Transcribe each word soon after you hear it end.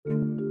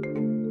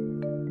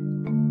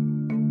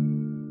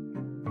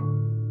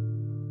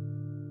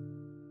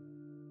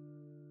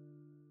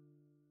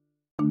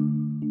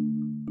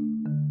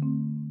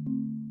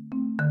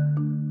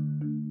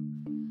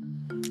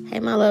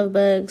my love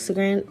bugs.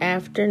 Grand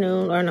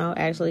afternoon, or no,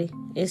 actually,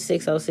 it's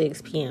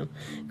 6:06 p.m.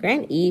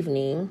 Grand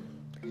evening.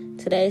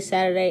 Today's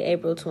Saturday,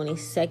 April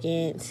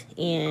 22nd,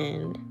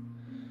 and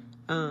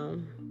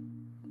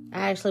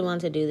I actually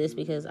wanted to do this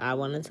because I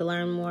wanted to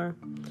learn more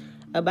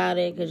about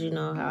it, because you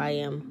know how I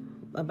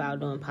am about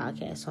doing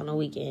podcasts on the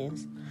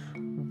weekends.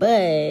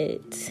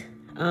 But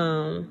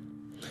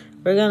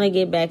we're gonna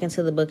get back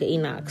into the book of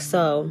Enoch.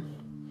 So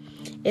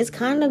it's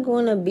kind of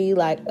going to be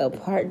like a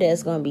part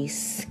that's going to be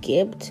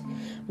skipped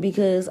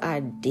because I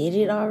did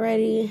it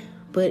already,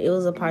 but it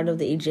was a part of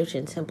the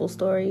Egyptian temple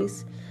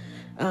stories,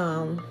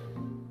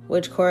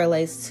 which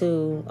correlates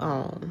to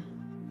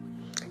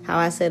how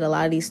I said a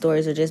lot of these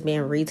stories are just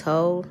being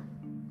retold.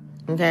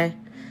 Okay,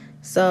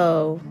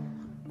 so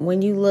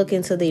when you look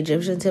into the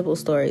Egyptian temple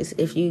stories,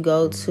 if you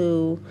go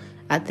to,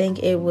 I think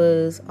it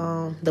was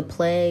the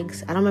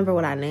plagues, I don't remember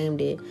what I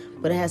named it,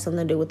 but it has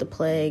something to do with the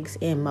plagues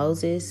in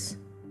Moses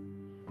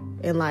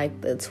in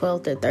like the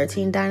 12th or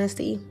 13th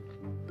dynasty.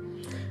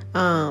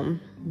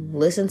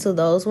 Listen to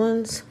those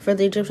ones for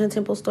the Egyptian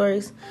temple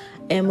stories.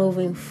 And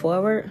moving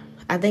forward,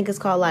 I think it's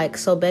called like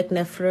Sobek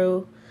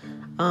Nefru,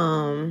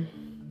 and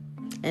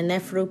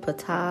Nefru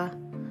Ptah.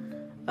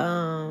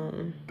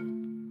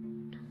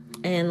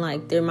 And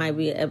like there might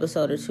be an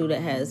episode or two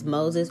that has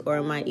Moses, or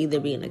it might either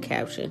be in the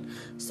caption.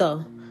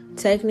 So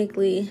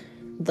technically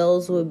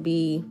those would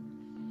be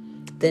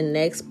the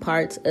next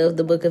parts of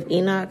the book of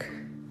Enoch.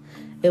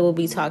 It will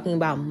be talking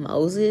about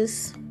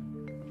Moses,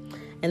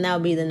 and that will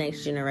be the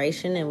next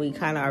generation, and we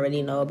kind of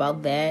already know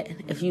about that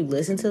if you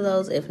listen to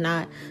those. If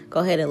not,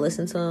 go ahead and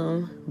listen to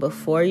them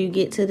before you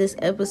get to this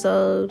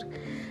episode,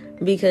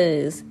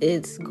 because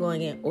it's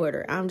going in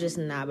order. I'm just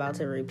not about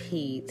to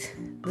repeat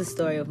the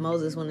story of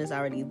Moses when it's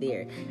already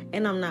there,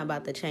 and I'm not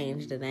about to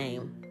change the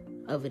name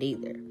of it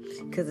either,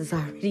 because it's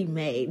already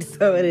made,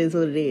 so it is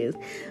what it is.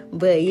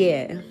 But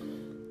yeah,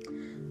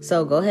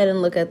 so go ahead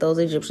and look at those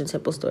Egyptian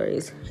temple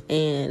stories,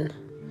 and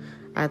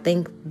I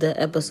think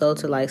the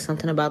episodes are like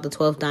something about the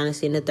 12th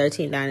dynasty and the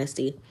 13th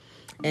dynasty,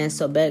 and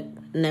Sobek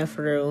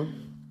Nefru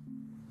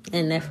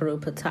and Nefru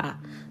Ptah.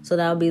 So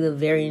that'll be the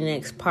very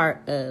next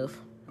part of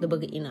the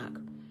book of Enoch.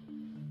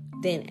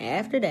 Then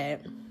after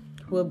that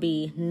will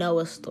be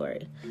Noah's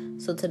story.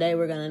 So today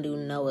we're going to do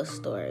Noah's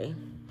story.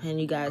 And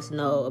you guys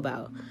know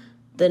about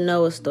the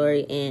Noah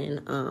story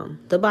in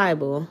the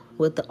Bible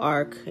with the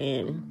ark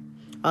and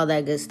all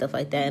that good stuff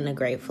like that, and the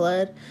Great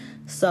Flood.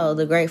 So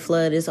the Great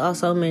Flood is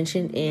also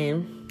mentioned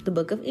in the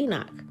book of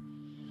Enoch.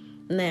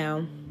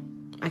 Now,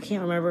 I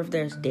can't remember if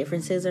there's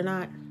differences or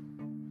not.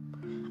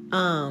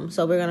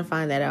 So we're going to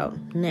find that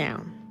out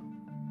now.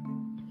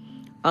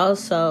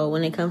 Also,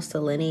 when it comes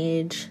to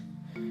lineage,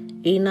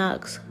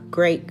 Enoch's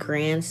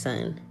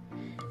great-grandson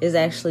is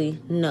actually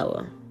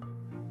Noah.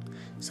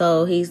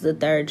 So he's the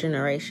third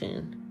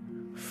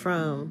generation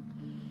from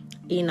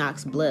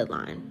Enoch's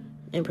bloodline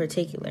in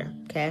particular,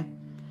 okay?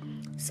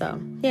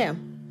 So, yeah,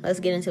 let's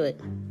get into it.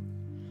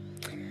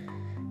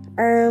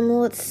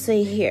 Let's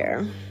see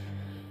here.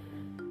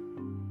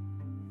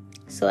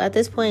 So at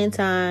this point in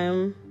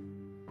time,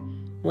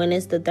 when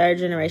it's the third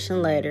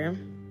generation later,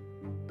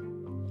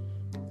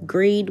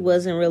 greed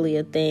wasn't really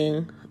a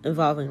thing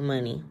involving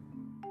money.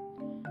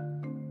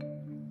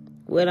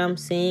 What I'm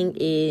seeing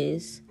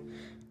is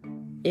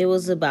it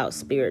was about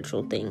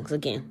spiritual things.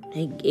 Again,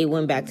 it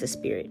went back to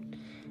spirit.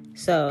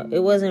 So it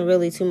wasn't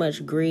really too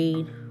much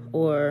greed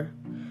or,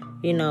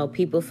 you know,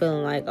 people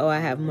feeling like, oh, I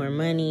have more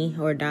money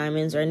or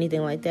diamonds or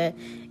anything like that.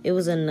 It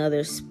was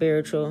another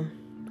spiritual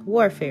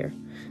warfare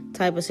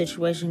type of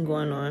situation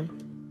going on.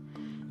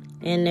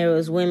 And there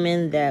was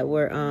women that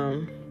were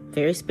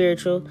very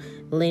spiritual,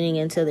 leaning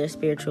into their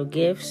spiritual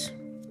gifts.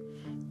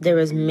 There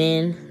was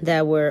men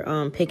that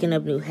were picking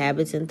up new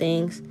habits and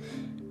things.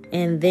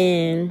 And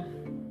then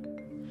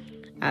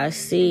I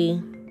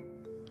see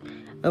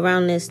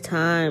around this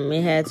time,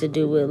 it had to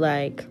do with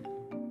like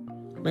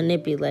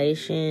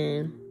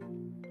manipulation,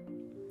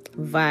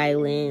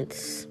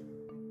 violence,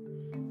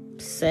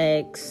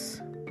 sex,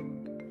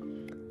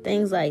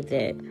 things like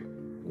that,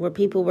 where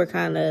people were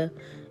kind of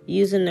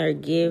using their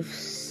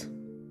gifts.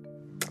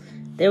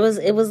 It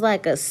was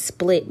like a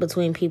split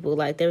between people.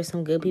 Like there were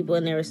some good people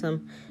and there were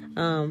some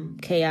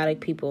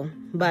chaotic people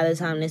by the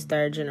time this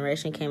third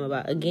generation came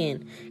about.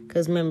 Again,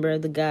 because remember,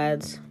 the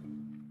gods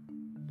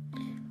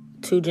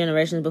 2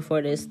 generations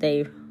before this,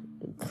 they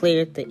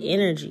cleared the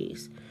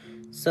energies.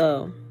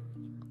 So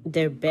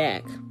they're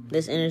back.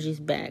 This energy's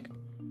back.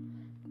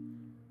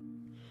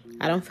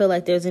 I don't feel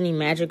like there's any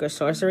magic or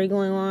sorcery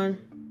going on.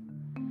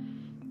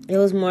 It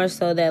was more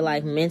so that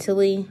like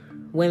mentally,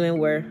 women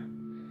were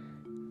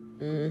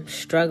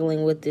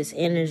struggling with this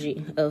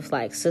energy of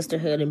like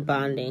sisterhood and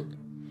bonding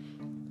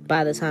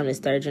by the time this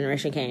third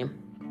generation came,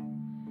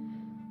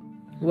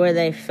 where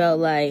they felt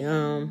like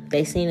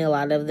they seen a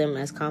lot of them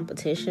as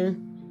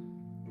competition.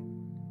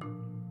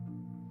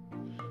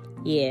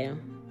 Yeah.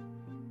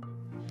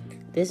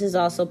 This is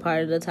also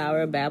part of the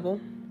Tower of Babel,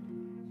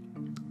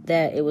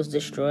 that it was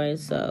destroyed.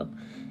 So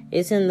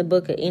it's in the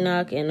book of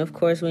Enoch, and of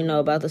course we know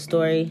about the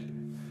story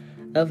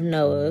of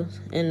Noah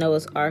and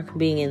Noah's Ark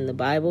being in the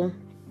Bible,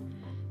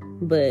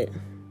 but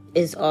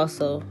it's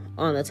also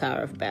on the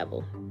Tower of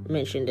Babel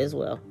mentioned as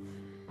well.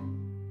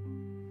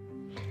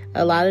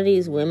 A lot of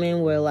these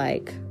women were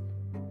like,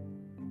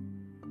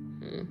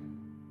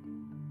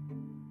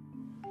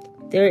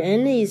 they're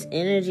in these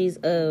energies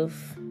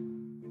of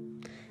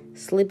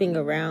sleeping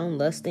around,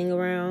 lusting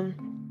around.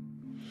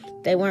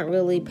 They weren't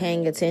really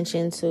paying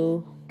attention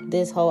to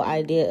this whole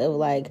idea of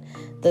like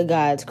the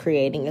gods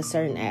creating a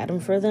certain Adam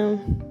for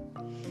them.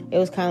 It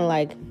was kind of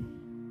like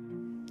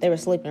they were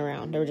sleeping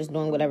around. They were just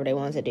doing whatever they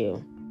wanted to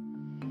do.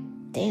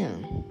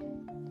 Damn.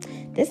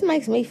 This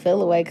makes me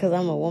feel away because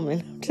I'm a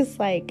woman. I'm just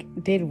like,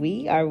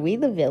 are we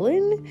the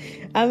villain?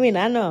 I mean,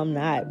 I know I'm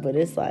not, but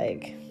it's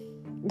like,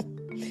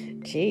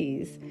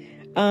 jeez.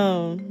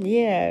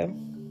 Yeah.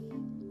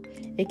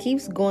 It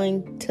keeps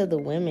going to the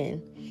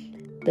women.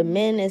 The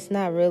men, it's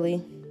not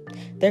really,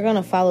 they're going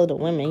to follow the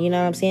women. You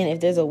know what I'm saying? If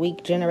there's a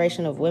weak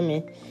generation of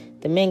women,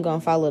 the men going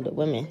to follow the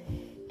women,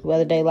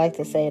 whether they like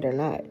to say it or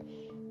not.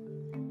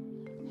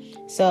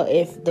 So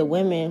if the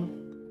women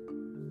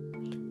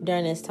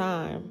during this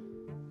time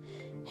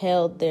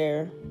held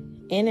their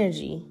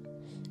energy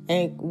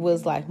and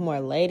was like more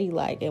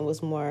ladylike and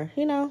was more,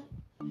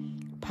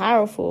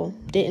 powerful,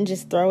 didn't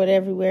just throw it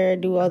everywhere,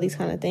 do all these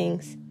kind of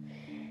things,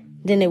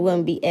 then it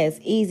wouldn't be as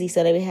easy.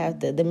 So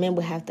the men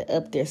would have to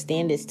up their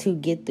standards to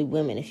get the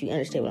women, if you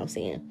understand what I'm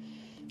saying.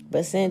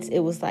 But since it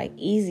was like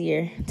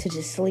easier to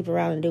just sleep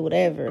around and do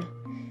whatever,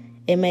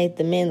 it made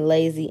the men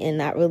lazy and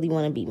not really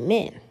want to be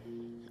men.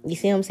 You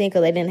see what I'm saying?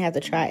 Because they didn't have to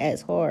try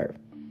as hard.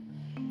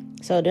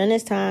 So during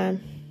this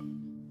time,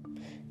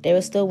 there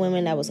were still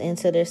women that was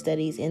into their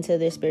studies, into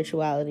their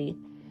spirituality,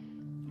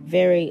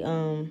 very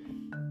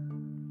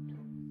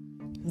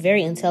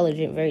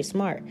intelligent, very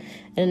smart.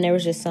 And then there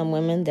was just some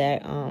women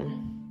that,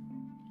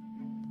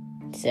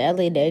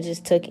 sadly, they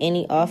just took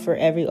every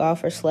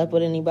offer, slept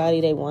with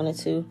anybody they wanted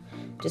to,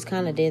 just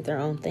kind of did their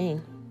own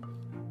thing.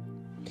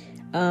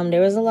 There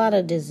was a lot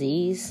of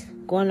disease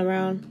going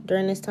around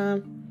during this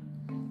time,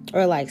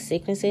 or like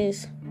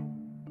sicknesses.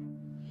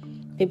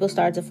 People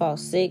started to fall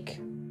sick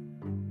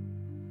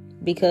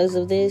because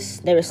of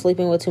this. They were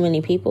sleeping with too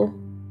many people.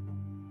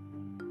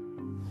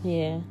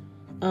 Yeah.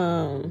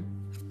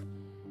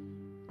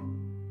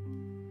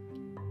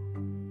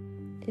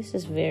 This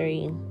is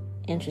very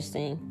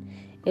interesting.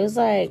 It was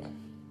a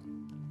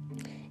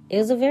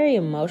very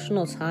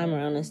emotional time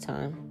around this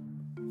time.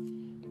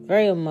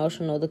 Very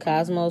emotional. The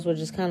cosmos were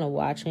just kind of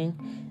watching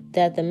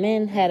that the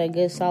men had a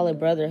good solid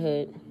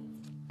brotherhood.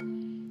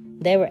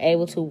 They were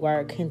able to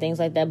work and things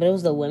like that, but it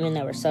was the women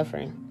that were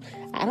suffering.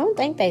 I don't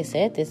think they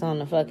said this in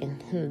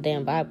the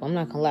damn Bible. I'm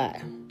not gonna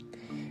lie.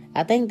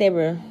 I think they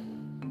were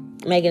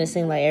making it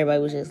seem like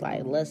everybody was just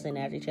like lusting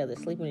after each other,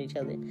 sleeping with each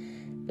other.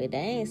 But they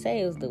ain't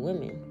say it was the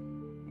women.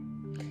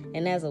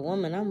 And as a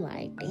woman, I'm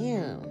like,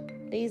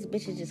 damn, these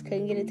bitches just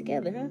couldn't get it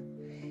together, huh?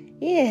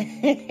 Yeah.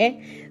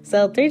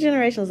 So 3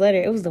 generations later,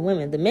 it was the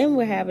women. The men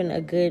were having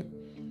a good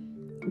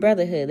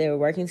brotherhood. They were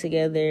working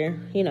together,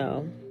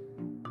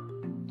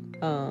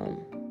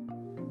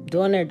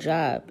 doing their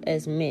job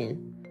as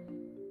men.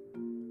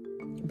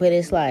 But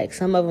it's like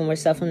some of them were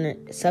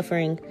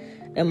suffering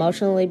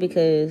emotionally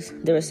because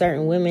there were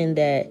certain women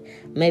that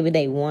maybe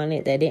they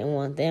wanted that didn't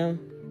want them.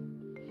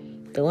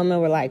 The women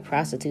were like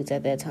prostitutes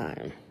at that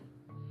time.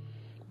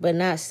 But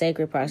not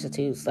sacred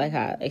prostitutes. Like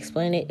I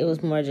explained it, it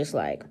was more just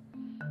like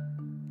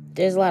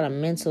there's a lot of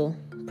mental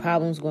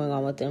problems going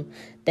on with them.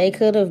 They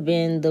could have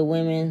been the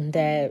women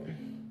that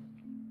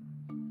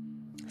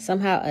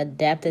somehow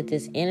adapted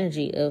this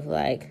energy of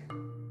like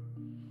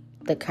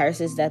the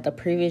curses that the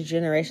previous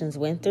generations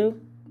went through.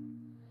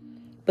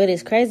 But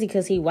it's crazy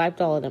because he wiped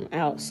all of them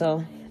out. So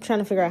I'm trying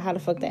to figure out how the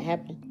fuck that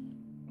happened.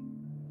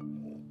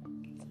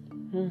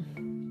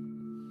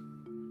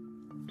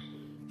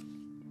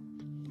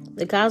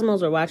 The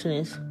cosmos were watching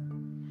this.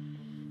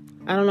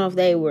 I don't know if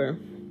they were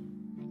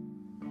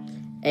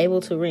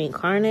able to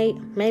reincarnate,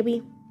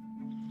 maybe.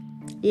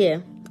 Yeah,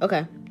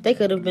 okay. They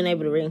could have been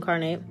able to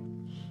reincarnate.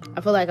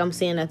 I feel like I'm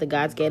seeing that the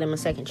gods gave them a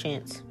second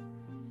chance.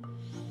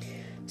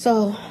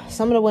 So,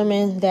 some of the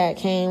women that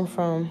came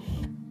from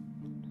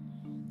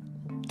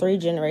 3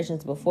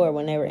 generations before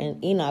when they were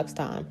in Enoch's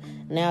time.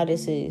 Now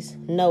this is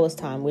Noah's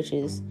time, which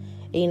is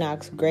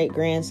Enoch's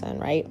great-grandson,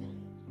 right?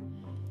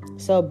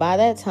 So, by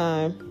that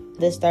time,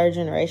 this 3rd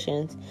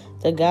generation,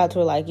 the gods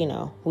were like,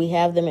 we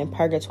have them in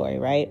purgatory,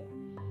 right?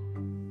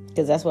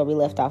 Because that's where we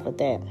left off with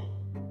that.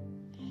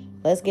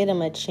 Let's give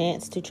them a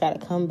chance to try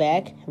to come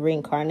back,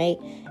 reincarnate,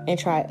 and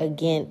try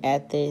again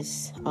at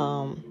this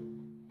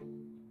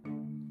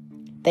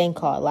thing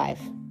called life.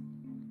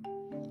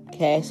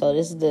 Okay, so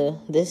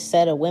this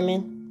set of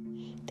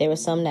women. There were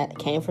some that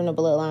came from the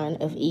bloodline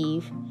of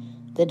Eve,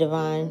 the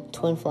divine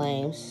twin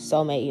flames,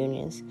 soulmate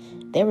unions.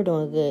 They were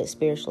doing good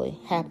spiritually,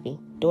 happy,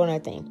 doing their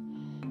thing.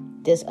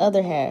 This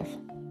other half,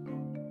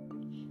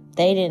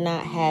 they did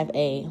not have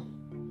a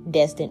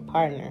destined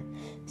partner.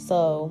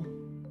 So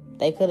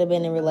they could have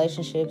been in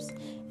relationships.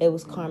 It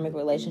was karmic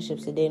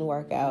relationships that didn't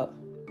work out.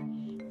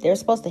 They were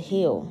supposed to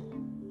heal.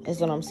 is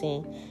what I'm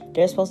seeing.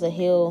 They're supposed to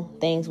heal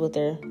things with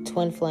their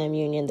twin flame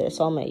union, their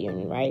soulmate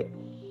union, right?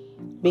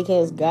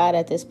 Because God,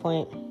 at this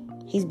point,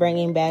 he's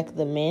bringing back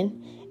the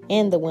men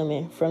and the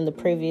women from the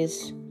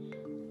previous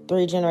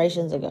 3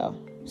 generations ago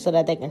so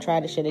that they can try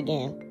the shit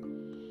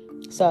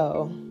again.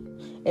 So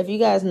if you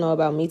guys know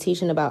about me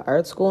teaching about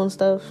Earth School and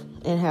stuff,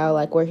 and how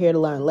like we're here to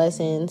learn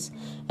lessons,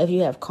 if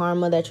you have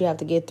karma that you have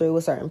to get through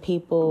with certain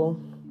people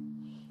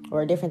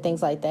or different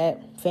things like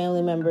that,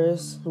 family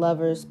members,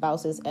 lovers,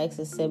 spouses,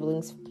 exes,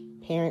 siblings,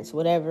 parents,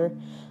 whatever,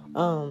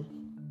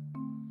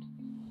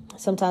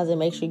 sometimes it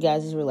makes you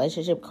guys'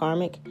 relationship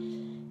karmic,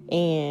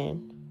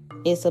 and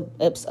it's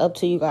up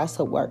to you guys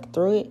to work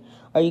through it,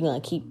 or you're gonna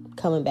keep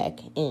coming back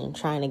and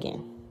trying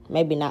again.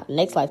 Maybe not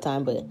next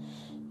lifetime, but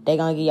they're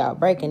gonna give y'all a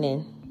break, and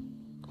then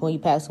when you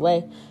pass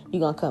away, you're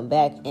gonna come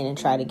back and then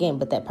try it again.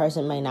 But that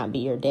person may not be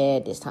your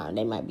dad this time.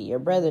 They might be your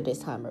brother this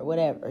time, or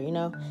whatever, you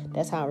know?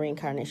 That's how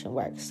reincarnation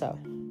works. So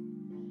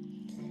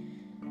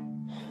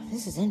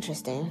this is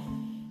interesting.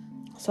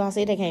 So I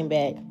see they came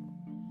back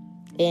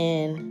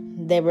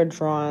and they were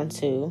drawn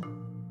to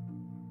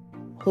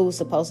who's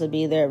supposed to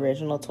be their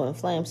original twin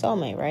flame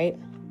soulmate, right?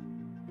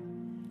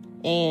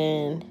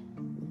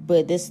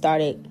 But this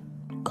started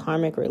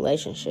karmic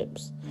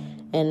relationships,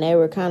 and they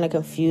were kind of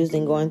confused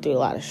and going through a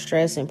lot of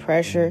stress and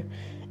pressure,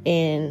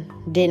 and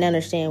didn't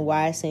understand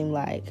why it seemed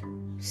like,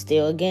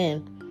 still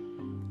again,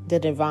 the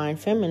divine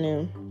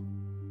feminine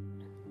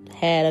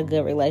had a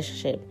good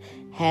relationship,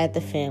 had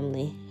the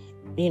family,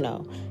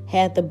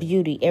 had the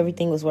beauty,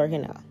 everything was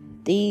working out.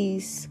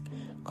 These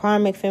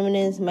karmic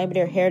feminines, maybe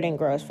their hair didn't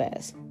grow as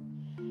fast.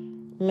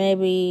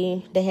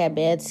 Maybe they had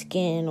bad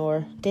skin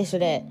or this or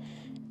that.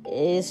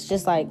 It's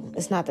just like,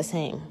 it's not the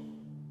same.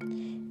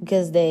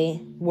 Because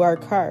they were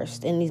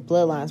cursed, and these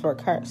bloodlines were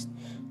cursed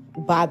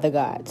by the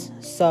gods.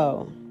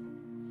 So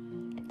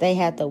they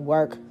had to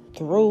work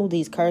through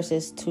these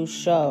curses to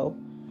show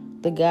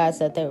the gods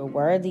that they were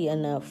worthy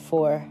enough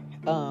for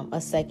a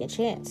second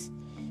chance.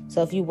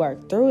 So if you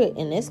work through it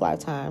in this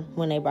lifetime,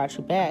 when they brought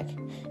you back,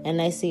 and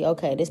they see,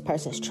 okay, this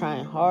person's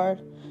trying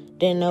hard,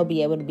 then they'll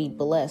be able to be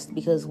blessed,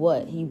 because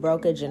what? You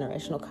broke a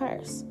generational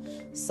curse.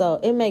 So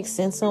it makes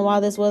sense on why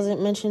this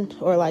wasn't mentioned,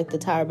 or like the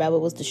Tower of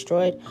Babel was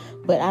destroyed.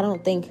 But I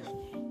don't think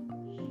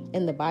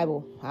in the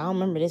Bible, I don't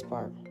remember this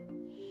part.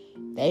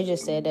 They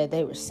just said that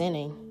they were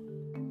sinning.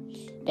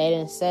 They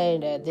didn't say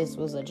that this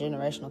was a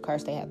generational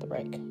curse they had to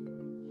break.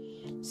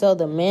 So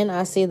the men,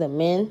 I see the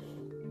men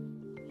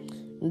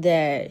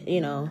that,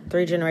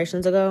 3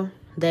 generations ago,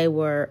 they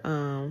were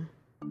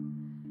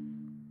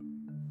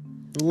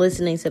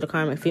listening to the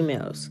karmic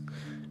females.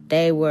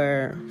 They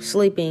were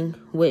sleeping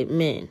with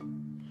men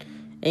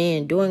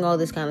and doing all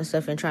this kind of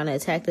stuff and trying to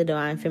attack the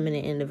divine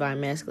feminine and divine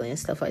masculine and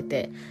stuff like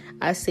that.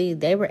 I see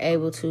they were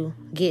able to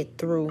get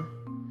through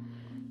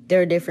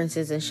their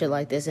differences and shit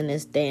like this in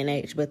this day and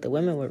age, but the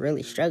women were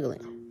really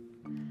struggling.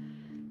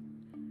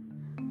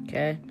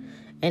 Okay?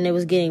 And it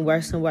was getting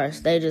worse and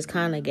worse. They just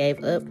kind of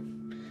gave up.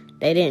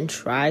 They didn't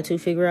try to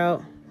figure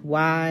out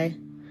why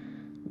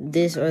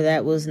this or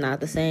that was not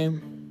the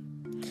same.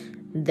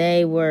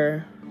 They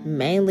were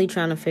mainly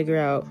trying to figure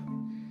out.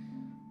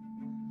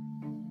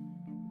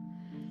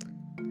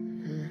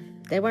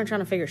 They weren't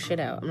trying to figure shit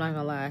out. I'm not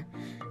gonna lie.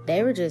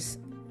 They were just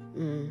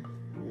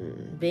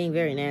being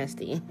very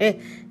nasty,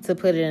 to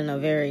put it in a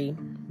very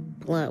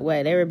blunt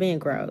way. They were being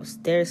gross.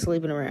 They're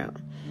sleeping around,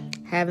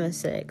 having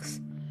sex.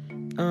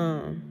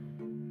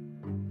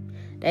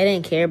 They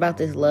didn't care about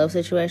this love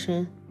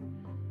situation.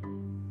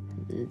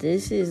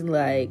 This is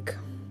like,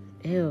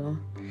 ew.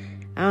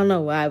 I don't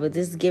know why, but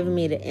this is giving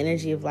me the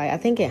energy of, like, I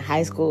think in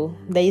high school,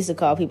 they used to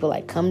call people,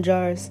 like, cum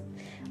jars.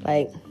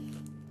 Like,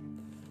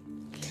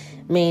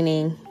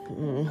 meaning,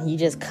 you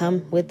just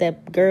come with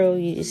that girl,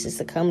 it's just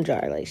a cum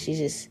jar. Like,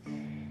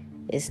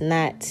 it's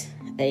not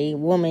a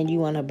woman you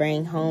want to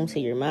bring home to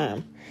your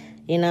mom.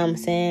 You know what I'm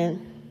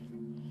saying?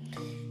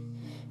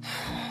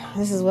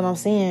 This is what I'm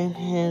seeing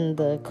in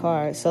the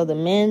card. So the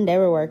men, they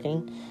were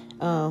working,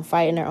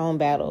 fighting their own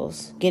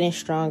battles, getting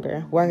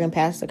stronger, working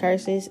past the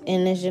curses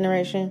in this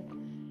generation.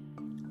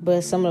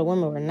 But some of the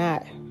women were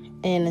not.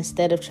 And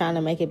instead of trying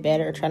to make it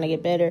better, or trying to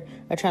get better,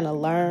 or trying to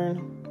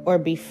learn or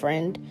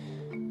befriend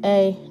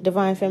a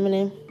divine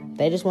feminine,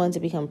 they just wanted to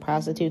become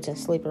prostitutes and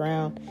sleep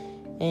around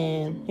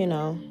and,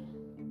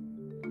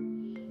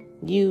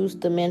 use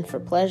the men for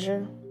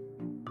pleasure,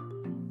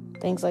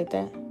 things like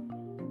that.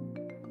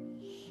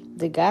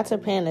 The gods are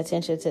paying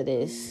attention to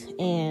this,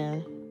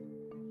 and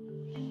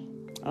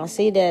I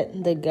see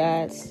that the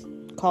gods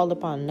called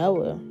upon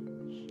Noah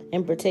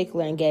in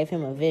particular and gave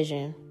him a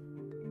vision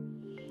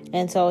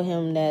and told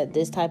him that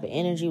this type of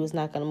energy was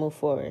not going to move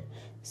forward.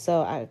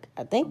 So I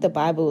think the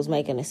Bible was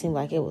making it seem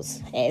like it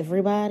was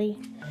everybody,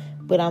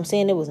 but I'm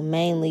saying it was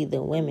mainly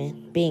the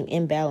women being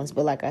imbalanced.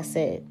 But like I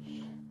said,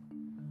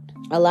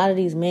 a lot of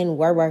these men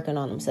were working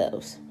on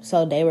themselves,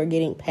 so they were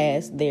getting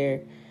past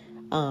their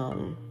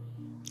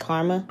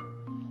karma.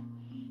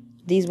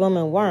 These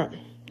women weren't.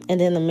 And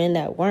then the men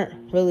that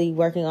weren't really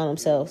working on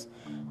themselves,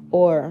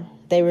 or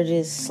they were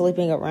just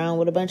sleeping around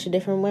with a bunch of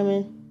different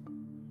women,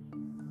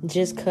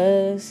 just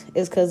cause,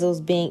 it's cause it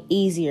was being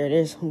easier.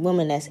 There's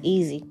women that's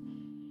easy.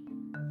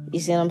 You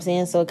see what I'm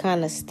saying? So it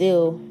kind of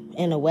still,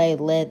 in a way,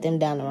 led them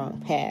down the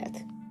wrong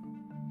path.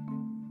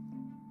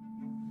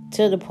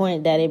 To the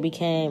point that it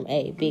became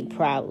a big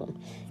problem.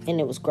 And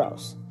it was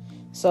gross.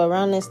 So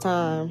around this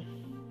time,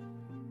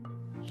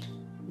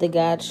 the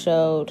God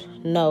showed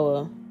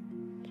Noah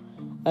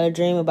a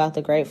dream about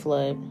the great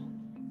flood.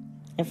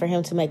 And for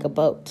him to make a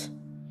boat.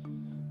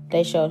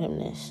 They showed him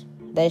this.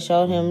 They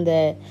showed him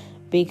that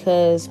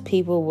because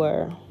people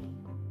were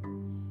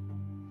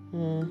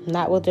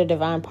not with their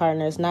divine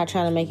partners, not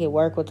trying to make it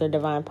work with their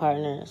divine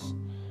partners.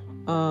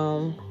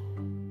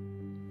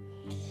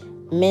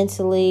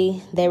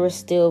 Mentally, they were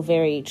still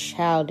very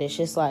childish.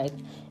 It's like,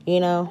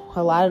 a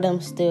lot of them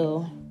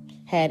still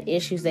had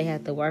issues they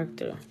had to work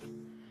through.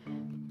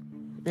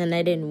 And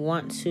they didn't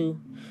want to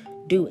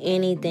do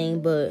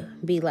anything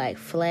but be like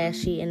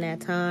flashy in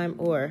that time.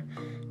 Or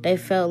they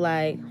felt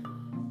like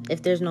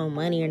if there's no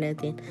money or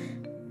nothing,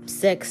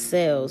 sex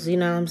sells. You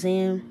know what I'm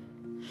saying?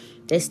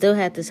 They still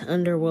had this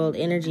underworld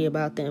energy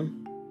about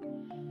them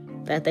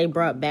that they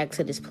brought back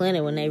to this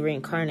planet when they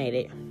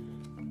reincarnated.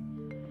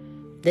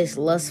 This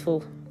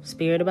lustful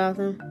spirit about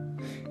them,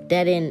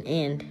 that didn't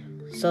end.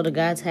 So the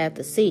gods had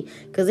to see.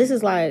 Because this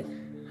is like,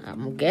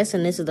 I'm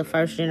guessing this is the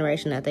first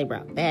generation that they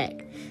brought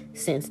back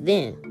since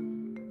then.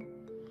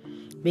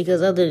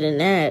 Because other than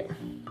that,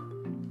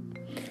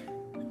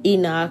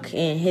 Enoch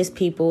and his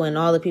people and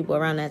all the people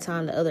around that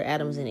time, the other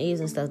Adams and Eves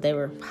and stuff, they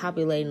were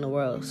populating the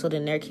world. So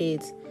then their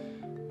kids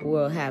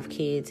will have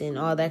kids and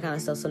all that kind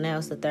of stuff. So now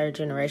it's the third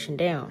generation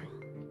down.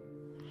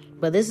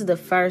 But this is the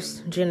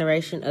first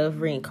generation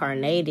of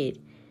reincarnated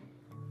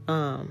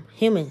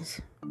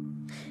humans.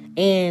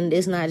 And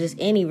it's not just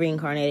any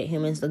reincarnated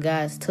humans. The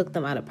gods took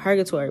them out of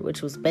purgatory,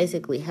 which was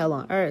basically hell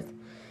on earth,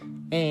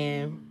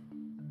 and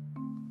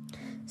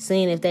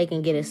seeing if they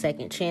can get a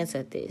second chance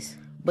at this.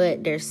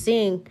 But they're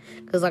seeing,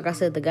 because like I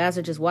said, the guys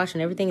are just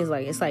watching. Everything is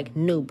like, it's like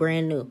new,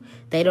 brand new.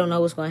 They don't know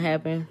what's going to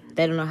happen.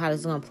 They don't know how this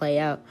is going to play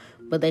out.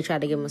 But they try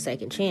to give them a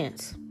second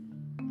chance.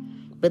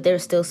 But they're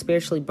still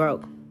spiritually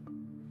broke.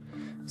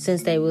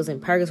 Since they was in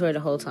purgatory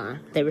the whole time,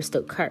 they were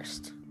still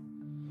cursed.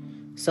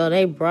 So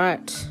they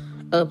brought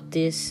up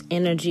this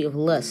energy of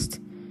lust.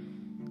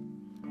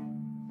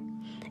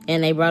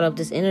 And they brought up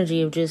this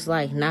energy of just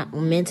like not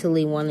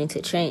mentally wanting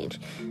to change.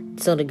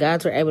 So the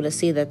gods were able to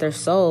see that their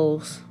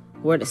souls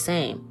were the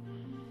same.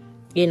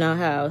 You know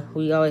how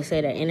we always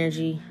say that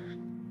energy,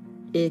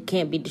 it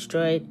can't be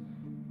destroyed.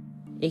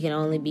 It can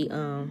only be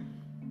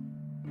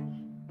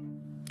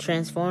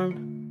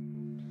transformed.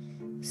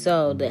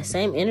 So the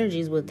same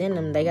energies within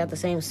them, they got the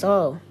same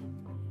soul.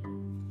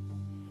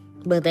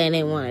 But they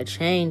didn't want to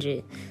change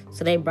it.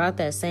 So they brought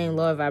that same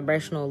lower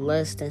vibrational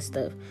lust and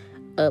stuff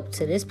up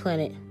to this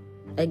planet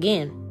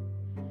again.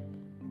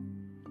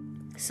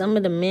 Some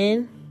of the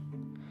men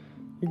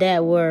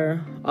that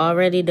were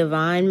already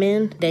divine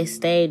men, they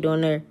stayed doing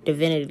their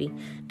divinity.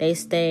 They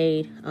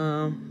stayed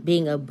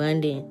being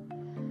abundant.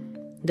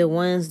 The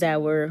ones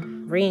that were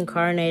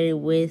reincarnated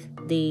with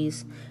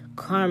these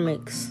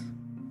karmics,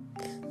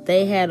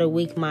 they had a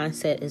weak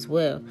mindset as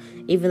well.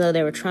 Even though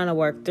they were trying to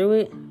work through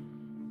it,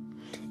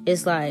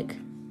 it's like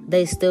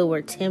they still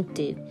were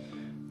tempted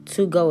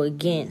to go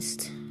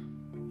against.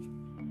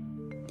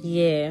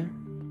 Yeah.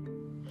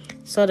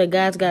 So the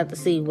gods got to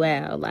see,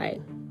 wow,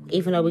 like,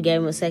 even though we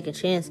gave them a second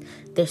chance,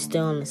 they're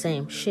still on the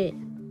same shit.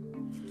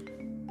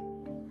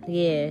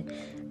 Yeah.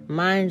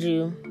 Mind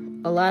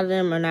you, a lot of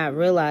them are not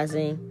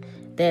realizing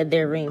that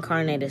they're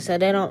reincarnated. So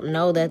they don't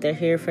know that they're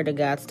here for the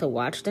gods to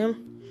watch them.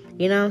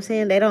 You know what I'm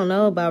saying? They don't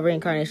know about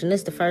reincarnation.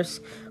 This is the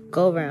first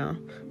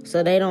go-round.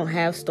 So they don't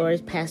have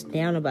stories passed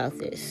down about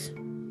this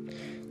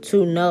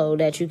to know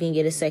that you can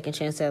get a second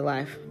chance at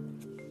life.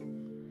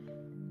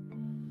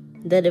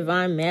 The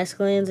divine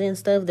masculines and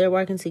stuff, they're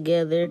working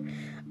together.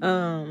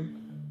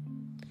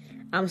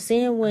 I'm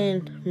seeing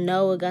when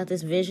Noah got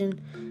this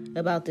vision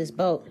about this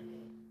boat,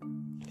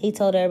 he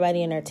told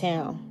everybody in their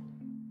town.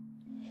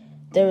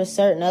 There were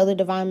certain other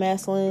divine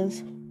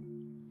masculines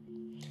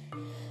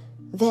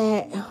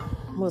that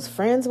was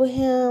friends with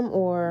him,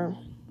 or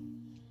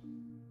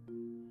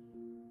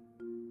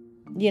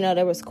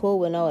they was cool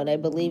with Noah. They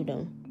believed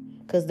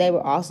him because they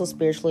were also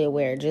spiritually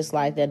aware, just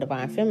like the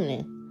divine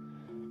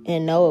feminine.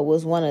 And Noah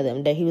was one of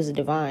them, that he was a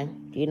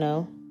divine,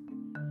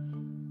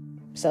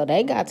 So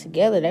they got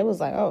together. They was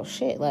like, oh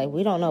shit, like,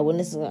 we don't know when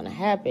this is going to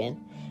happen.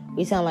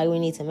 We sound like we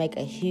need to make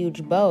a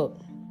huge boat.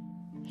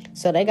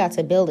 So they got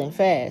to building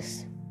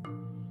fast.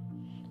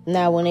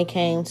 Now, when it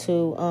came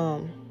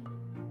to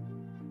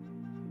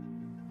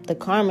the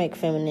karmic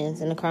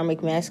feminines and the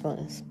karmic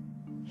masculines,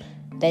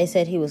 they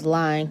said he was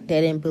lying.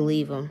 They didn't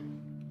believe him.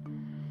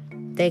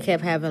 They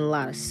kept having a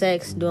lot of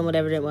sex, doing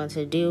whatever they wanted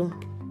to do,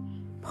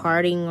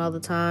 partying all the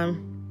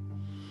time.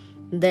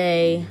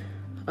 They,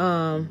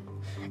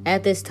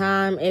 at this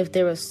time, if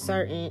there was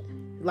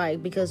certain,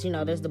 like, because,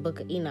 there's the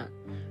book of Enoch,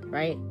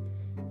 right?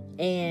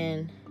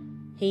 And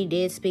he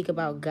did speak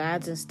about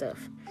gods and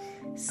stuff.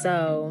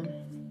 So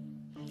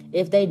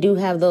if they do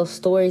have those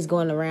stories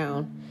going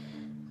around,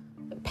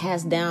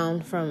 passed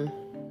down from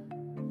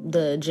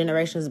the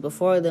generations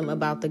before them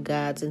about the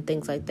gods and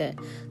things like that.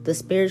 The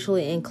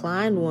spiritually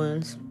inclined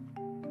ones,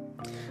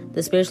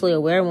 the spiritually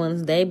aware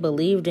ones, they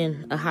believed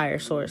in a higher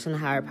source and a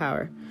higher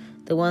power.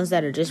 The ones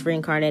that are just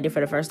reincarnated for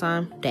the first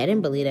time, they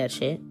didn't believe that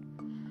shit.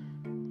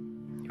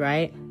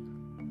 Right?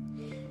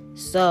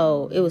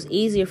 So it was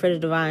easier for the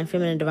divine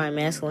feminine, divine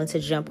masculine to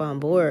jump on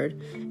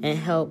board and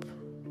help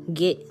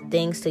get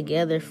things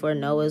together for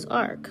Noah's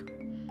Ark.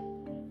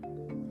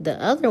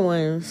 The other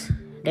ones,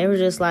 they were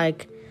just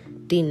like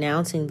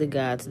denouncing the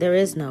gods. There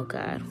is no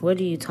God. What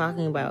are you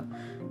talking about?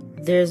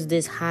 There's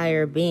this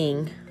higher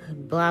being.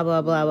 Blah,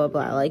 blah, blah, blah,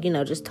 blah. Like,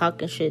 just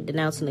talking shit,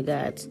 denouncing the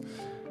gods.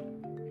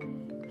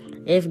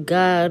 If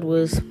God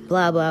was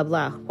blah, blah,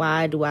 blah,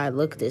 why do I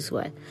look this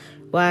way?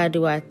 Why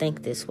do I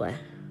think this way?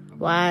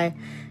 Why,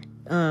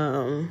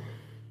 I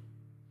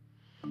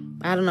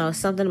don't know,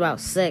 something about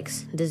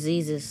sex,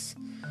 diseases,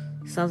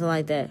 something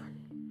like that.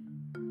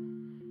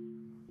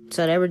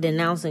 So they were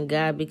denouncing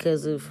God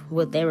because of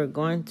what they were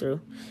going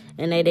through.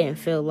 And they didn't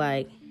feel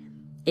like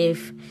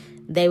if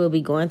they would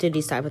be going through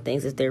these type of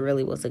things if there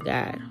really was a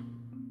God.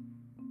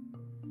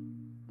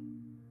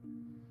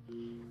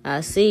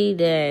 I see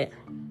that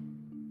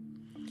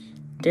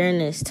during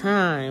this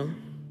time,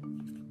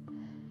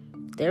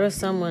 there was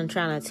someone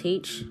trying to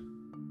teach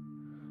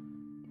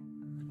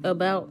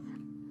about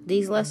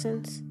these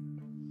lessons.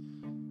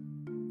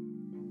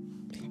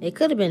 It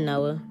could have been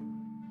Noah.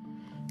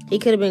 He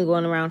could have been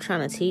going around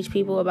trying to teach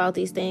people about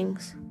these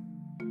things.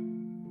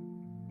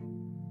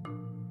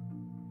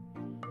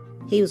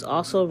 He was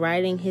also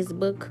writing his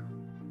book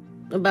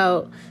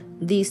about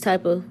these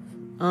type of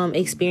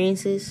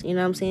experiences, you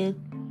know what I'm saying?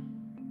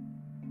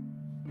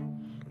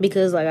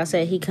 Because, like I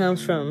said, he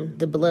comes from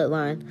the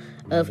bloodline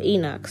of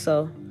Enoch,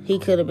 so he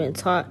could have been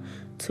taught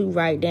to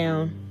write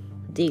down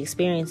the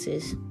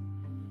experiences.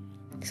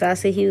 So I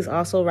see he was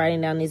also writing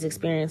down these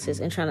experiences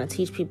and trying to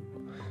teach people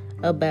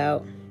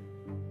about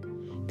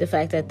the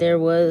fact that there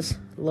was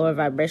lower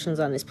vibrations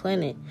on this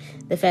planet.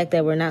 The fact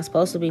that we're not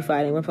supposed to be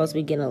fighting. We're supposed to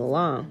be getting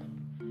along.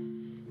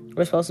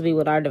 We're supposed to be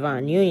with our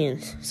divine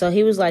unions. So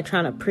he was like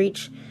trying to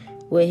preach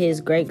what his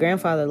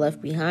great-grandfather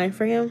left behind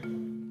for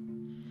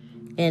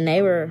him. And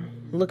they were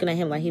looking at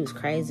him like he was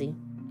crazy.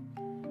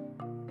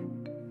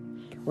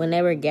 When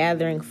they were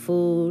gathering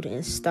food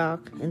and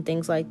stock and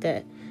things like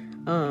that,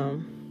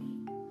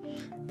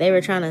 they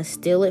were trying to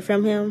steal it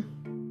from him.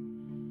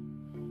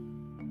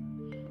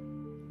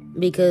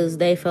 Because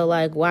they felt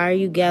like, why are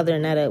you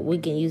gathering that up? We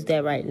can use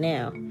that right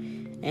now.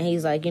 And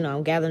he's like,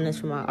 I'm gathering this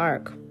for my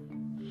ark.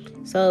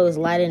 So it was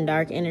light and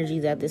dark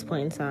energies at this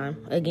point in time.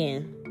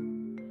 Again.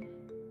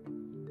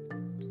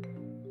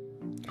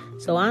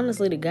 So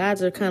honestly, the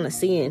gods are kind of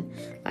seeing,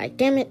 like,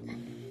 damn it.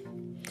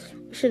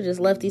 We should have just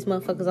left these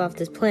motherfuckers off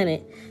this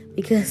planet.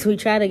 Because we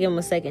tried to give them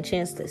a second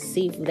chance to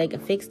see if they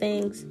could fix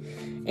things.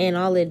 And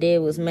all it did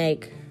was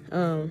make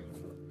lower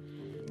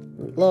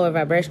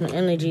vibrational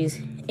energies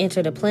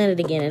enter the planet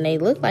again, and they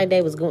looked like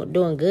they was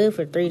doing good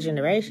for 3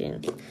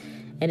 generations.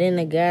 And then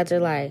the gods are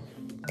like,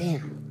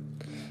 damn,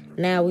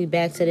 now we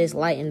back to this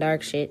light and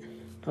dark shit.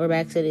 We're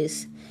back to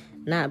this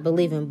not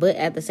believing. But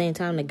at the same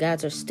time, the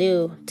gods are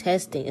still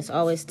testing. It's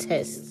always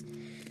tests.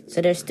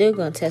 So they're still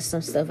going to test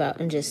some stuff out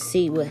and just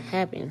see what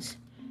happens.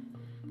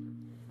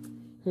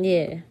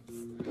 Yeah.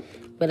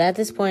 But at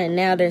this point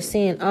now they're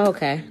seeing, oh,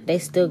 okay, they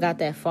still got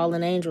that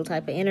fallen angel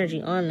type of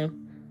energy on them.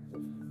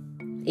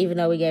 Even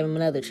though we gave them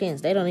another chance.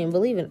 They don't even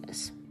believe in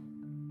us.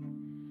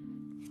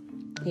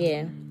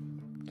 Yeah.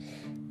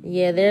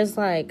 Yeah, there's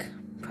like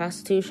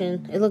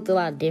prostitution. It looked a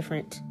lot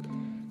different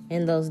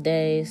in those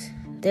days.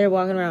 They were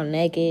walking around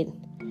naked.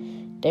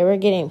 They were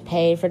getting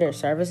paid for their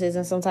services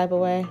in some type of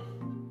way.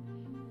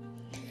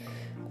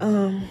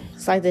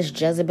 It's like this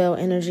Jezebel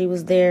energy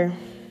was there.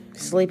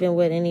 Sleeping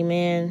with any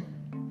man.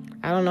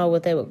 I don't know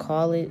what they would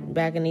call it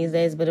back in these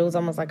days, but it was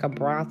almost like a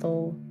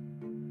brothel.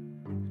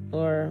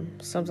 Or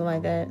something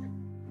like that.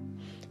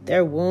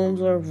 Their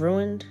wombs were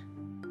ruined.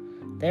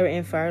 They were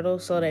infertile,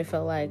 so they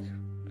felt like,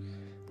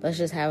 let's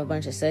just have a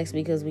bunch of sex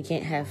because we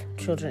can't have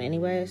children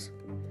anyways.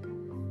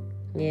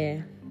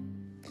 Yeah.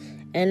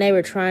 And they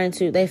were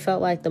they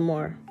felt like the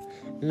more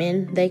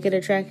men they could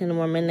attract and the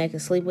more men they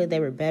could sleep with, they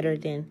were better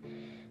than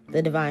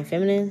the divine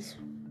feminines.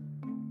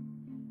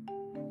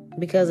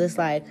 Because it's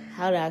like,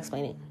 how do I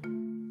explain it?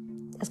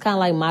 It's kind of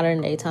like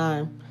modern day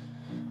time.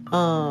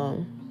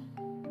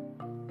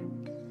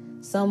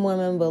 Some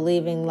women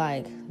believing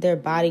like their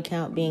body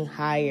count being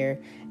higher.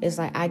 It's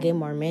like, I get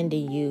more men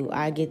than you.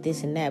 I get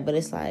this and that. But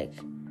it's like,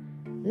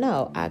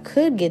 no, I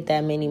could get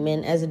that many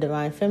men as a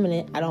divine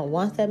feminine. I don't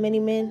want that many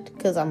men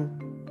because I'm,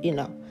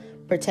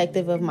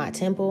 protective of my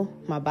temple.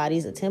 My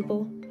body's a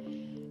temple.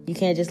 You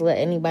can't just let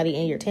anybody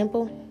in your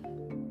temple.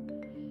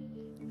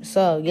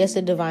 So, yes,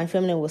 the divine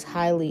feminine was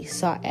highly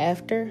sought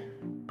after.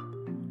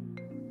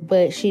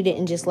 But she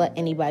didn't just let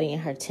anybody in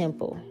her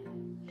temple.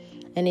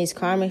 And these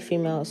karmic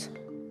females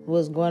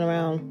was going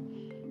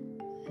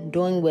around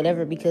doing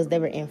whatever because they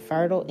were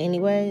infertile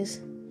anyways.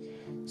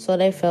 So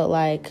they felt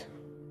like,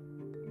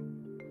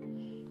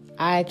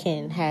 I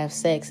can have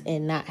sex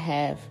and not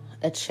have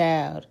a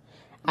child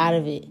out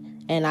of it,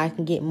 and I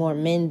can get more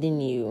men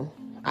than you.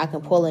 I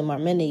can pull in more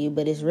men than you,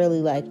 but it's really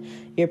like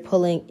you're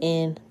pulling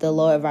in the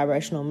lower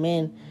vibrational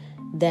men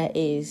that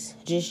is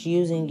just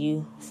using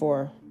you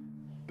for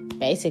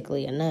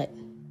basically a nut.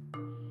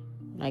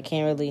 I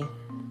can't really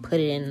put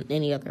it in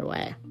any other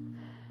way.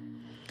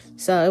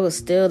 So it was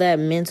still that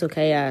mental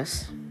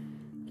chaos.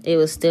 It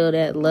was still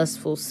that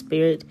lustful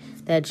spirit,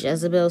 that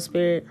Jezebel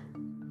spirit.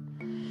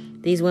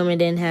 These women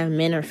didn't have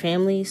men or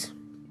families.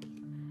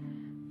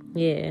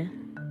 Yeah.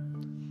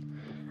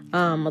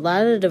 A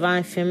lot of the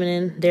divine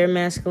feminine, their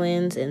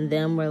masculines and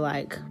them were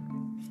like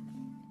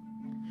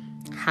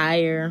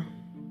higher,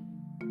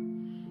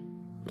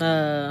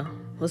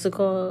 what's it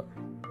called?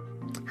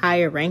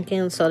 Higher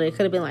ranking. So they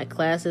could have been like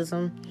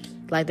classism.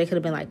 Like they could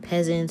have been like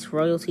peasants,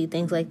 royalty,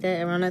 things like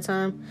that around that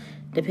time,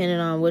 depending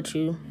on what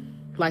you,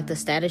 like the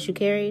status you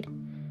carried.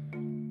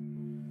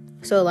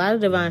 So a lot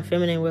of divine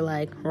feminine were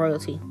like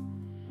royalty.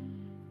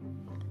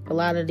 A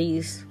lot of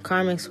these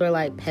karmics were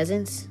like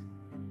peasants.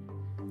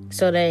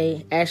 So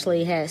they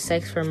actually had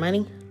sex for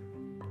money.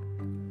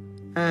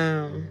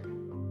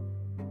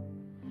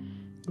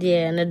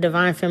 Yeah, and the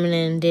divine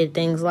feminine did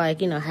things like,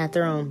 had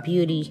their own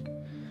beauty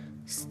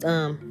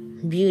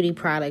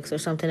products or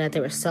something that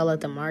they would sell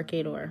at the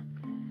market, or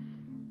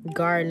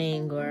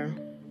gardening, or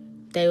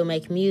they would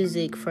make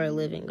music for a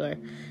living, or,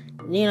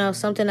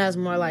 something that's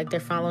more like they're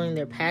following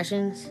their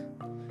passions.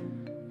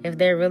 If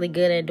they're really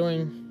good at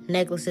doing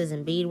necklaces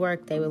and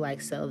beadwork, they would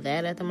like sell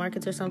that at the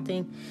markets or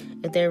something.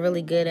 If they're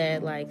really good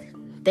at like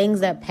things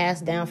that pass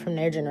down from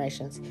their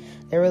generations,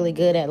 they're really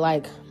good at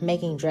like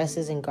making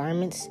dresses and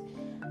garments.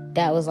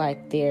 That was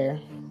like their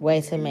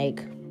way to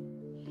make,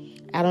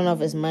 I don't know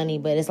if it's money,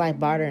 but it's like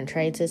barter and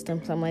trade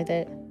system, something like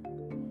that.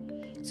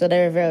 So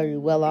they were very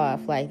well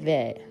off like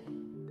that.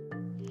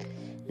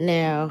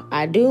 Now,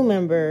 I do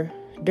remember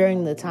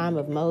during the time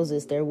of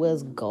Moses, there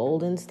was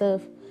gold and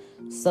stuff.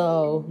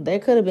 So there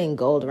could have been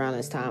gold around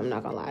this time. I'm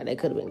not gonna lie, there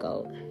could have been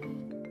gold.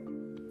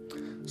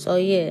 So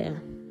yeah,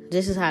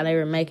 this is how they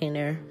were making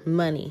their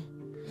money.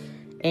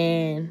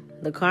 And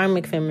the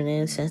karmic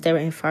feminine, since they were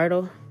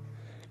infertile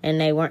and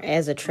they weren't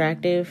as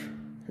attractive,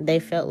 they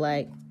felt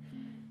like,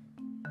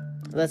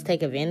 let's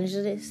take advantage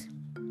of this.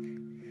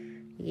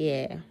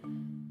 Yeah.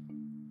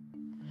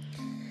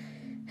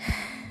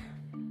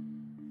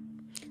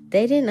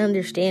 They didn't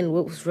understand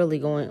what was really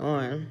going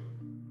on.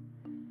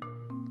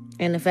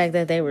 And the fact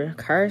that they were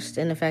cursed,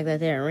 and the fact that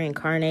they were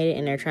reincarnated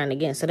and they're trying to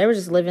get. So they were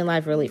just living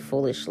life really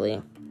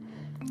foolishly.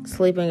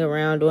 Sleeping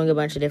around, doing a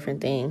bunch of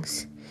different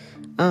things.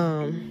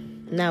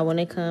 Now, when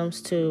it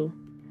comes to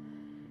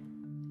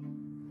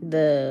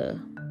the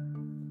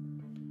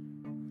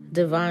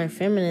divine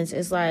feminines,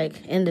 it's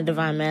like in the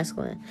divine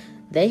masculine,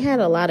 they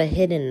had a lot of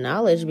hidden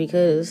knowledge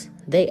because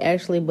they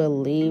actually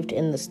believed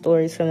in the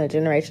stories from the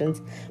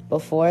generations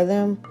before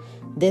them.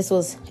 This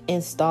was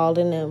installed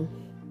in them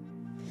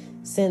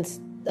since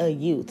a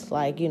youth.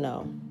 Like,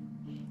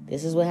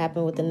 this is what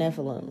happened with the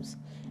Nephilims.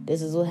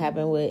 This is what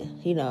happened with,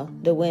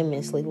 the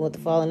women sleeping with the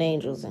fallen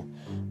angels and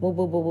boop,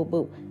 boop, boop, boop,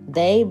 boop.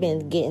 They've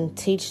been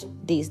teach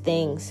these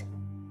things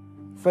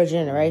for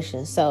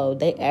generations. So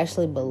they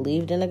actually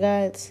believed in the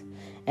gods.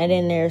 And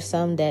then there's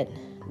some that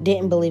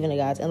didn't believe in the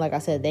gods. And like I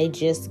said, they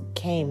just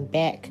came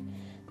back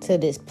to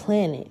this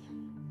planet.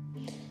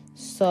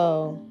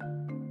 So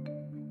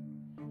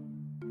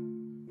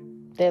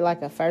they're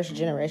like a first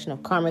generation of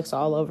karmics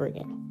all over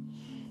again.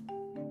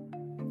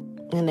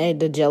 And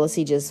the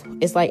jealousy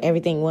it's like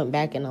everything went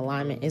back in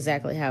alignment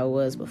exactly how it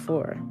was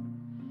before.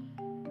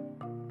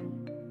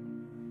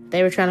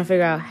 They were trying to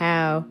figure out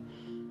how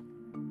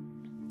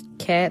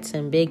cats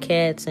and big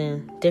cats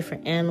and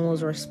different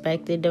animals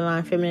respected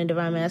divine feminine,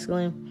 divine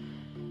masculine.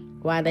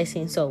 Why they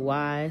seemed so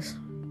wise.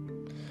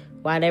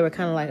 Why they were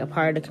kind of like a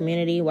part of the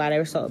community. Why they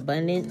were so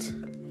abundant.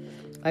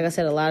 Like I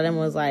said, a lot of them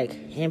was like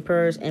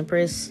emperors,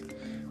 empress,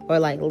 or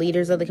like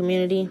leaders of the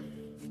community.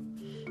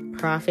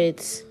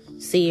 Prophets,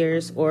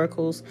 seers,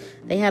 oracles.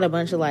 They had a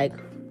bunch of like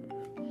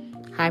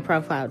high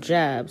profile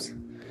jobs.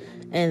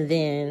 And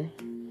then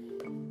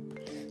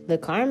the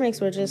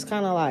karmics were just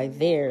kind of like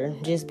there,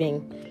 just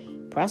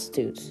being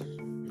prostitutes,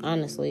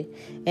 honestly.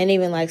 And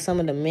even like some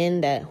of the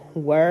men that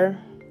were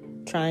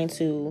trying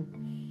to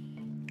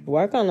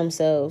work on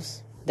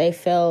themselves, they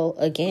fell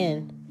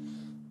again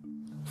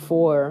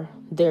for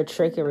their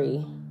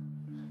trickery.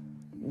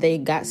 They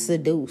got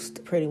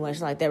seduced, pretty much.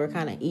 Like, they were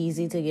kind of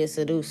easy to get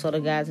seduced. So the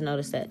guys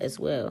noticed that as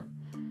well.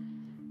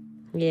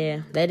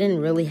 Yeah, they didn't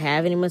really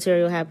have any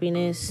material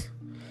happiness.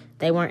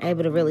 They weren't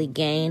able to really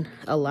gain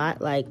a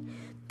lot. Like,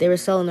 they were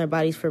selling their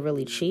bodies for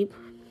really cheap.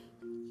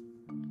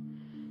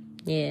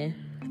 Yeah.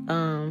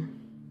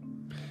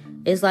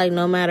 It's like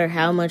no matter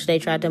how much they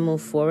tried to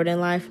move forward in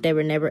life, they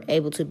were never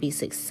able to be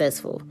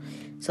successful.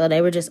 So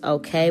they were just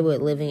okay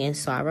with living in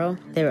sorrow.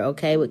 They were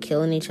okay with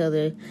killing each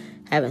other,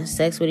 having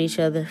sex with each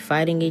other,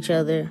 fighting each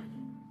other.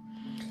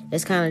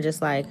 It's kind of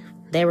just like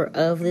they were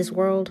of this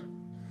world,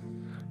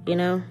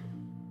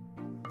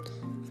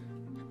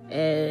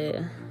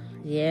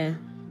 Yeah.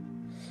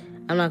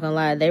 I'm not gonna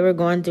lie, they were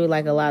going through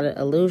like a lot of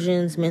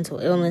illusions, mental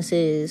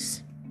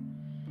illnesses.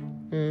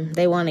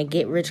 They want to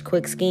get rich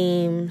quick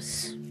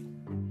schemes.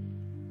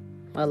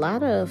 A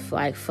lot of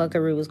like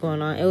fuckery was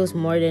going on. It was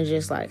more than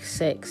just like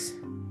sex.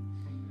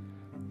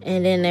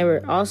 And then they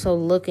were also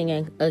looking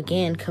at,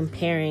 again,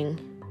 comparing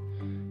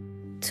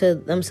to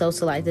themselves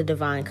to like the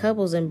divine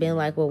couples and being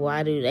like, well,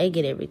 why do they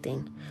get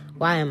everything?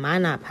 Why am I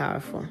not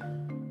powerful?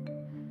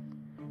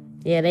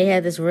 Yeah, they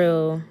had this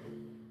real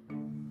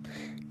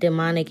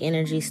demonic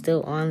energy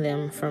still on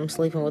them from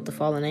sleeping with the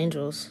fallen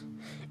angels.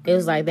 It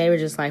was like they were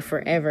just like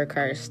forever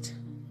cursed.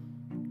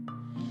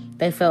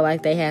 They felt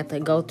like they had to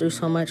go through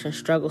so much and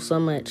struggle so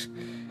much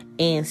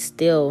and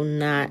still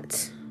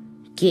not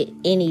get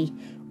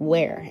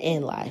anywhere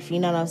in life. You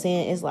know what I'm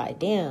saying? It's like,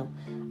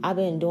 damn, I've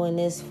been doing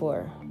this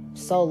for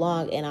so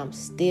long and I'm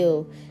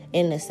still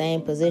in the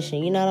same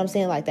position. You know what I'm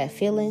saying? Like that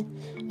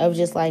feeling of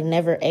just like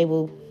never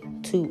able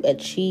to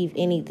achieve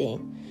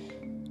anything.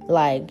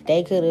 Like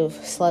they could have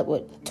slept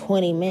with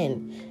 20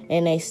 men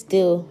and they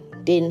still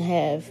didn't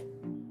have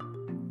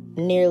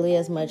nearly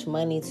as much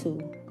money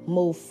to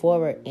move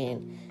forward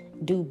and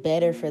do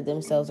better for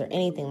themselves or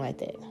anything like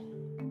that.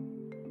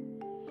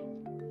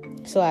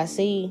 So I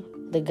see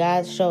the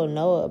gods show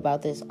Noah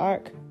about this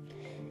ark,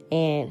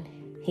 and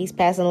he's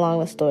passing along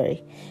the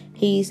story.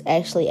 He's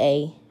actually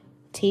a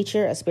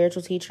teacher, a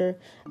spiritual teacher,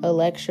 a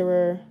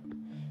lecturer,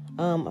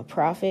 a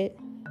prophet.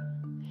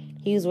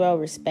 He was well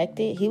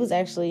respected. He was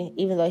actually,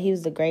 even though he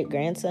was the great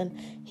grandson,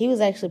 he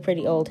was actually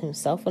pretty old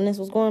himself when this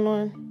was going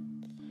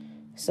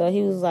on. So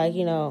he was like,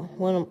 you know,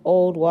 one of them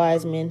old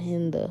wise men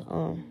in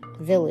the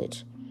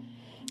village.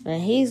 And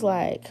he's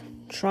like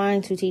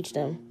trying to teach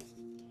them,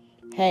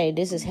 hey,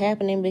 this is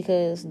happening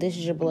because this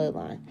is your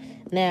bloodline.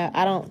 Now,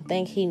 I don't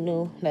think he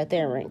knew that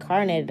they're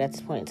reincarnated at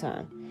this point in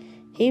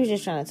time. He was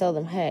just trying to tell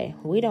them, hey,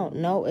 we don't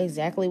know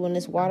exactly when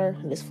this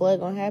flood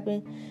gonna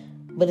happen,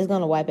 but it's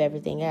gonna wipe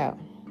everything out.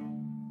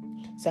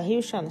 So he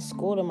was trying to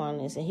school them on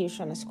this, and he was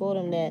trying to school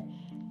them that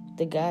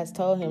the gods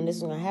told him this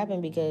is gonna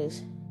happen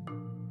because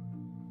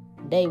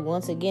they,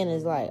 once again,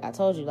 is like, I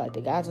told you, like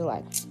the gods are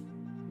like,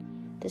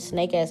 this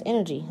snake ass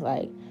energy,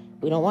 like,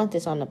 we don't want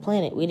this on the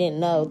planet. We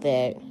didn't know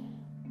that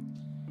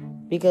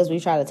because we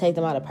try to take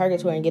them out of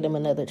purgatory and get them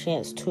another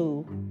chance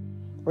to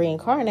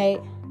reincarnate,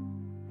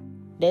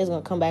 they're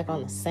going to come back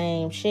on the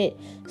same shit.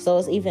 So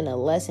it's even a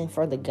lesson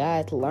for the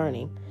gods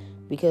learning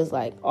because,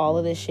 like, all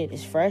of this shit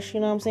is fresh, you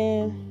know what I'm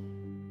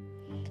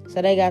saying?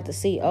 So they got to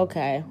see,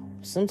 okay,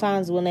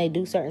 sometimes when they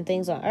do certain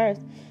things on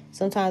Earth,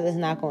 sometimes it's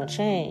not going to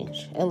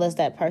change unless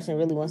that person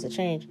really wants to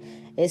change,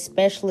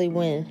 especially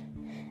when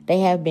they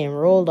have been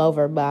ruled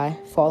over by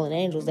fallen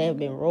angels. They have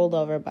been ruled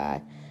over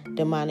by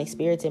demonic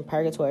spirits in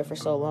purgatory for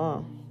so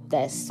long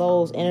that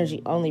soul's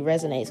energy only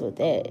resonates with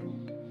that.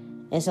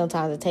 And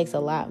sometimes it takes a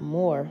lot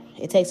more.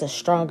 It takes a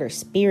stronger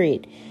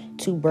spirit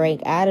to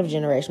break out of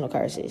generational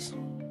curses.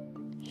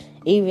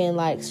 Even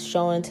like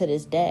showing to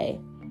this day.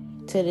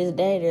 To this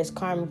day, there's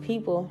karmic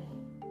people.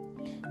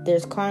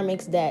 There's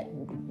karmics that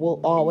will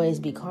always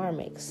be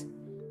karmics.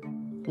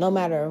 No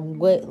matter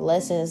what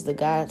lessons the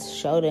gods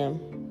show them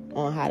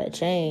on how to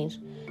change,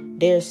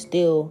 they're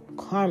still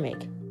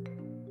karmic.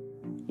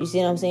 You see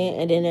what I'm saying?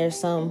 And then there's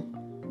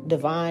some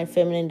divine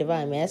feminine,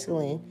 divine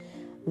masculine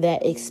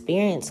that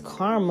experience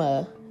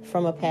karma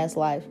from a past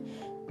life,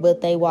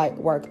 but they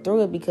work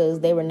through it because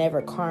they were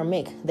never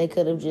karmic. They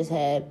could have just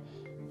had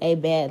a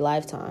bad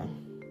lifetime.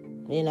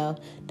 You know,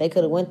 they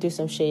could have went through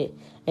some shit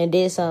and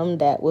did something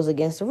that was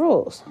against the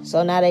rules.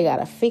 So now they got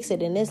to fix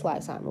it in this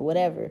lifetime or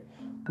whatever.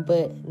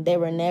 But they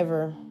were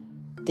never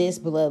this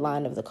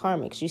bloodline of the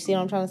karmics. You see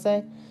what I'm trying to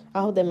say?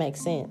 I hope that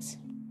makes sense.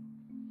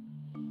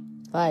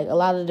 Like, a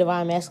lot of the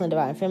divine masculine,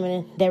 divine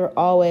feminine, they were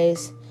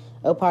always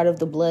a part of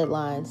the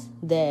bloodlines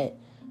that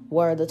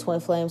were the twin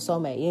flame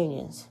soulmate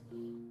unions.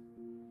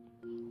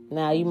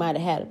 Now, you might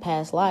have had a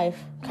past life,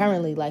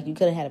 currently, like, you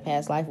could have had a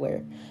past life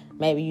where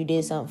maybe you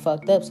did something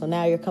fucked up, so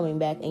now you're coming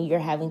back and you're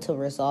having to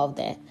resolve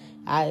that.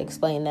 I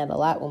explain that a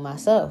lot with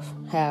myself,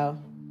 how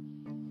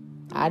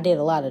I did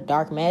a lot of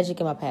dark magic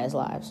in my past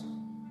lives.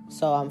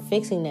 So I'm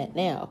fixing that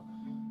now.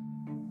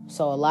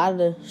 So a lot of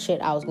the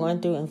shit I was going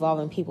through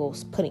involving people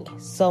putting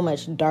so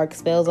much dark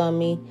spells on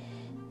me,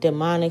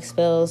 demonic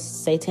spells,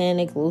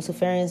 satanic,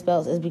 Luciferian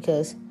spells, is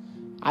because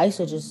I used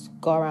to just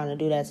go around and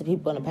do that to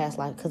people in the past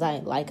life because I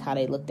didn't like how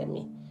they looked at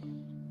me.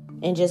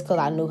 And just because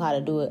I knew how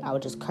to do it, I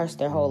would just curse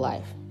their whole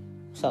life.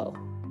 So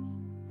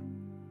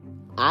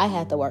I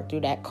had to work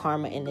through that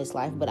karma in this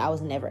life, but I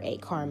was never a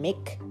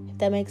karmic, if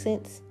that makes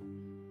sense.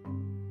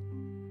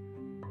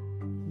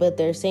 But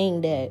they're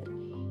saying that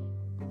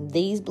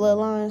these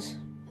bloodlines,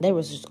 they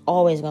was just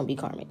always going to be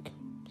karmic.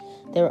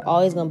 They were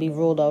always going to be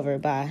ruled over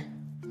by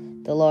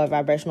the lower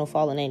vibrational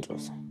fallen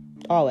angels.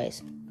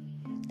 Always.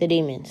 The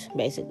demons,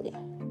 basically.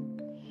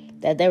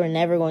 That they were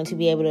never going to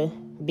be able to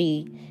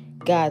be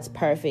God's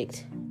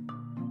perfect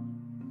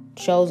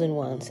chosen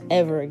ones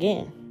ever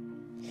again.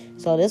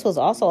 So this was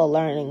also a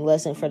learning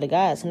lesson for the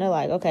gods. And they're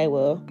like, okay,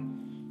 well,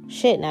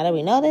 shit, now that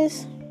we know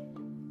this,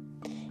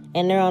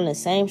 and they're on the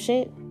same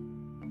shit,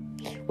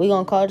 we're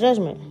going to call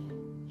judgment.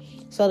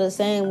 So the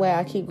same way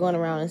I keep going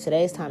around in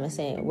today's time and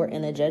saying we're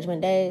in the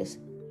judgment days,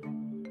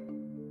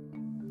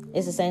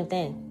 it's the same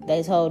thing.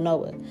 They told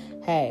Noah,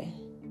 hey,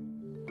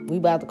 we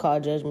about to call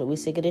judgment. We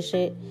sick of this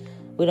shit.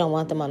 We don't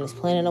want them on this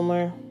planet no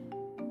more.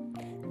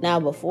 Now,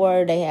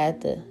 before they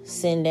had to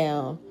send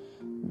down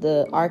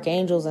the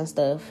archangels and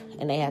stuff,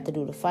 and they had to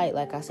do the fight,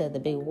 like I said, the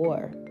big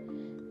war.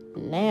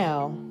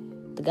 Now,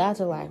 the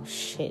gods are like,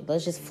 shit,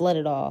 let's just flood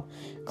it all.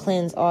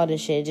 Cleanse all this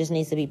shit. It just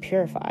needs to be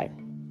purified.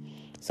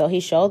 So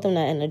he showed them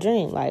that in the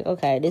dream. Like,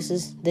 okay, this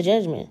is the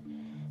judgment.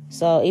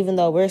 So even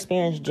though we're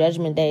experiencing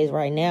judgment days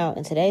right now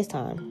in today's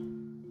time,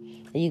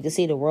 and you can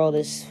see the world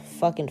is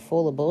fucking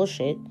full of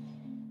bullshit,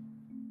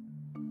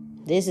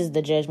 this is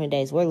the judgment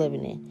days we're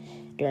living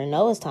in. During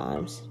Noah's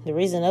times, the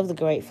reason of the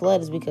great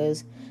flood is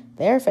because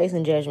they're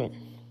facing judgment.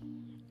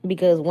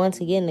 Because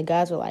once again, the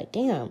gods were like,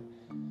 damn,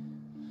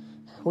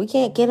 we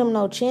can't get them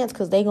no chance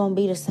because they going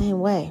to be the same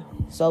way.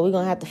 So we're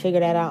going to have to figure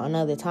that out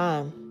another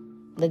time.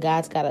 The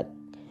gods got to,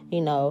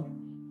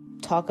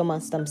 talk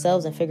amongst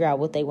themselves and figure out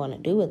what they want to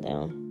do with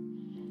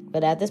them.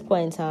 But at this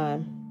point in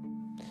time,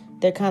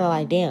 they're kind of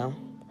like, damn,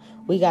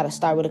 we got to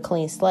start with a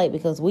clean slate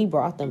because we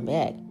brought them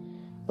back.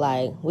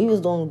 Like, we was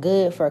doing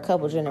good for a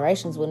couple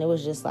generations when it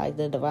was just like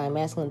the divine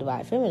masculine,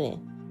 divine feminine.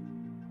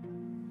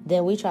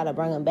 Then we try to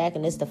bring them back,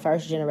 and it's the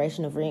first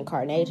generation of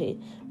reincarnated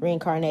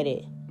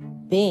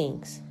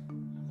beings.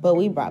 But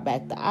we brought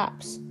back the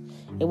ops.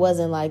 It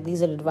wasn't like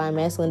these are the divine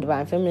masculine,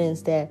 divine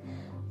feminines that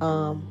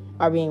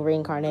are being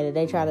reincarnated.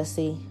 They try to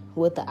see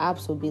what the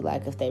ops would be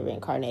like if they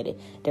reincarnated.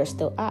 They're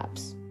still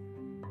ops.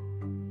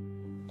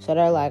 So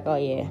they're like, oh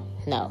yeah,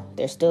 no.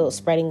 They're still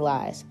spreading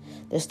lies.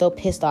 They're still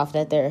pissed off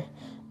that they're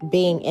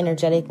being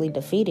energetically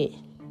defeated.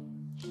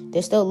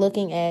 They're still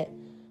looking at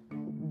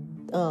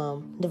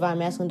divine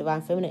masculine,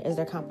 divine feminine as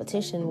their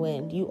competition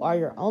when you are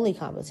your only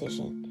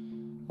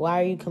competition.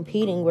 Why are you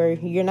competing where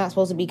you're not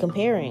supposed to be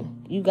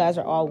comparing? You guys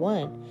are all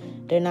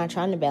one. They're not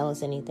trying to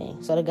balance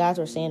anything. So the guys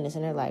were saying this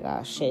and they're like,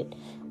 oh shit.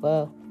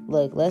 Well,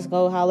 look, let's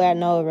go holler at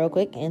Noah real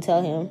quick and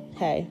tell him,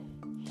 hey,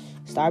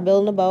 start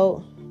building a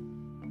boat.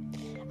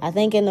 I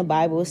think in the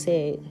Bible it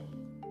said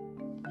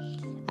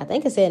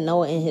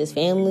Noah and his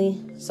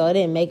family, so it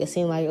didn't make it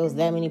seem like it was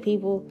that many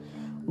people.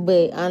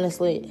 But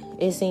honestly,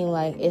 it seemed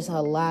like it's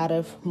a lot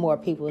of more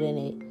people than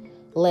it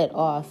let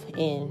off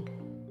in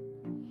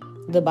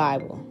the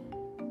Bible.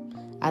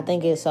 I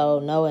think it's so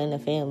Noah and the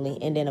family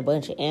and then a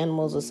bunch of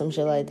animals or some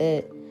shit like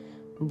that.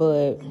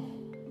 But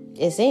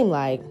it seemed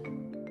like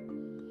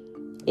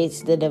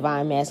it's the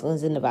divine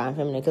masculines and divine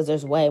feminine because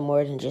there's way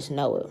more than just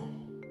Noah.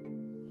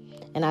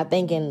 And I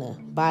think in the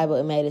Bible,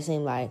 it made it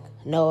seem like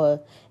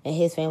Noah and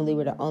his family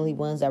were the only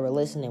ones that were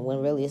listening,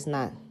 when really it's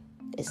not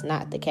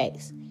the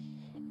case.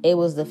 It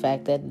was the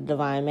fact that the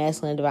divine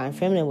masculine and divine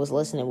feminine was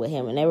listening with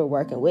him, and they were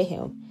working with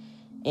him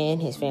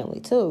and his family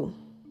too.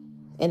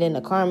 And then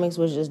the karmics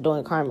was just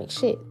doing karmic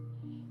shit.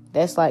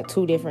 That's like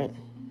two different,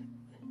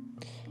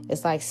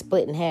 it's like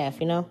split in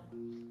half, I'm going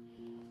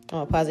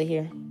to pause it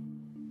here.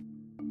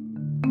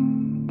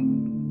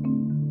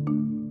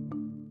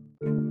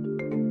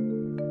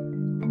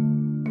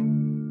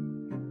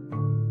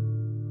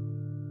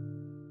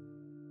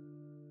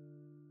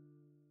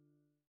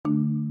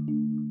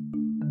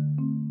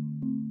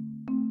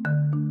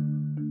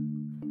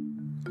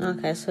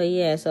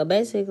 Okay, so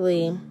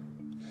basically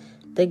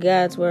the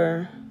gods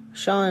were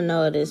showing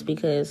Noah this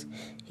because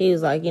he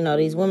was like,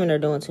 these women are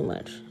doing too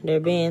much. They're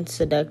being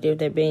seductive.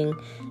 They're being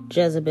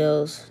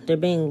Jezebels. They're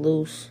being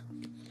loose.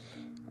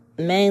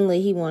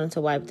 Mainly, he wanted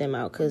to wipe them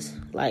out because,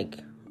 like,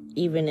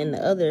 even in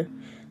the other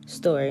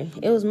story,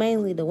 it was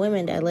mainly the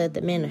women that led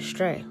the men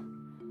astray.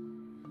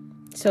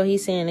 So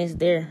he's saying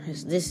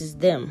this is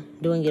them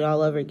doing it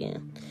all over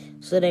again.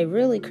 So they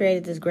really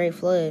created this great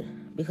flood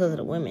because of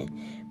the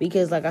women.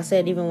 Because, like I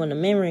said, even when the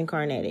men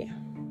reincarnated,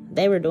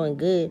 they were doing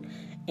good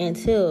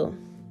until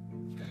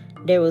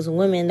there was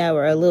women that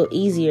were a little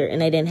easier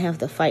and they didn't have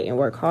to fight and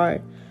work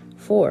hard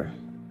for.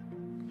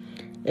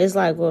 It's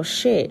like, well,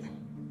 shit.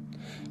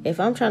 If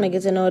I'm trying to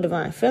get to know a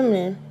divine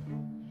feminine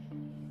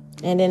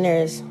and then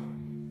there's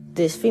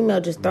this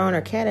female just throwing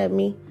her cat at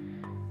me,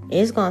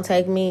 it's going to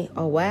take me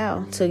a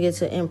while to get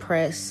to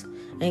impress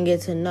and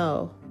get to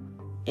know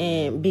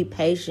and be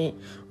patient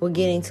with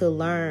getting to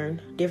learn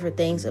different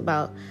things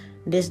about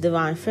this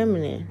divine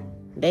feminine.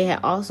 They had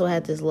also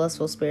had this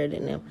lustful spirit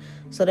in them,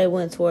 so they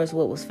went towards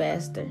what was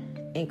faster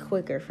and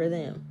quicker for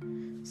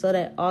them. So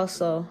that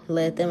also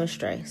led them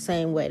astray,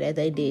 same way that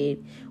they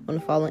did when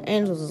the fallen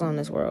angels was on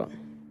this world.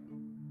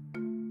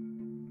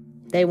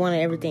 They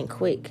wanted everything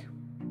quick.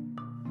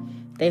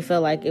 They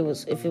felt like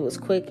if it was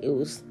quick, it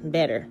was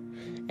better.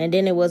 And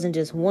then it wasn't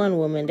just one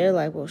woman. They're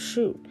like, well,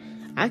 shoot,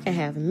 I can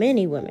have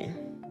many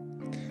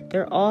women.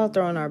 They're all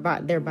throwing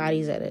their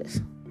bodies at us.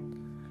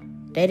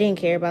 They didn't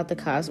care about the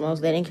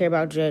cosmos. They didn't care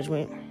about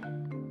judgment.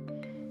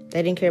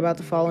 They didn't care about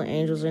the fallen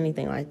angels or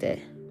anything like that.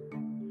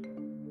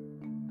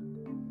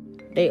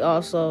 They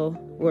also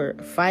were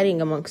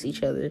fighting amongst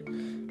each other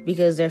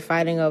because they're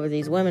fighting over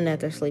these women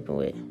that they're sleeping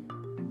with.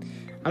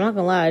 I'm not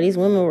gonna lie, these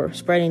women were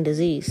spreading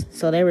disease.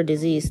 So they were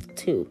diseased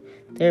too.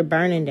 They're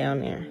burning down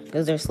there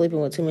because they're sleeping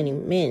with too many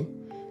men,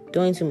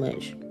 doing too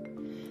much.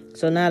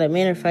 So now the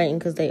men are fighting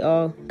because they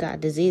all got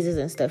diseases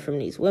and stuff from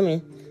these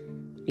women,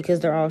 because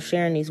they're all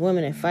sharing these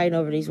women and fighting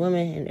over these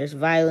women, and there's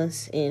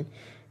violence and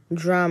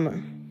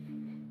drama.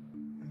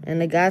 And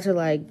the guys are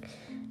like,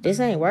 this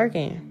ain't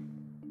working.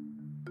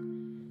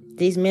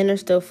 These men are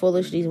still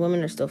foolish. These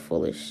women are still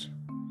foolish.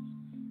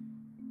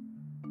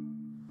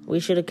 We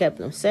should have kept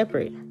them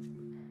separate.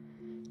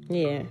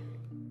 Yeah.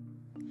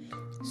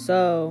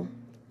 So,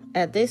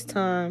 at this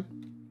time,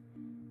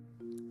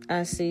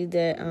 I see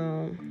that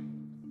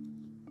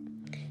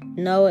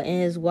Noah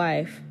and his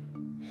wife,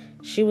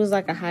 she was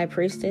like a high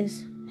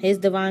priestess. His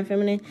divine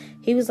feminine,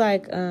 he was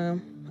like a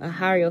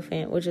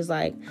hierophant, which is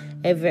like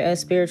a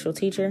spiritual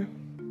teacher.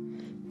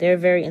 They're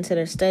very into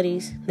their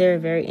studies. They're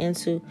very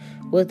into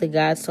what the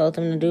gods told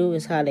them to do,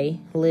 is how they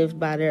lived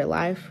by their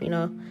life, you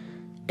know.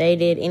 They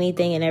did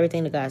anything and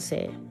everything the God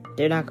said.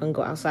 They're not going to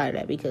go outside of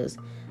that because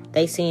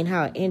they seen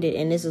how it ended,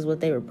 and this is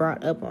what they were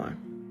brought up on.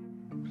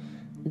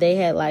 They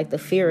had like the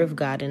fear of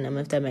God in them,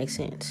 if that makes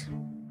sense.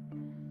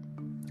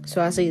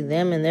 So I see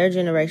them and their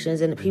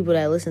generations and the people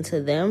that listen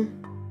to them,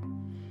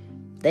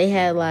 they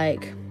had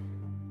like,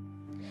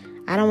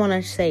 I don't want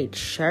to say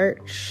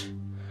church,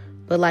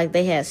 but like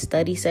they had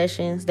study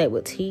sessions that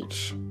would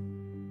teach,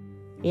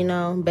 you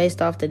know,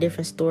 based off the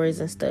different stories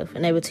and stuff.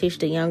 And they would teach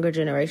the younger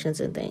generations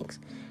and things.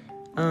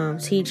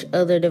 Teach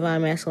other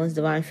divine masculines,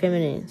 divine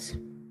feminines.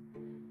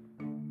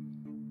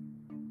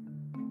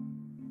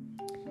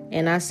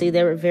 And I see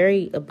they were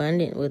very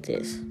abundant with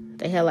this.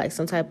 They had like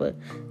some type of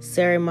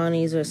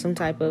ceremonies or some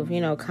type of,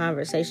 you know,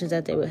 conversations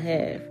that they would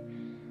have.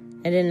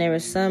 And then there were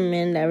some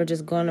men that were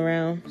just going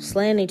around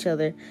slaying each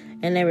other.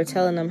 And they were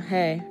telling them,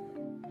 hey,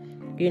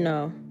 you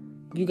know,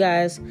 you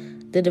guys,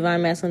 the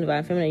divine masculine,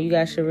 divine feminine, you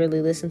guys should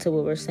really listen to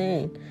what we're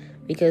saying,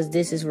 because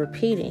this is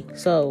repeating.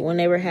 So when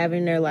they were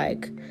having their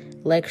like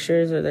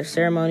lectures or their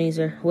ceremonies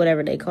or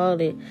whatever they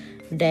called it,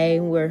 they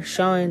were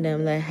showing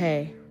them that,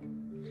 hey,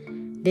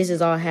 this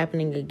is all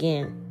happening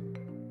again.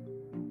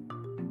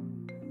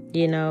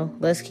 You know,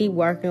 let's keep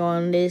working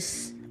on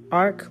this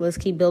ark. Let's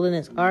keep building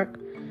this ark,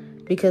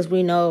 because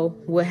we know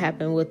what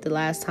happened with the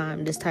last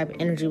time this type of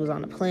energy was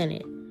on the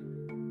planet.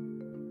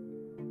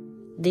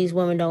 These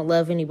women don't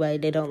love anybody.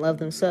 They don't love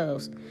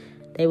themselves.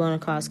 They want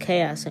to cause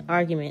chaos and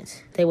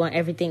arguments. They want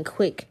everything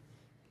quick.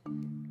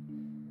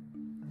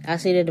 I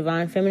see the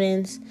divine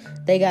feminines,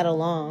 they got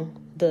along.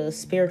 The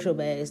spiritual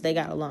bays, they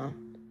got along.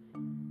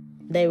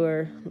 They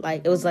were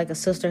like, it was like a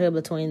sisterhood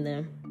between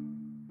them.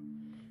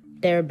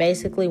 They were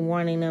basically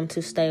warning them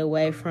to stay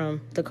away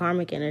from the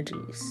karmic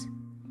energies,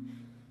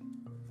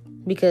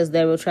 because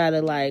they will try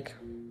to like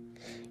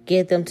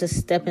get them to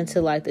step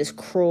into like this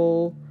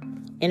cruel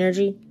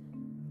energy.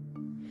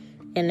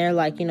 And they're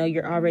like, you know,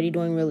 you're already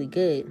doing really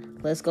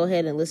good. Let's go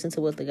ahead and listen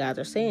to what the gods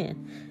are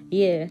saying.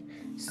 Yeah.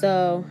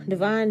 So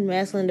divine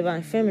masculine,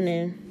 divine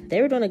feminine,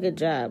 they were doing a good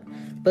job.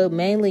 But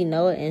mainly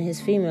Noah and his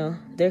female,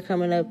 they're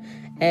coming up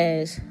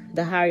as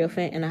the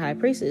hierophant and the high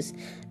priestess.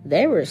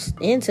 They were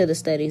into the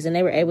studies, and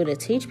they were able to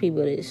teach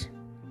people this.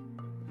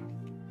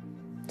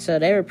 So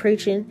they were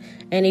preaching.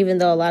 And even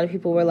though a lot of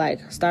people were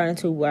like starting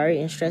to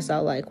worry and stress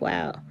out, like,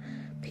 wow,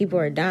 people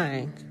are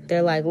dying,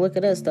 they're like, look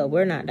at us though,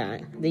 we're not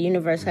dying. The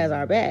universe has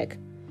our back.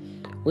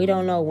 We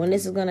don't know when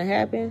this is going to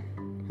happen,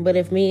 but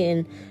if me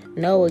and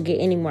Noah get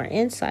any more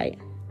insight,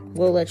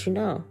 we'll let you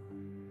know.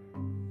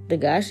 The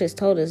gods just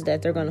told us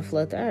that they're going to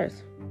flood the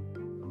earth,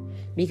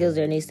 because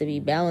there needs to be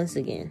balance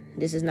again.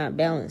 This is not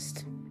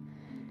balanced.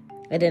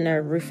 And then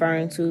they're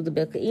referring to the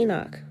book of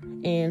Enoch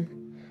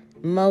and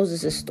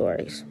Moses'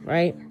 stories,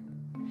 right?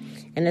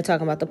 And they're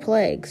talking about the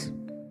plagues.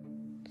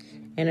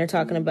 And they're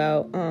talking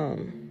about,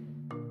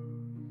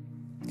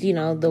 you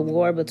know, the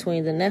war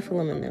between the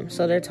Nephilim and them.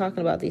 So they're talking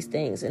about these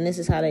things. And this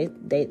is how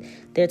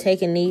they're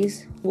taking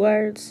these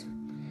words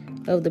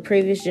of the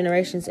previous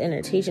generations and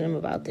they're teaching them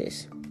about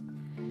this.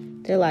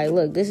 They're like,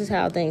 look, this is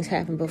how things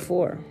happened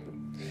before.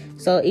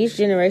 So each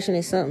generation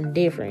is something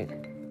different.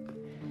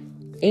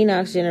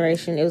 Enoch's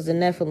generation, it was the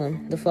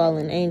Nephilim, the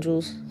fallen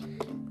angels,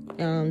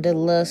 the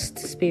lust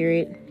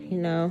spirit, you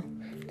know.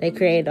 They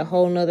created a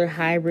whole nother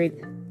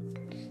hybrid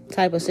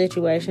type of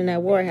situation.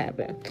 That war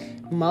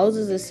happened.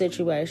 Moses'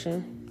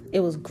 situation,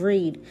 it was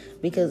greed,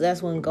 because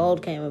that's when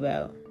gold came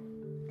about.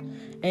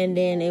 And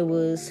then it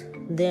was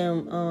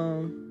them,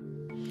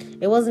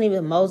 it wasn't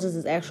even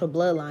Moses' actual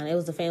bloodline. It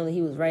was the family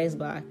he was raised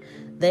by.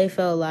 They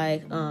felt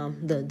like,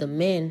 the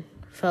men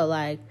felt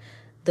like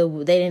they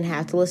didn't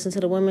have to listen to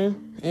the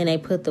women, and they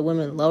put the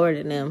women lower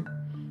than them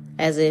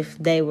as if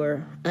they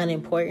were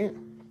unimportant.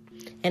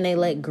 And they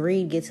let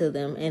greed get to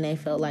them, and they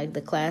felt like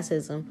the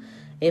classism,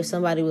 if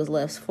somebody was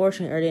less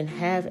fortunate or didn't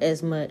have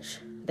as much,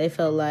 they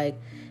felt like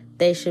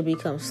they should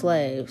become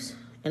slaves,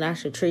 and I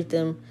should treat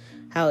them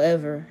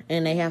however,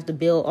 and they have to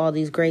build all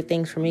these great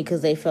things for me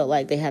because they felt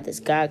like they had this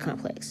God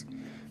complex.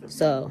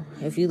 So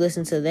if you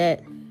listen to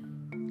that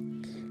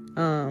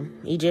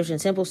Egyptian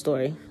temple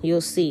story,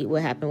 you'll see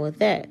what happened with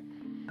that.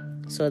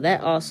 So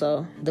that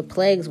also, the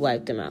plagues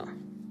wiped them out.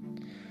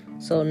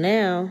 So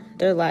now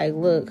they're like,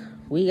 look,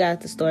 we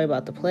got the story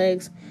about the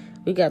plagues.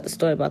 We got the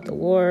story about the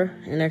war.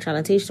 And they're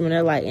trying to teach them. And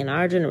they're like, in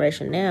our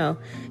generation now,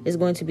 is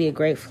going to be a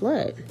great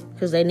flood.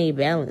 Because they need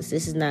balance.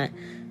 This is not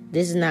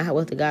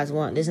what the gods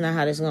want. This is not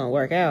how this is going to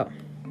work out.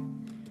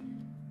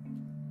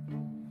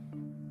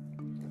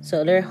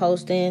 So they're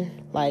hosting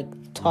like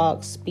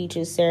talks,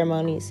 speeches,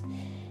 ceremonies.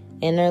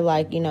 And they're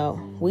like,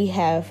 we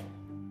have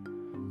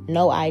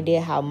no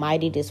idea how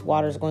mighty this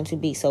water is going to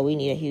be. So we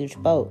need a huge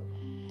boat.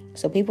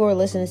 So people were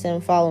listening to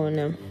them, following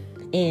them.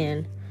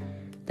 And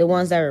the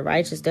ones that were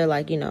righteous, they're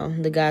like,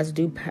 the gods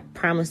do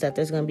promise that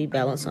there's going to be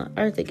balance on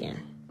earth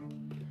again.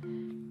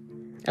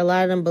 A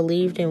lot of them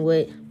believed in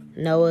what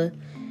Noah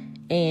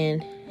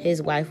and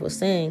his wife was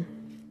saying.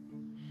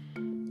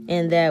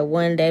 And that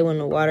one day when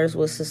the waters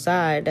will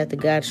subside, that the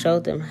God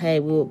showed them, hey,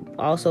 we will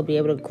also be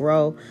able to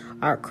grow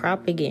our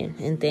crop again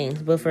and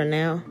things. But for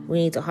now, we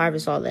need to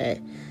harvest all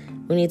that.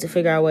 We need to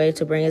figure out a way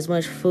to bring as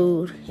much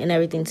food and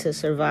everything to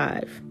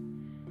survive.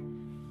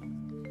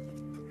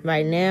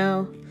 Right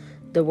now,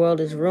 the world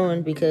is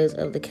ruined because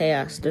of the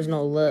chaos. There's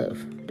no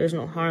love. There's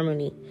no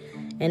harmony.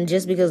 And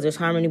just because there's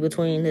harmony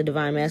between the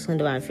divine masculine and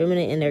divine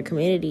feminine in their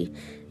community,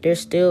 there's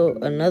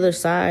still another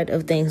side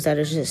of things that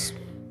are just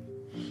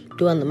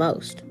doing the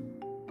most.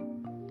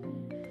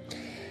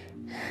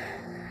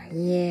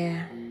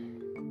 Yeah.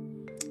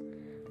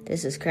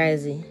 This is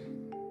crazy.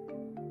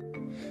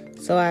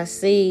 So I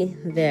see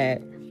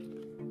that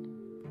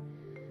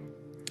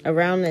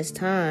around this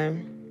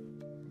time,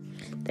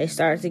 they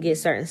started to get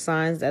certain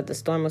signs that the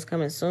storm was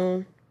coming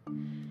soon.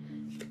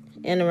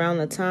 And around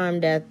the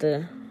time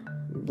that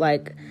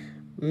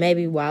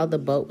maybe while the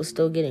boat was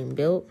still getting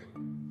built.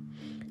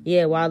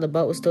 Yeah, while the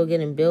boat was still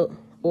getting built.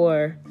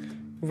 Or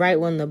right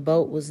when the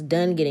boat was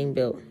done getting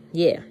built.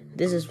 Yeah,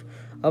 this is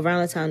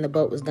around the time the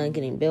boat was done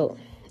getting built.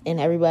 And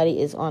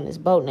everybody is on this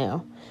boat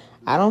now.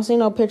 I don't see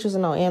no pictures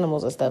of no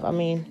animals and stuff. I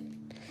mean,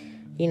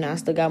 I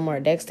still got more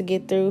decks to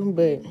get through,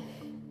 but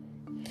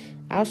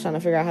I was trying to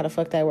figure out how the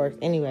fuck that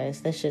worked.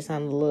 Anyways, that shit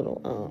sounded a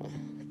little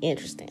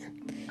interesting.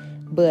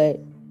 But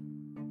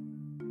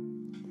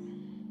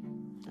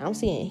I'm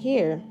seeing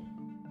here,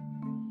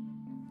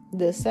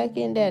 the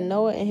second that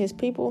Noah and his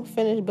people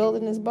finished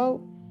building this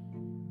boat,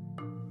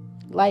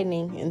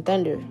 lightning and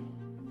thunder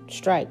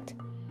striked.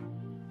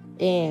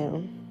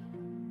 And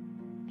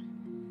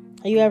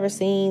have you ever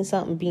seen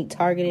something be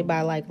targeted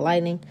by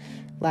lightning?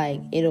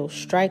 Like it'll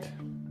strike,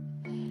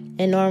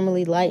 and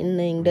normally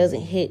lightning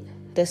doesn't hit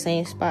the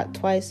same spot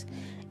twice.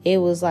 It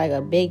was like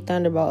a big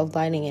thunderbolt of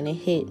lightning, and it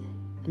hit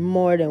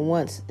more than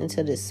once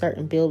into this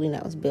certain building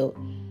that was built,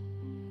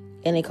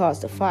 and it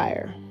caused a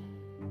fire.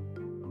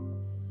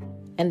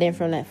 And then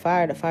from that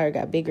fire, the fire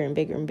got bigger and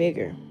bigger and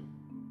bigger.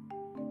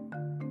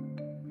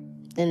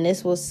 And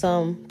this was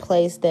some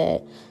place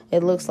that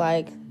it looks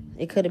like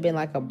it could have been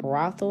like a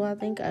brothel, I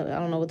think. I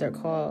don't know what they're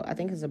called. I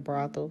think it's a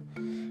brothel.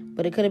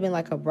 But it could have been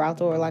like a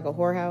brothel or like a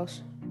whorehouse.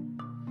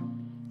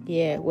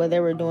 Yeah, where they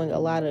were doing a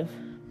lot of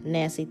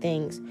nasty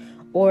things.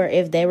 Or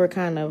if they were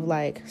kind of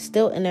like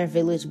still in their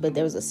village, but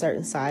there was a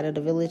certain side of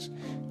the village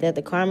that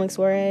the karmics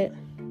were at.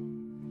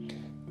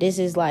 This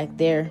is like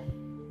their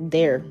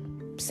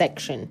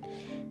section,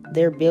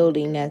 their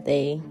building that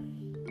they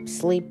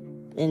sleep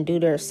and do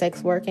their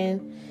sex work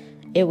in.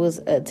 It was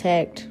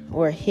attacked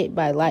or hit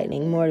by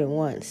lightning more than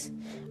once,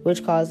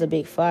 which caused a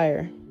big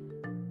fire.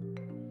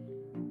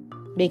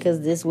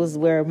 Because this was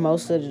where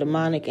most of the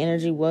demonic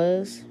energy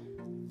was.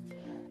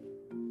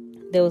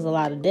 There was a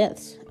lot of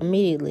deaths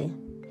immediately.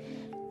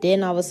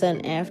 Then all of a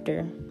sudden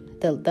after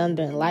the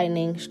thunder and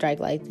lightning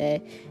strike like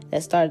that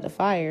started the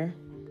fire,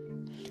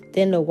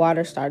 then the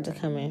water started to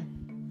come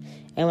in.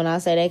 And when I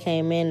say they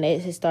came in,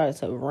 it started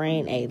to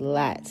rain a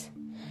lot.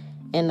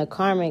 And the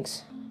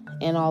karmics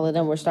and all of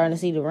them were starting to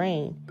see the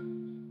rain.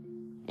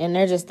 And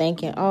they're just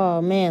thinking,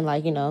 oh man,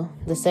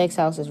 the sex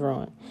house is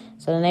ruined.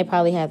 So then they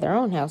probably had their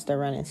own house they're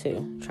running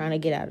to, trying to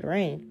get out of the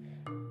rain.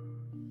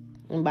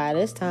 And by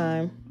this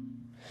time,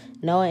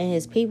 Noah and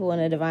his people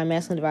and the divine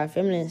masculine, divine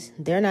feminines,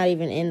 they're not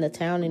even in the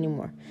town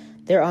anymore.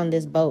 They're on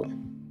this boat.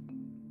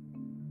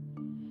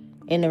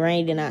 And the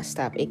rain did not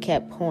stop. It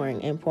kept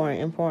pouring and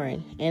pouring and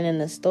pouring. And in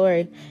the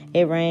story,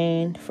 it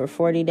rained for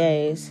 40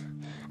 days.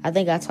 I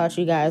think I taught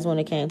you guys when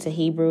it came to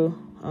Hebrew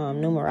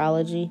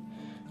numerology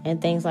and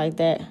things like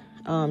that.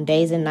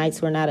 Days and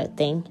nights were not a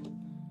thing.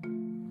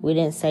 We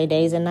didn't say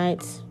days and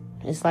nights.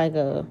 It's hard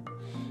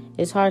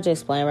to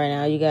explain right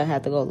now. You gotta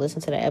have to go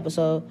listen to the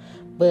episode.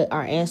 But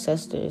our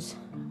ancestors,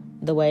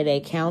 the way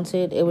they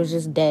counted, it was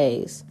just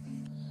days.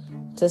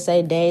 To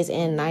say days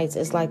and nights,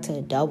 it's like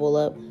to double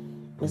up.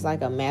 It's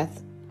like a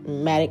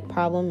mathematical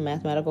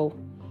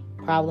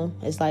problem.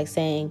 It's like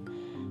saying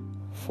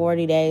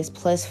 40 days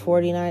plus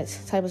 40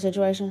 nights type of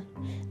situation.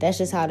 That's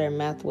just how their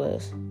math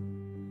was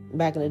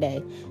back in the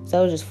day.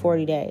 So it was just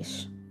 40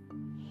 days.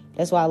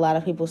 That's why a lot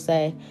of people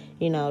say,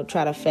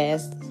 try to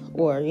fast,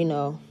 or,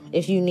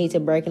 if you need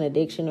to break an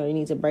addiction or you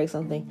need to break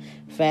something,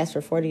 fast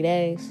for 40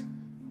 days.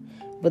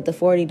 But the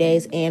 40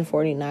 days and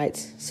 40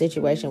 nights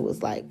situation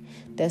was like,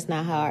 that's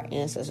not how our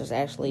ancestors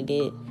actually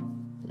did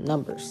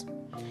numbers.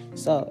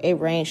 So it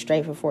rained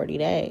straight for 40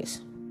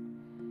 days.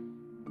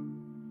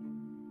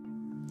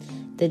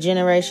 The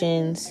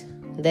generations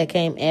that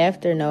came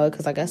after Noah,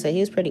 because like I said, he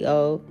was pretty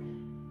old.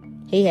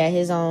 He had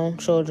his own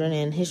children,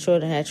 and his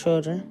children had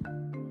children,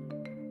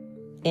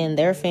 and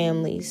their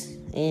families,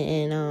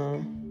 and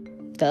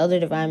the other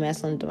divine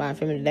masculine, divine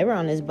feminine. They were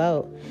on this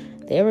boat.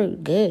 They were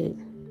good.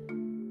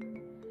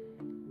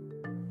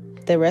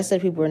 The rest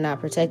of the people were not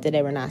protected.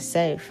 They were not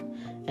safe,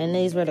 and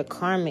these were the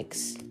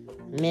karmics,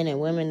 men and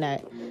women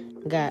that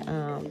got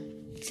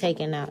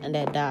taken out and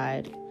that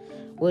died.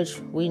 Which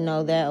we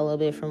know that a little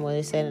bit from what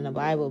it said in the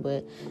Bible,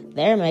 but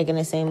they're making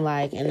it seem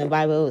like in the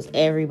Bible it was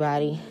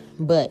everybody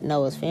but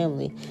Noah's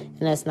family,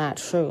 and that's not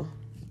true.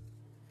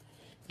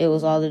 It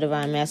was all the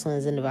divine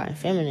masculines and divine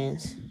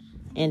feminines,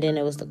 and then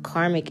it was the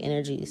karmic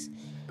energies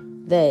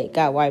that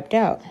got wiped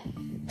out.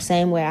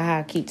 Same way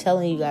I keep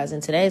telling you guys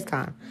in today's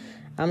time.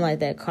 I'm like,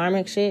 that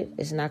karmic shit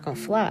is not gonna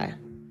fly.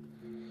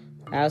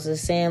 I was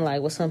just saying,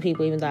 like, with some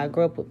people, even though I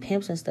grew up with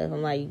pimps and stuff,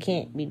 I'm like, you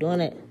can't be doing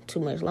it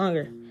too much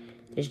longer.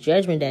 It's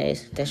judgment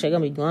days. That shit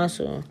gonna be gone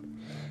soon.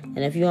 And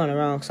if you're on the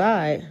wrong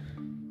side,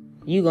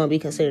 you gonna be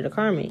considered a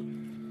karmic.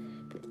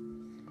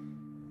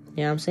 You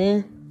know what I'm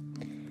saying?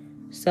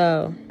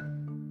 So,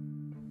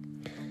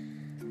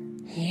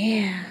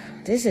 yeah,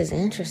 this is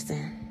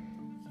interesting.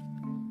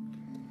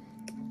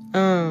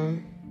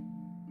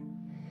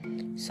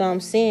 So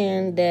I'm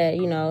seeing that,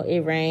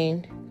 it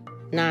rained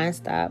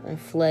nonstop and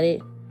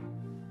flooded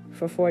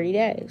for 40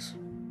 days.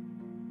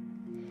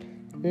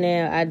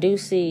 Now, I do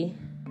see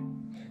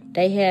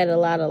they had a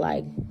lot of,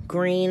 like,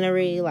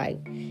 greenery,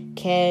 like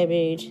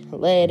cabbage,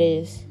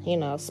 lettuce,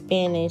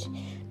 spinach.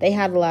 They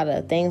had a lot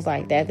of things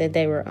like that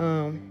they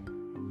were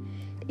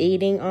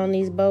eating on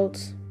these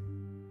boats.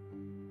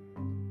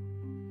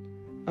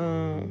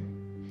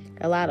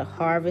 A lot of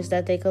harvest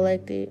that they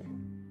collected.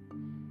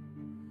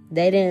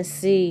 They didn't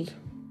see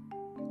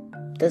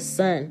the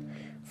sun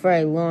for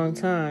a long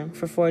time,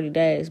 for 40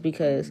 days,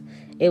 because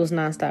it was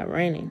nonstop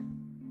raining.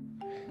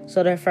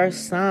 So their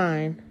first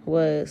sign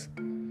was,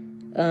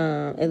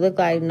 it looked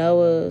like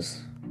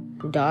Noah's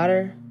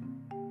daughter,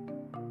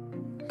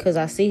 because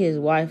I see his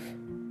wife.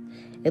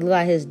 It looked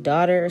like his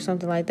daughter or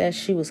something like that.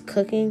 She was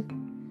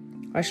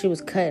cooking, or she was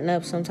cutting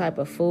up some type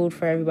of food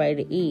for everybody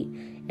to eat,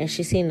 and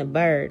she seen the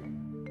bird.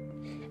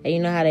 And you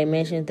know how they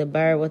mentioned the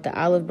bird with the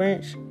olive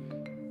branch?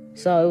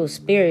 So it was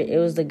spirit. It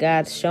was the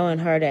gods showing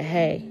her that,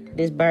 hey,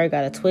 this bird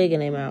got a twig in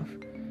their mouth.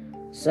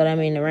 So that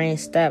means the rain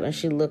stopped, and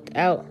she looked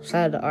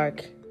outside of the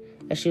ark,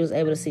 and she was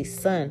able to see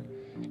sun,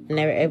 and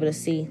they were able to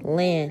see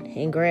land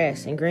and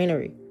grass and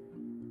greenery.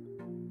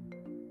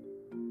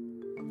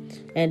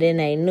 And then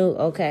they knew,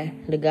 okay,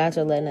 the gods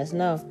are letting us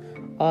know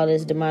all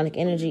this demonic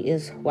energy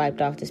is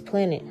wiped off this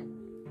planet.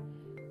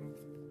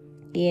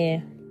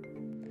 Yeah.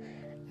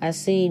 I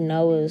see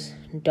Noah's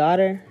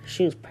daughter.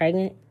 She was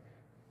pregnant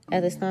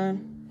at this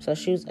time. So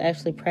she was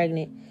actually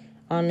pregnant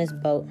on this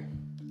boat.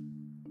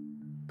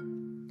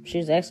 She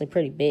was actually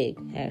pretty big,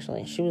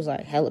 actually. She was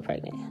like hella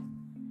pregnant.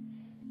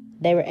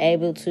 They were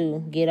able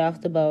to get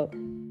off the boat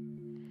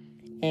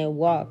and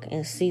walk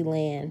and see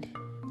land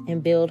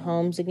and build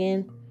homes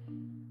again.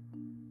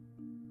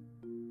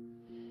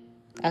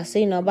 I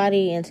see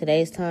nobody in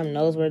today's time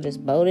knows where this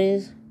boat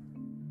is,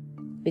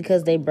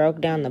 because they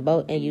broke down the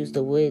boat and used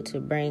the wood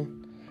to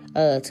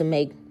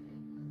make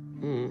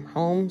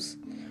homes,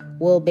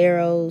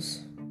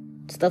 wheelbarrows,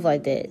 stuff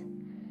like that.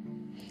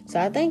 So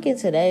I think in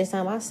today's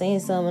time, I seen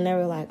some and they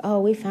were like,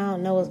 oh, we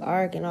found Noah's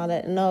Ark and all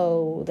that.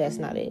 No, that's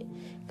not it.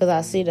 Because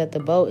I see that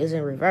the boat is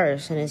in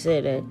reverse, and it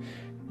said that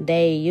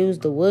they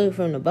used the wood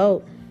from the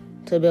boat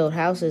to build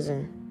houses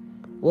and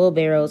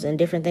wheelbarrows and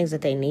different things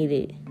that they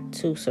needed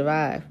to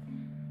survive.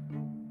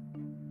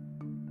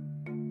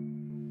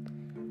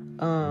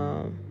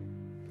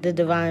 The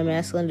divine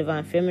masculine,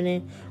 divine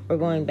feminine were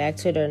going back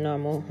to their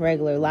normal,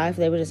 regular life.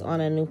 They were just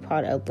on a new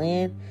part of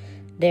land.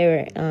 They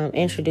were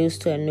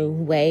introduced to a new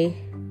way,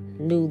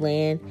 new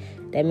land.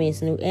 That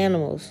means new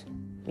animals,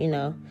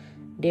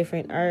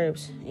 different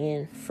herbs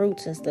and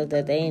fruits and stuff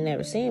that they ain't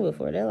never seen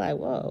before. They're like,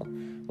 whoa,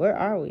 where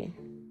are we?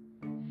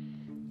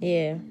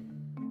 Yeah.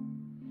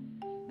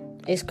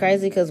 It's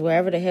crazy because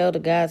wherever the hell the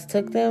gods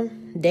took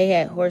them, they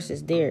had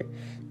horses there.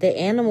 The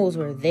animals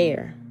were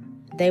there.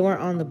 They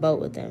weren't on the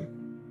boat with them.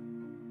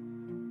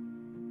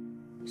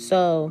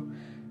 So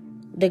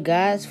the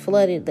gods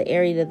flooded the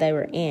area that they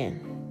were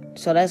in.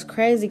 So that's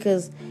crazy,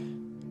 because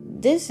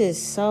this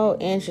is so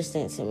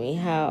interesting to me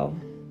how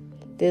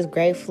this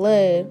great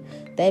flood,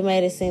 they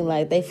made it seem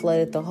like they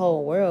flooded the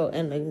whole world.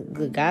 And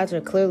the gods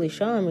are clearly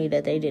showing me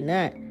that they did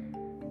not.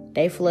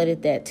 They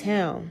flooded that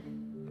town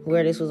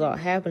where this was all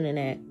happening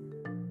at.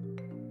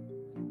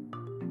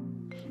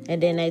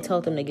 And then they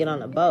told them to get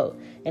on a boat.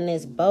 And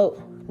this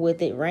boat,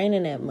 with it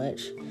raining that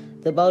much,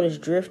 the boat is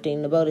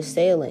drifting, the boat is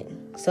sailing.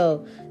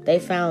 So they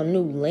found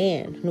new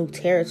land, new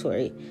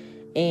territory.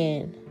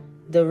 And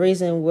the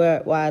reason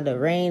why the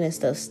rain and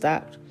stuff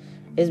stopped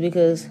is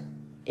because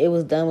it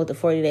was done with the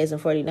 40 days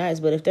and 40 nights.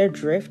 But if they're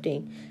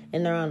drifting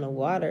and they're on the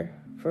water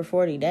for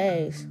 40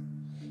 days,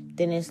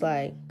 then it's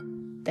like,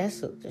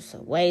 that's just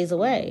a ways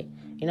away.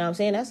 You know what I'm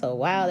saying? That's a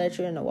while that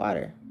you're in the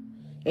water.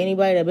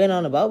 Anybody that been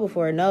on a boat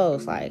before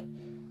knows, like,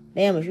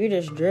 damn, if you're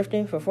just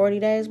drifting for 40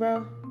 days,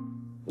 bro,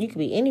 you could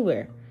be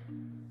anywhere.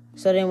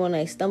 So then when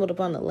they stumbled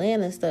upon the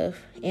land and stuff,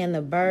 and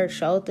the bird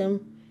showed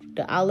them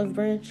the olive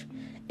branch,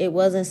 it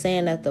wasn't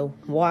saying that the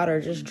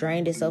water just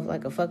drained itself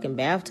like a fucking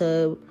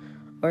bathtub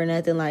or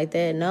nothing like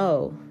that.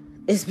 No,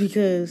 it's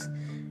because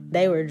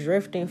they were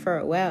drifting for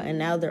a while and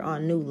now they're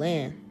on new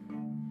land.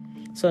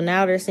 So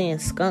now they're seeing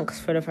skunks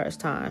for the first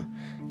time.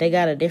 They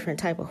got a different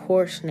type of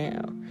horse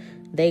now.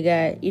 They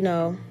got,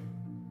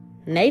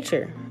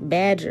 nature,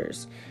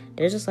 badgers.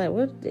 They're just like,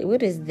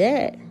 what is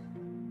that?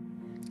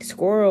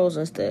 Squirrels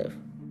and stuff.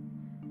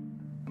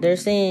 They're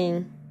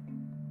seeing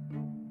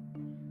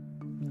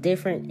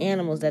different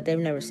animals that they've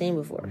never seen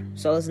before.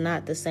 So it's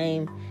not the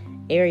same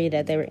area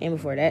that they were in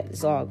before.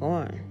 That's all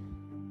gone.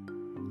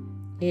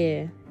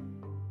 Yeah.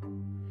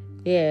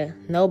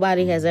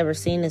 Nobody has ever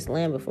seen this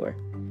land before.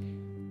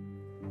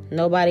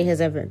 Nobody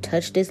has ever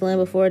touched this land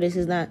before. This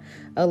is not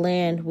a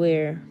land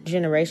where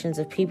generations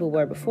of people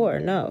were before.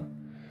 No.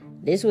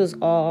 This was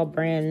all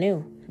brand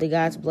new. The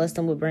gods blessed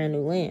them with brand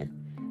new land.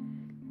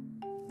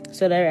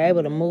 So they were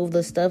able to move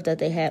the stuff that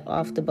they had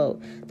off the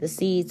boat. The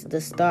seeds,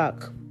 the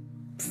stock,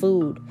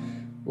 food,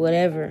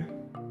 whatever.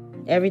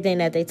 Everything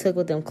that they took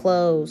with them,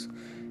 clothes,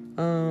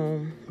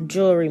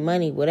 jewelry,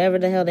 money, whatever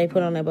the hell they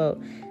put on that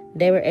boat.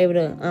 They were able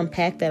to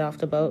unpack that off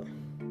the boat.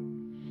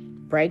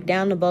 Break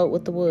down the boat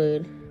with the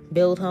wood.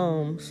 Build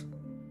homes.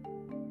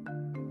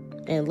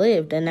 And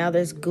lived. And now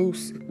there's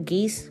goose,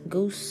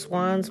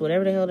 swans,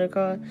 whatever the hell they're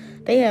called.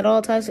 They had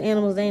all types of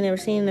animals they ain't never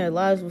seen in their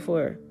lives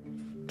before.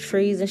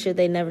 Trees and shit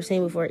they never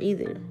seen before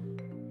either.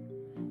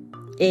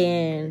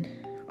 And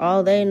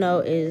all they know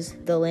is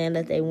the land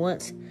that they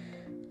once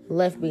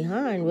left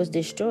behind was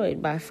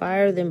destroyed by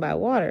fire, then by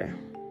water.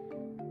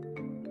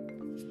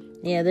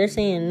 Yeah, they're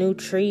seeing new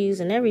trees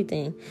and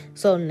everything.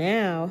 So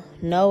now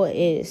Noah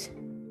is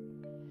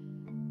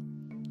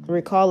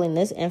recalling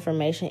this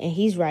information and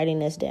he's writing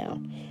this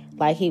down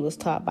like he was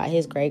taught by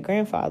his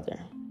great-grandfather.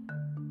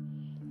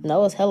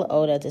 Noah's hella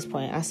old at this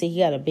point. I see he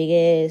got a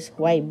big-ass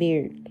white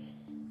beard.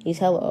 He's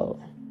hella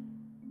old.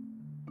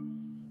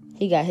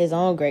 He got his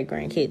own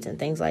great-grandkids and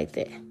things like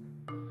that.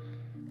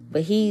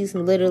 But he's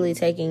literally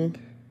taking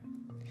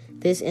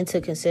this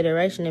into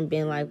consideration and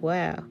being like,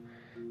 wow,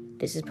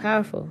 this is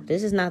powerful.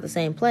 This is not the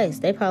same place.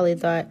 They probably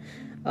thought,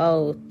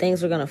 oh,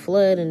 things were going to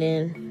flood and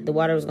then the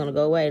water was going to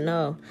go away.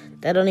 No,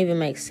 that don't even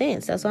make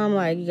sense. That's why I'm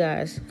like, you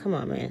guys, come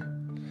on,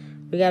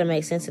 man. We got to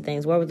make sense of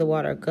things. Where would the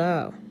water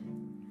go?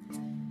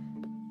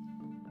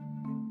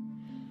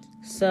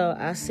 So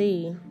I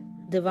see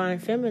Divine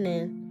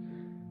Feminine,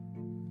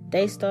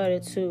 they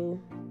started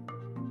to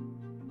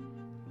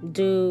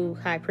do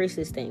high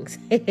priestess things.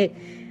 They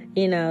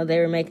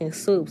were making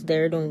soups. They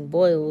were doing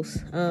boils.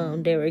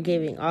 They were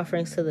giving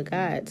offerings to the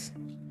gods.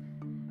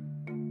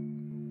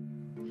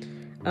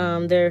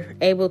 They're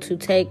able to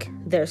take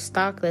their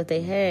stock that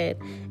they had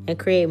and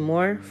create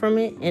more from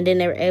it. And then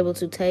they were able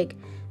to take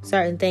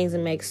certain things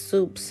and make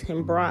soups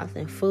and broth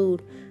and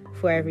food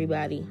for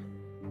everybody.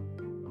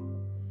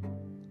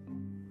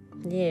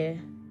 Yeah.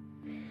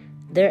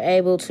 They're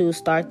able to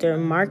start their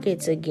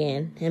markets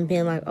again and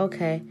being like,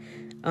 okay,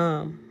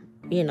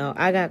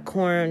 I got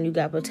corn, you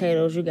got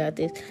potatoes, you got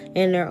this.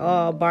 And they're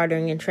all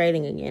bartering and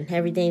trading again.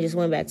 Everything just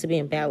went back to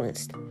being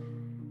balanced.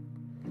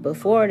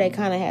 Before, they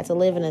kind of had to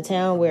live in a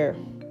town where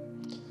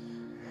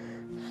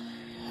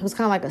it was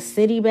kind of like a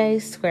city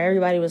base where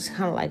everybody was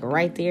kind of like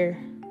right there.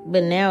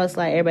 But now it's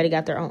like everybody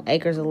got their own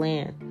acres of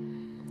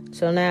land.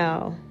 So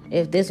now,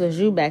 if this was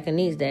you back in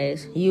these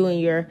days, you and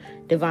your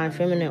divine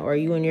feminine or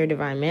you and your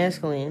divine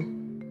masculine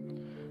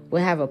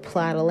would have a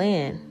plot of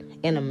land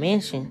in a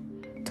mansion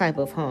type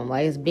of home.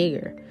 Like, it's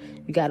bigger.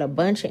 You got a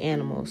bunch of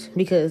animals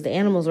because the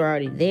animals are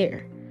already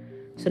there.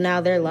 So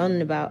now they're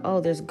learning about, oh,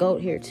 there's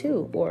goat here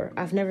too. Or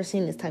I've never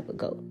seen this type of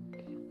goat.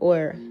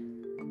 Or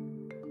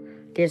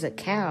there's a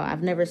cow.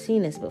 I've never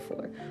seen this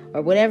before.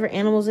 Or whatever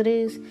animals it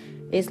is,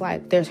 it's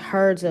like there's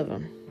herds of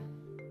them.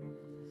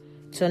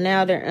 So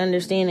now they're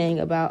understanding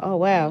about, oh,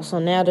 wow. So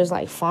now there's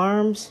like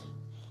farms.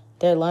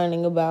 They're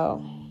learning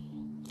about,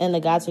 and the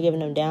gods are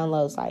giving them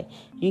downloads like,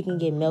 you can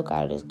get milk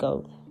out of this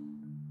goat.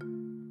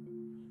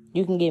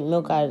 You can get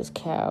milk out of this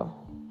cow.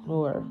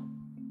 Or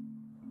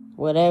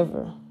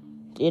whatever.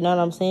 You know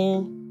what I'm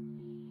saying?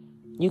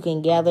 You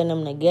can gather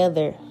them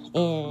together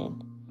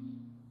and,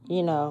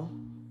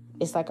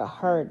 it's like a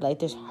herd. Like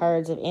there's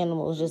herds of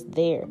animals just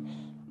there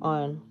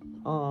on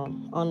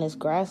this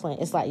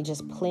grassland. It's like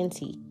just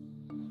plenty.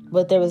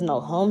 But there was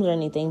no homes or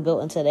anything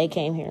built until they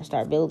came here and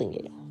started building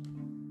it.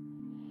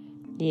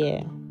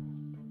 Yeah.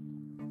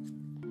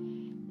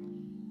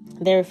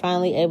 They were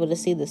finally able to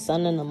see the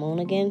sun and the moon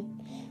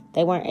again.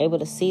 They weren't able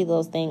to see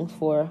those things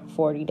for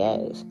 40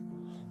 days.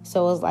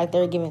 So it was like they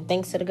were giving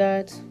thanks to the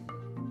gods.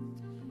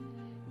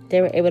 They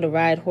were able to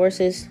ride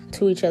horses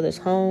to each other's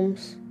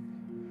homes.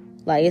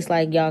 Like, it's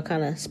like y'all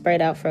kind of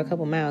spread out for a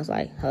couple miles,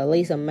 like at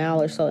least a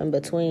mile or so in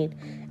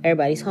between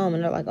everybody's home.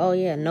 And they're like, oh,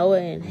 yeah, Noah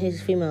and his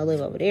female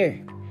live over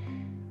there.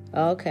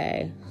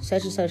 Okay,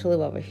 such and such live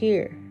over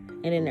here.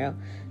 And then they'll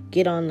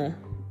get on the,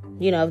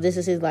 if this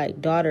is his, like,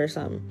 daughter or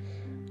something.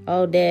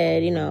 Oh,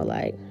 Dad,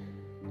 like,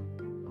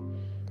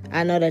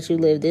 I know that you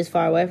live this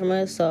far away from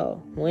us.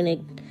 So when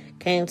it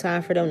came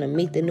time for them to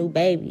meet the new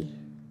baby,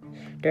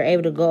 they're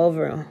able to go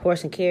over on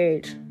horse and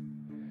carriage.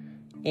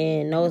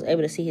 And Noah's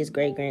able to see his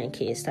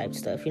great-grandkids type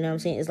stuff. You know what I'm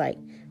saying? It's like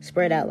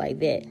spread out like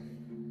that.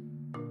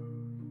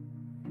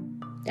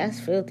 That's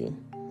filthy.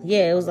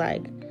 Yeah, it was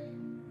like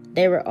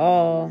they were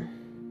all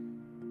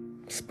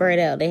spread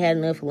out. They had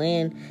enough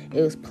land.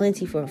 It was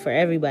plenty for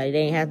everybody.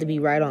 They didn't have to be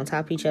right on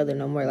top of each other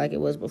no more like it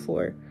was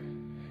before.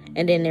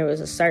 And then there was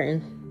a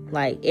certain,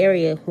 like,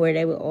 area where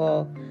they would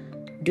all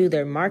do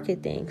their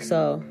market thing.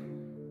 So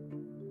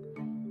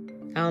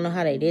I don't know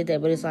how they did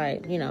that, but it's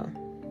like,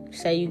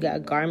 say you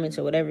got garments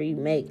or whatever you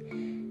make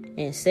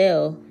and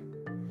sell,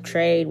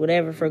 trade,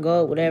 whatever, for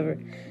gold, whatever.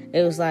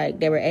 It was like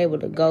they were able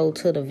to go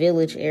to the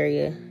village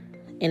area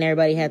and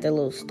everybody had their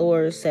little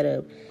stores set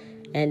up.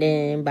 And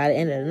then by the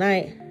end of the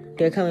night,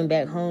 they're coming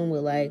back home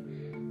with, like,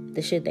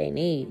 the shit they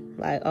need.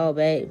 Like, oh,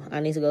 babe, I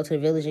need to go to the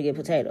village and get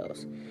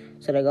potatoes.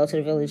 So they go to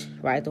the village,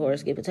 ride the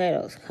horse, get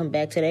potatoes, come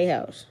back to their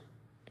house.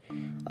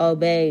 Oh,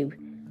 babe,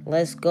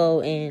 let's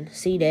go and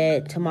see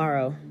Dad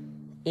tomorrow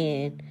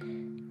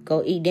and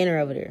go eat dinner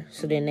over there.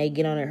 So then they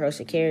get on their horse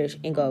and carriage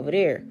and go over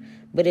there.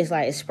 But it's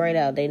like it's spread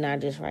out. They not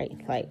just like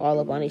all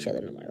up on each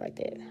other no more like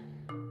that.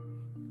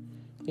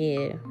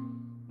 Yeah.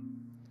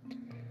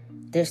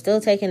 They're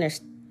still taking their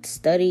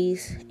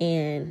studies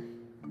and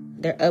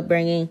their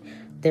upbringing.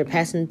 They're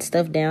passing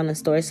stuff down and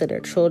stories to their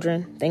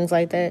children, things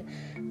like that.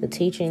 The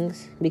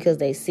teachings, because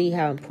they see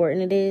how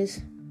important it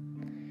is.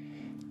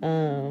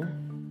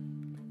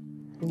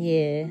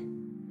 Yeah.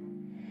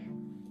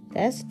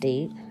 That's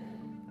deep.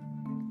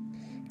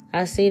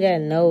 I see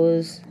that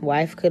Noah's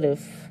wife could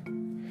have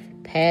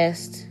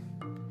passed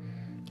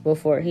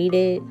before he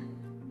did.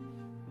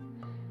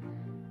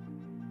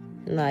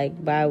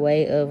 Like, by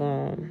way of,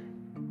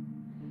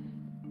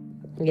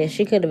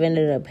 she could have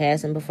ended up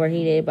passing before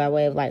he did by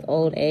way of, like,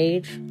 old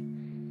age.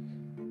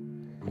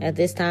 At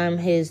this time,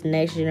 his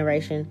next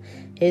generation,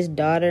 his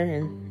daughter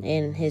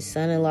and his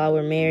son-in-law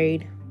were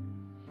married.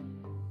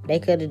 They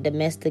could have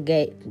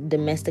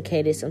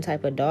domesticated some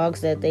type of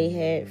dogs that they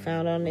had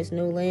found on this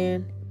new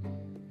land.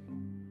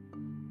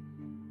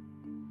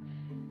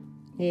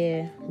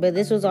 Yeah, but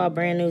this was all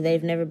brand new.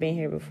 They've never been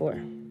here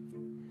before.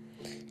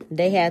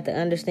 They had to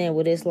understand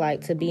what it's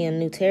like to be in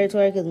new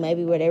territory, because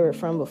maybe where they were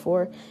from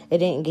before, it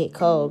didn't get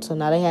cold. So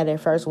now they had their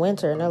first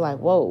winter, and they're like,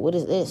 whoa, what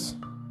is this?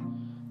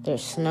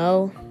 There's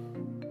snow.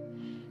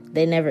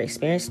 They never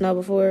experienced snow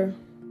before.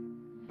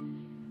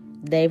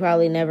 They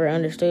probably never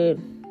understood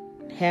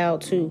how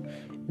to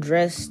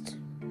dress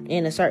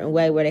in a certain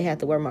way where they have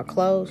to wear more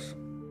clothes.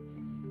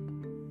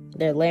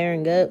 They're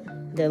layering up.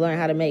 They learn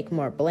how to make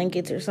more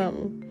blankets or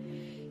something.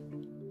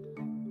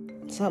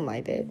 Something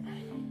like that.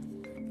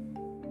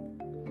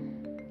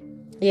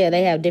 Yeah,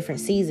 they have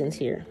different seasons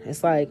here.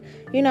 It's like,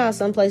 how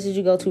some places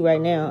you go to right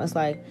now, it's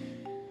like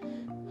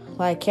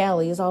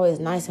Cali, it's always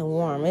nice and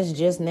warm. It's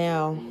just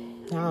now,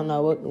 I don't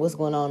know what's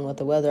going on with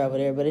the weather over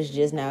there, but it's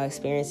just now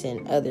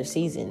experiencing other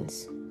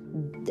seasons.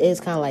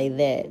 It's kind of like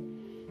that.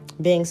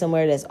 Being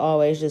somewhere that's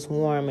always just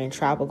warm and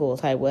tropical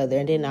type weather,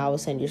 and then all of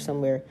a sudden you're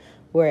somewhere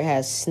where it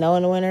has snow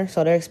in the winter,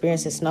 so they're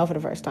experiencing snow for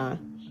the first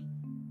time.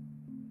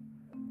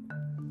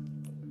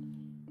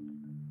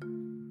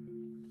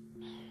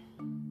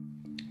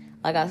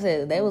 Like I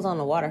said, they was on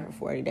the water for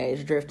 40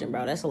 days drifting,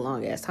 bro. That's a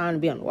long ass time to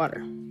be on the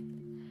water.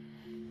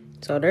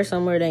 So they're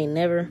somewhere they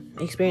never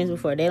experienced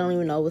before. They don't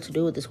even know what to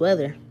do with this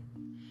weather.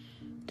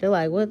 They're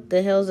like, what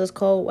the hell is this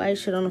cold white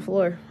shit on the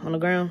floor, on the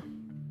ground?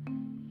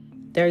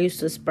 They're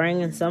used to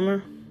spring and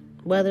summer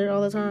weather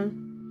all the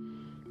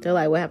time. They're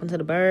like, what happened to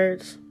the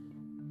birds?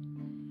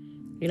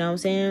 You know what I'm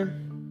saying?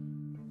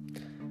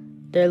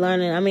 They're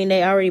learning. I mean,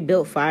 they already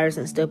built fires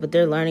and stuff, but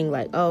they're learning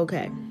like, oh,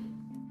 okay.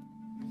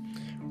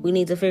 We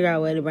need to figure out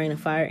a way to bring the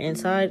fire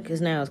inside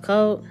because now it's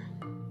cold.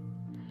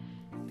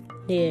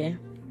 Yeah.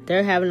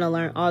 They're having to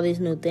learn all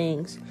these new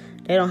things.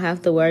 They don't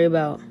have to worry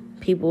about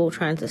people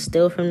trying to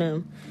steal from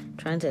them,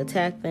 trying to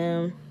attack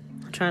them,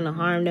 trying to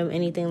harm them,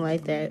 anything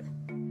like that.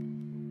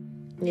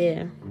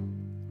 Yeah.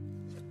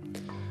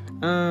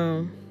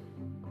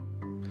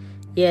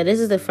 Yeah,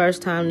 this is the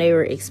first time they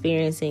were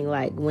experiencing,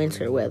 like,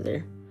 winter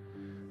weather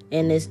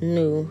in this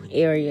new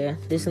area,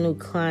 this new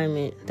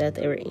climate that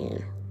they were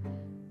in.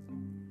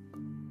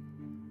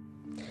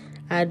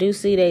 I do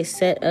see they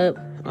set up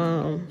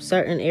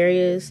certain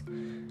areas,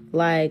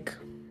 like,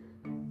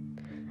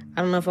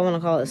 I don't know if I want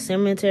to call it a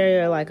cemetery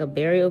or like a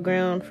burial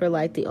ground for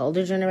like the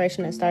older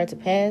generation that started to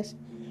pass,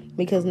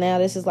 because now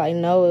this is like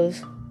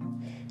Noah's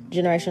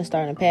generation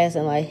starting to pass,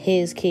 and like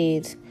his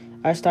kids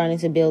are starting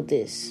to build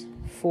this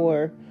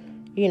for,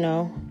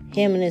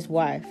 him and his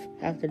wife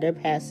after their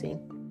passing.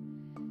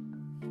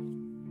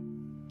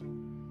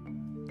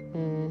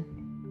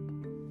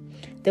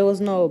 There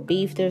was no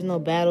beef, there's no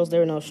battles,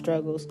 there were no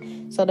struggles.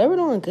 So they were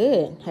doing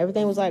good.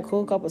 Everything was like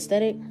cool,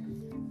 copacetic.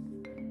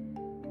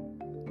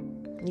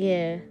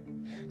 Yeah.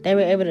 They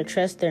were able to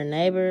trust their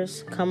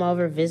neighbors, come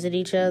over, visit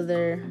each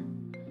other,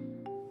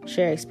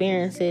 share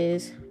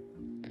experiences.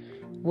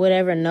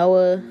 Whatever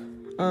Noah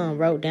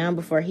wrote down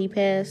before he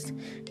passed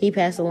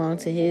along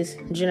to his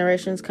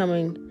generations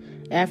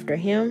coming after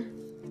him.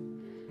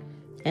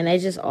 And they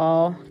just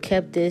all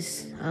kept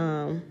this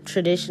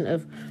tradition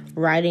of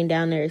writing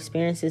down their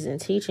experiences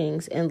and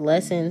teachings and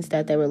lessons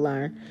that they would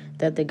learn,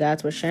 that the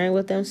gods were sharing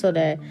with them, so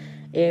that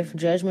if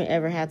judgment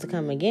ever had to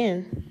come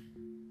again,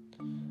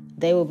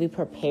 they will be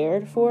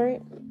prepared for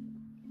it.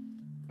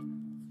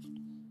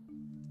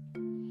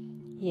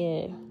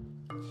 Yeah.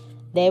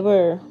 They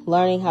were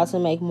learning how to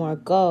make more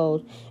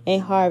gold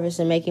and harvest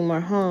and making more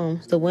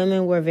homes. The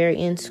women were very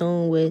in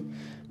tune with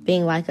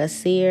being like a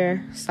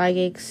seer,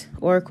 psychics,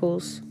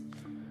 oracles.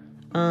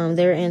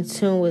 They were in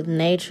tune with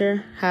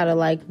nature, how to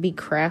like be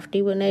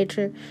crafty with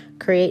nature,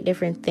 create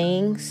different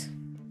things.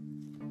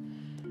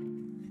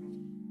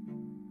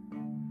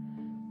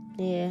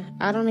 Yeah,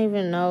 I don't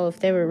even know if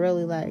they were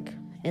really like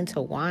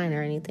into wine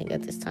or anything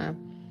at this time.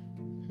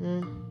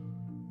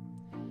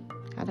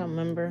 I don't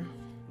remember.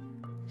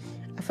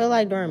 I feel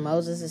like during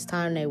Moses'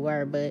 time they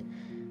were, but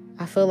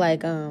I feel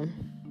like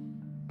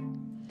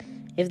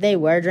if they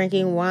were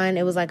drinking wine,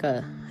 it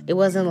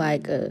wasn't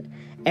like a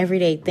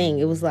everyday thing.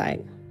 It was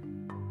like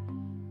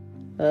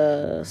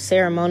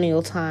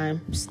ceremonial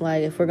times.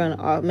 Like if we're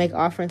gonna make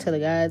offering to the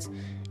gods,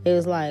 it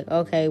was like,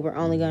 okay, we're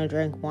only gonna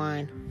drink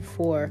wine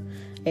for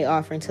a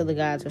offering to the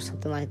gods or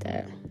something like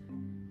that.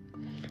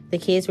 The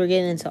kids were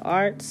getting into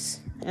arts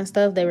and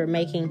stuff. They were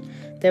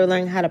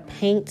learning how to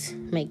paint,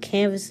 make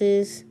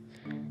canvases,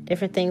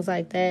 different things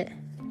like that.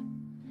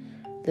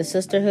 The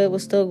sisterhood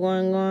was still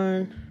going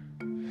on.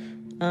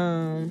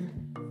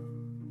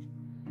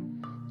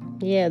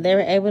 Yeah, they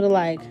were able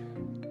to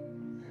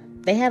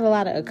they had a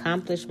lot of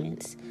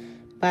accomplishments.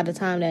 By the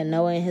time that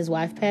Noah and his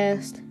wife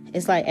passed,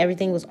 it's like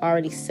everything was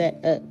already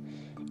set up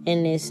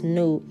in this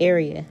new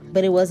area.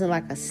 But it wasn't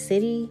like a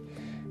city.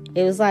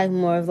 It was like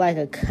more of like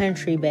a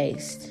country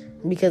based,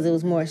 because it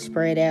was more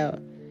spread out.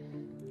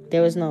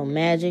 There was no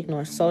magic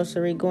nor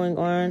sorcery going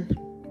on.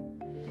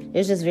 It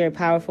was just very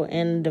powerful.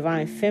 And the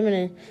divine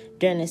feminine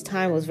during this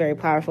time was very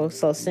powerful.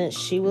 So since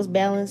she was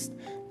balanced,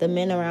 the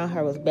men around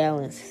her was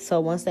balanced. So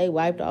once they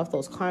wiped off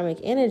those karmic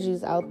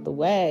energies out the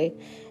way,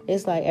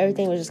 it's like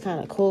everything was just kind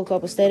of cool,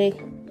 copacetic.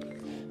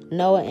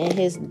 Noah and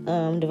his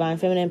divine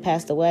feminine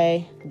passed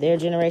away. Their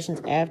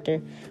generations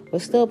after were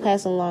still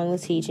passing along the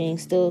teaching,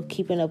 still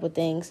keeping up with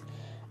things.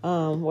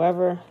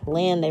 Wherever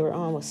land they were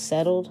on was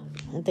settled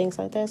and things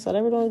like that. So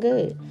they were doing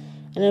good.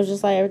 And it was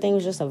just like everything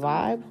was just a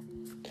vibe.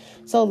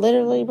 So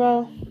literally,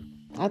 bro,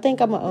 I think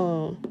that's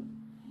all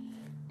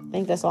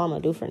I'm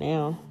gonna do for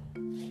now.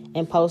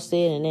 And post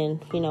it, and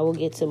then, we'll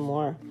get to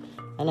more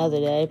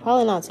another day.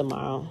 Probably not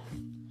tomorrow,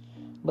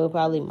 but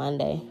probably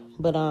Monday.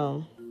 But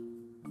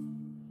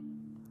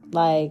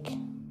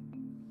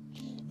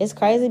it's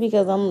crazy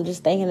because I'm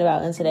just thinking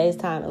about in today's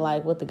time and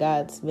like what the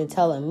God's been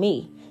telling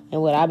me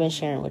and what I've been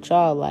sharing with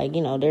y'all. Like,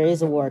 there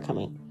is a war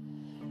coming.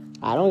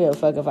 I don't give a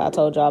fuck if I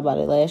told y'all about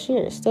it last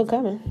year. It's still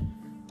coming,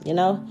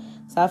 So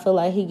I feel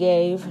like he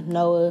gave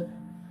Noah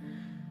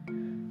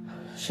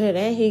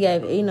and he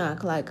gave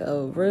Enoch like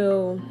a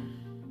real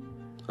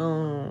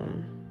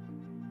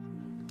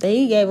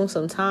he gave him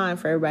some time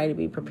for everybody to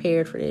be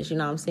prepared for this, you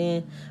know what I'm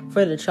saying?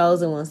 For the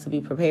chosen ones to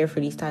be prepared for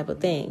these type of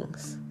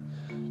things.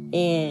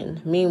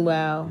 And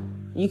meanwhile,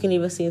 you can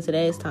even see in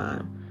today's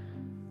time,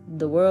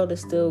 the world is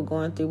still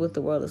going through what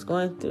the world is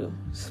going through.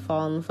 It's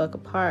falling the fuck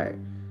apart.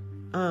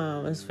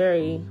 It's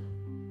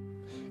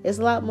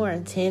a lot more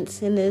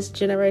intense in this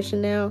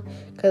generation now,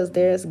 because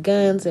there's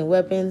guns and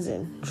weapons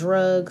and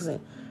drugs and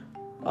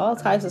all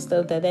types of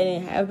stuff that they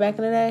didn't have back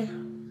in the day.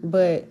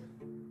 But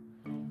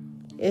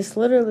it's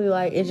literally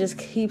like it just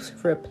keeps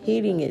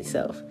repeating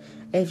itself,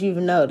 if you've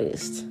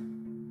noticed.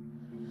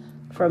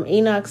 From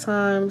Enoch's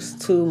times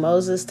to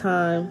Moses'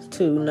 time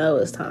to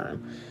Noah's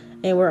time.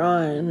 And we're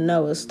on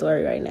Noah's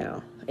story right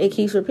now. It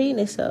keeps repeating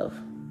itself.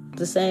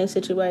 The same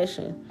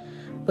situation.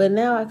 But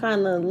now I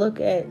kind of look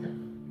at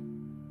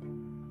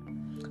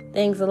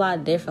things a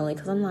lot differently,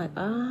 because I'm like,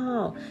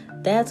 oh,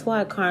 that's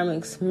why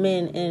karmics,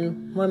 men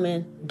and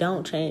women,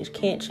 don't change,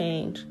 can't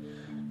change,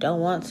 don't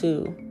want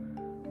to.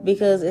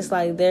 Because it's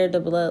like they're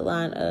the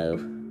bloodline of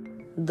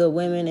the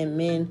women and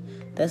men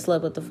that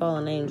slept with the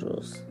fallen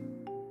angels.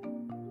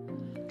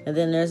 And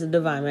then there's the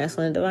divine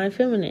masculine and divine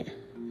feminine.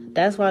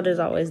 That's why there's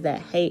always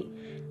that hate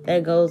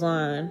that goes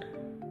on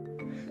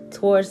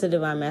towards the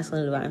divine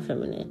masculine and divine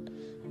feminine.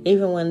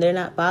 Even when they're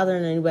not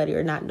bothering anybody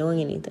or not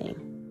doing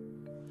anything.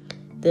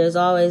 There's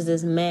always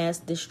this mass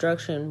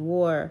destruction,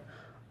 war,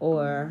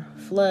 or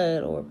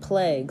flood, or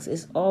plagues.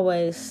 It's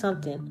always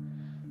something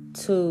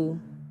to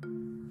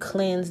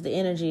cleanse the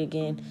energy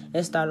again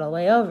and start all the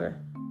way over.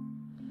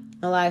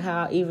 And like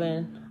how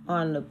even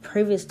on the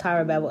previous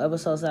Tower of Babel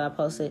episodes that I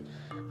posted,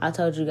 I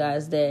told you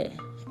guys that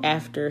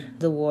after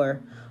the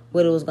war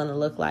what it was going to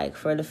look like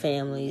for the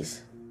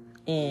families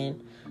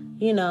and,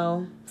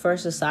 for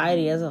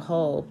society as a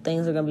whole.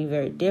 Things are going to be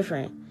very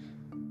different.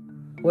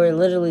 We're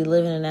literally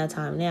living in that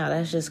time now.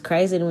 That's just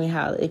crazy to me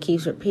how it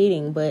keeps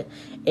repeating, but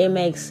it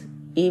makes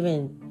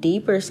even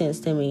deeper sense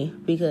to me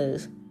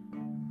because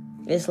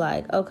it's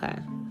like, okay,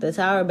 the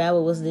Tower of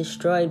Babel was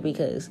destroyed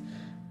because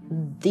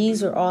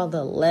these are all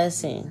the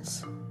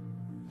lessons.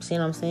 See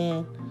what I'm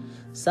saying?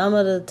 Some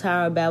of the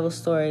Tower of Babel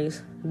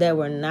stories that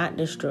were not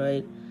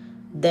destroyed,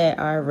 that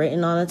are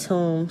written on the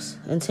tombs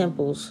and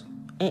temples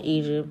in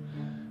Egypt,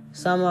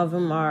 some of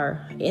them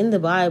are in the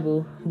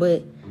Bible,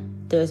 but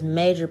there's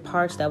major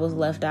parts that was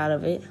left out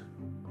of it.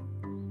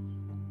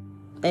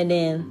 And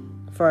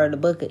then for the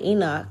book of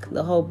Enoch,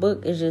 the whole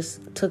book is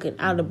just taken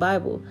out of the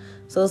Bible.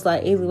 So it's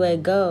like either way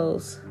it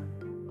goes,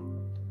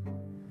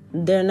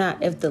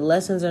 if the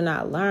lessons are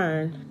not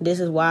learned, this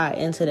is why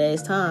in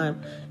today's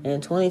time, in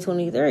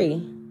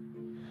 2023,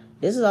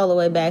 this is all the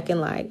way back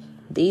in like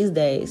these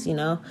days,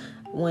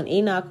 when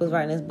Enoch was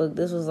writing his book,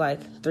 this was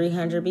like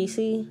 300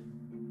 BC.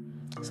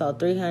 So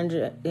 3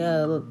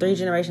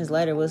 generations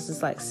later was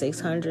just like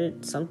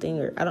 600 something,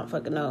 or I don't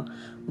fucking know.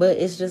 But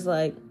it's just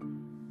like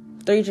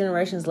 3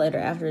 generations later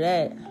after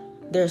that,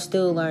 they're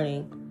still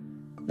learning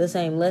the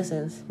same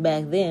lessons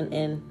back then.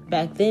 And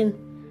back then,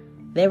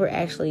 they were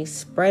actually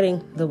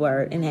spreading the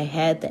word and they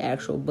had the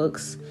actual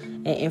books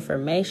and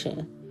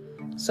information.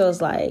 So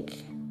it's like,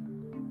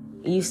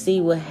 you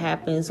see what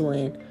happens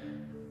when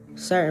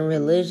certain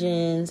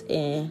religions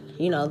and,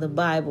 the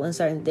Bible and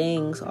certain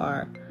things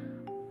are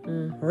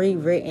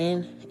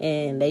rewritten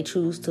and they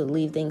choose to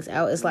leave things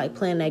out. It's like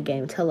playing that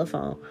game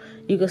telephone.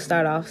 You can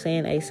start off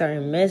saying a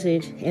certain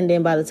message, and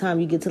then by the time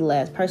you get to the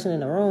last person in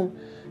the room,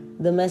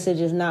 the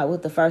message is not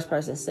what the first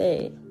person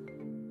said.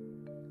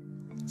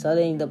 So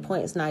then the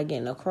point's not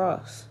getting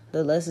across.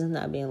 The lesson's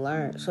not being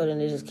learned. So then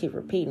they just keep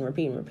repeating.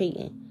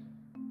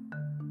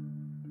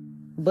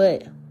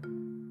 But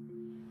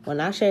when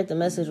I shared the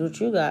message with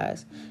you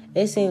guys,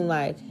 it seemed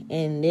like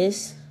in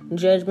this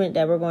judgment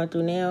that we're going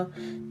through now,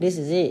 this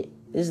is it.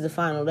 This is the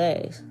final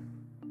days.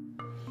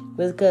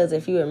 Because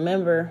if you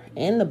remember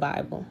in the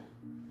Bible,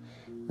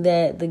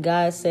 that the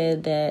God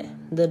said that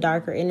the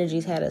darker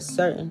energies had a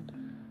certain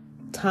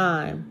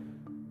time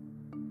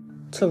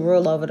to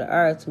rule over the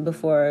earth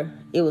before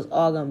it was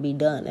all going to be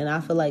done. And I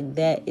feel like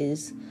that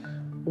is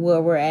where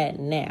we're at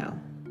now.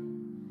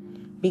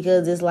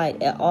 Because it's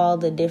like at all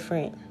the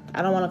different,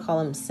 I don't want to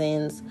call them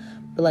sins,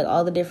 but like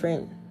all the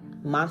different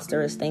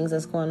monstrous things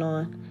that's going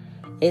on,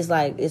 it's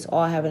like it's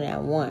all happening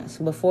at once.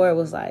 Before it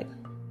was like,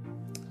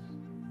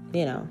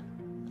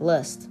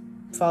 lust,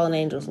 fallen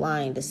angels,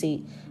 lying,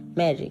 deceit,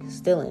 magic,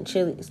 stealing,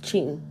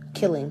 cheating,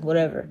 killing,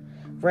 whatever,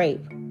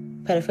 rape,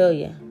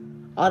 pedophilia.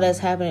 All that's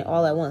happening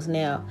all at once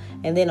now.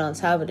 And then on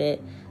top of that,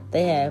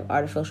 they have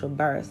artificial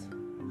birth.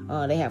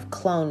 They have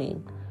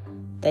cloning.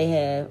 They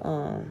have,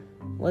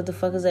 what the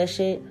fuck is that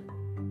shit?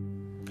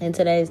 In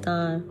today's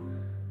time,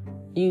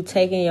 you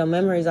taking your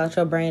memories out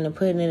your brain and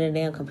putting it in a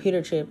damn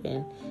computer chip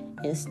and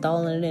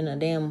installing it in a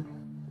damn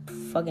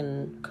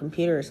fucking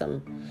computer or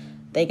something.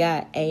 They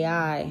got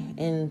AI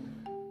and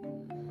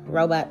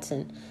robots,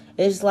 and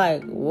it's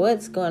like,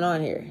 what's going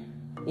on here?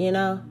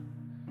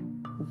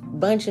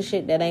 Bunch of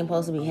shit that ain't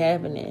supposed to be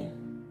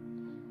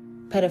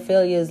happening.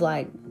 Pedophilia is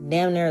like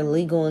damn near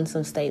illegal in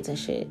some states and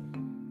shit.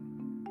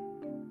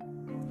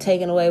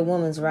 Taking away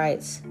women's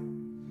rights.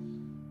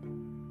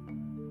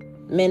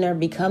 Men are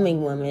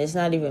becoming women. It's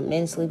not even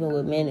men sleeping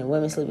with men and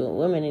women sleeping with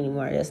women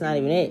anymore. That's not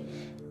even it.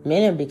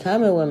 Men are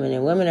becoming women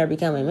and women are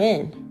becoming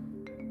men.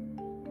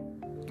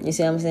 You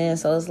see what I'm saying?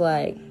 So it's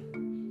like,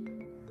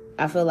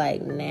 I feel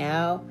like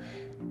now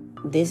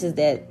this is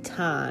that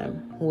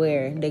time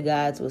where the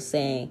gods was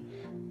saying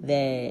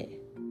that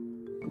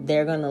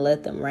they're going to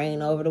let them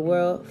reign over the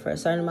world for a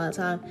certain amount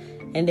of time.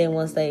 And then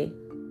once they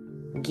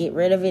get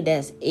rid of it,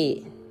 that's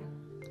it.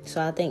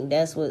 So I think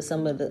that's what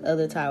some of the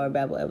other Tower of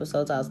Babel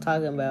episodes I was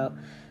talking about,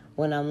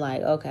 when I'm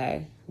like,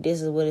 okay,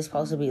 this is what it's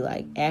supposed to be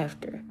like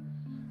after.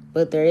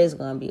 But there is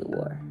going to be a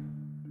war.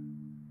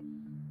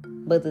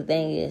 But the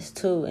thing is,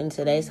 too, in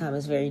today's time,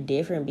 it's very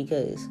different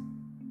because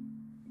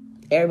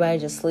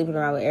everybody's just sleeping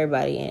around with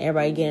everybody and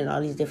everybody getting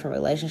all these different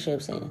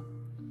relationships and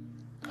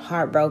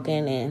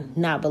heartbroken and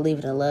not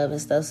believing in love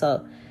and stuff.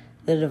 So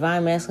the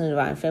divine masculine,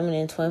 divine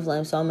feminine, twin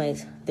flame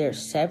soulmates, they're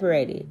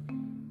separated.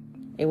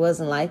 It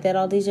wasn't like that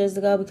all these years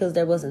ago because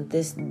there wasn't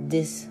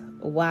this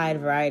wide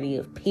variety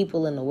of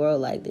people in the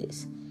world like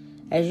this.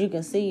 As you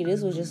can see, this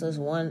was just this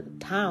one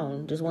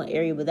town, just one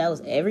area, but that was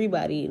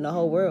everybody in the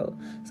whole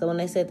world. So when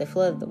they said they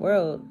flooded the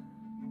world,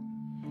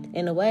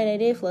 in a way they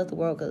did flood the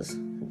world because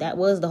that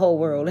was the whole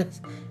world.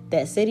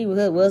 That city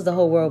was the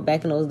whole world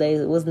back in those days.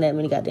 It wasn't that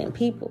many goddamn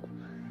people.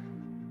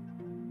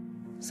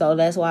 So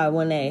that's why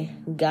when they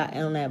got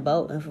on that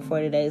boat and for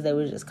 40 days they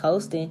were just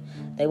coasting,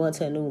 they went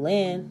to a new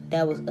land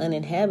that was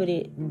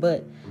uninhabited,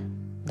 but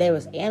there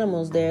was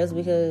animals there. It's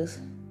because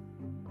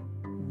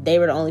they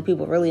were the only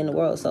people really in the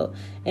world. So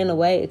in a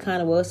way, it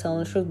kind of was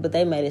telling the truth, but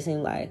they made it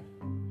seem like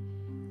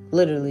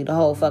literally the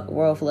whole fucking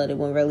world flooded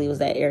when really it was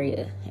that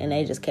area, and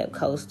they just kept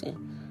coasting.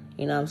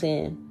 You know what I'm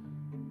saying?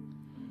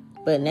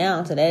 But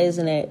now, today's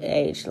in that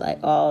age, like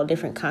all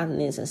different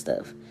continents and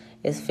stuff,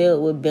 it's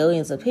filled with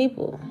billions of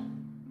people.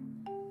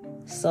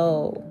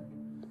 So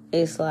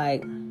it's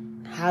like,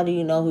 how do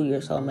you know who your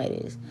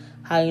soulmate is?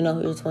 How do you know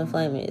who your twin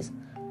flame is?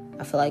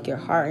 I feel like your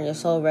heart and your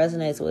soul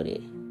resonates with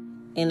it.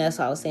 And that's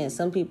what I was saying.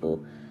 Some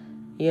people,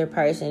 your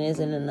person is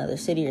in another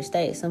city or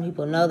state. Some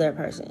people know their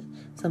person.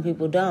 Some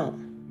people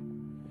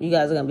don't. You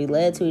guys are going to be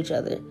led to each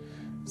other.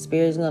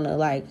 Spirit's going to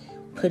like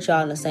put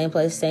y'all in the same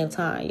place, same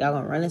time. Y'all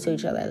going to run into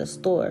each other at a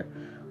store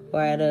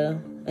or at a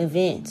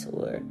event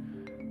or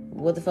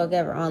what the fuck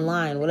ever,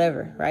 online,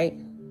 whatever, right?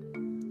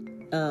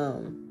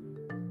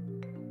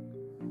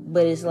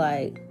 But it's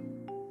like,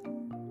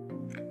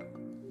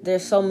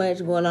 there's so much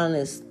going on in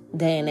this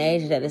day and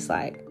age that it's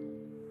like,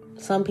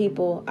 some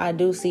people, I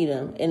do see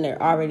them and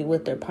they're already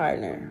with their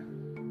partner,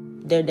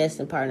 their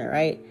destined partner,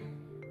 right?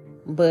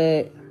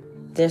 But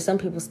there's some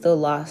people still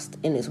lost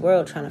in this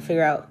world trying to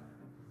figure out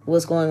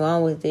what's going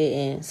on with it.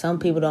 And some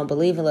people don't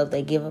believe in love,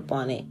 they give up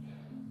on it.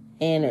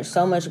 And there's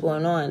so much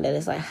going on that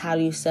it's like, how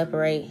do you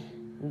separate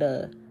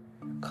the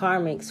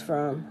karmics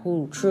from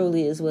who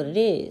truly is what it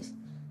is?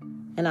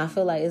 And I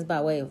feel like it's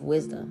by way of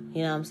wisdom.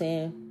 You know what I'm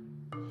saying?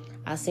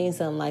 I seen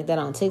something like that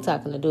on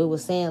TikTok, and the dude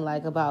was saying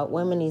like about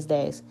women these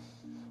days.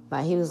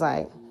 Like he was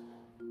like,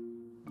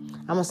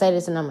 I'm gonna say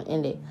this and I'm gonna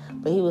end it.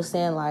 But he was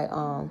saying like,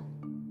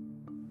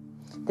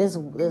 this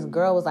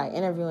girl was like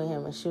interviewing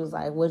him, and she was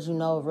like, would you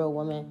know a real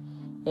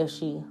woman if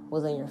she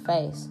was in your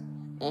face?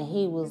 And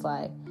he was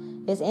like,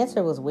 his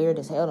answer was weird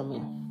as hell to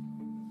me.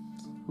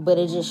 But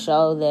it just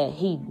showed that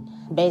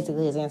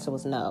his answer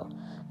was no.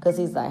 Because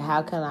he's like,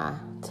 how can I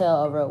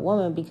tell a real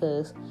woman?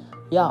 Because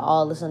y'all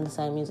all listen to the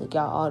same music.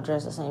 Y'all all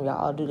dress the same. Y'all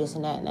all do this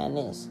and that and that and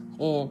this.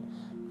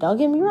 And don't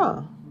get me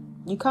wrong.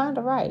 You kind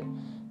of right.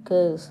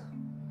 Because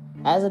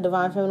as a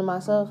divine feminine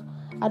myself,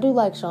 I do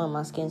like showing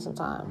my skin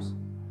sometimes.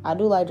 I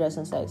do like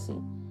dressing sexy.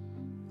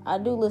 I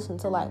do listen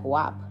to like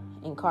WAP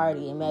and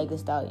Cardi and Meg Thee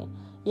Stallion.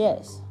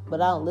 Yes,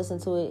 but I don't listen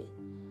to it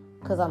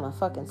because I'm a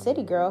fucking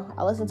city girl.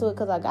 I listen to it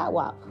because I got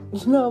WAP.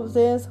 You know what I'm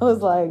saying? So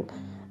it's like,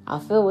 I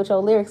feel what your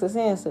lyrics are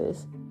saying,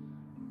 sis.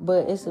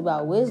 But it's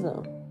about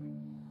wisdom.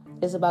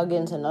 It's about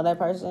getting to know that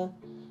person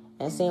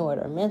and seeing where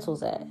their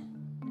mental's at.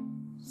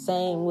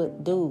 Same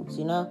with dudes,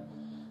 you know?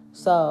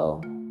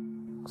 So,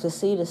 to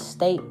see the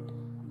state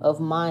of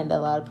mind that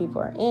a lot of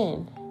people are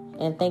in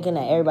and thinking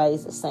that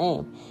everybody's the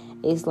same,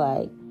 it's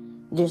like,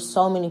 there's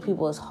so many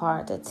people, it's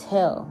hard to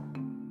tell.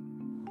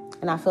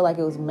 And I feel like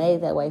it was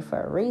made that way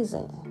for a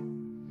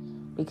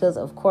reason. Because,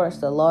 of course,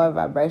 the lower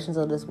vibrations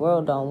of this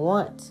world don't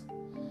want.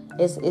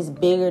 It's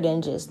bigger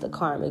than just the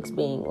karmics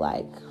being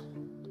like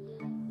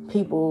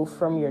people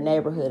from your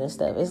neighborhood and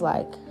stuff. It's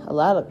like a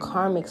lot of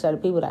karmics are the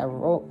people that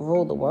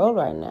rule the world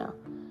right now.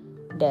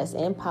 That's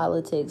in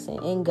politics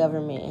and in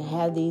government and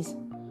have these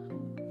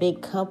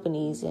big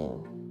companies,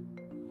 and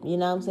you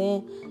know what I'm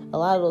saying? A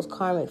lot of those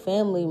karmic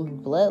family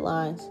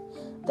bloodlines,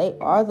 they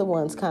are the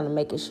ones kind of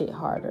making shit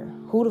harder.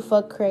 Who the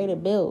fuck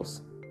created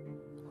bills?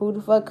 Who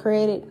the fuck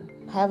created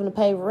having to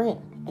pay rent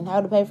and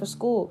how to pay for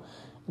school?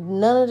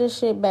 None of this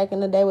shit back in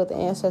the day with the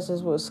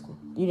ancestors was,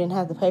 you didn't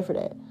have to pay for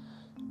that.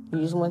 You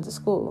just went to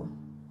school.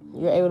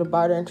 You're able to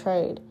barter and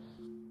trade.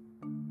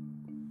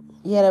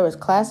 Yeah, there was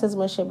classism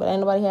and shit, but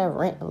ain't nobody have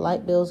rent and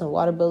light bills and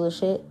water bills and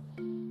shit.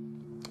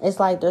 It's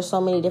like there's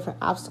so many different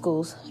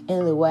obstacles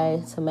in the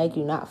way to make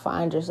you not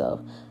find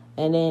yourself.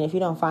 And then if you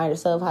don't find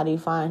yourself, how do you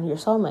find your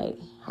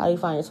soulmate? How do you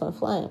find your twin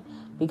flame?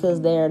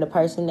 Because they're the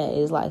person that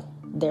is like,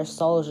 their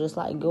soul's just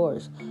like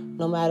yours,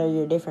 no matter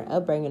your different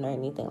upbringing or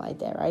anything like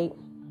that, right?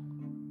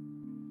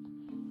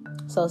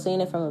 So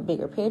seeing it from a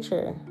bigger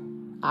picture,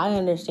 I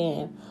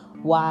understand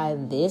why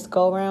this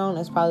go round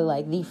is probably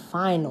like the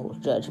final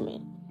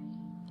judgment,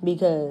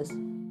 because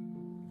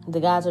the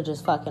guys are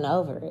just fucking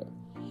over it.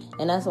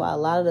 And that's why a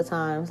lot of the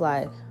times,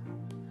 like,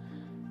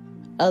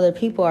 other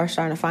people are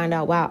starting to find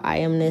out, wow, I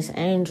am this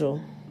angel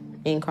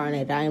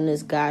incarnated. I am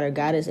this god or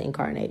goddess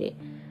incarnated.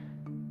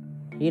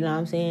 You know what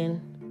I'm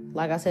saying?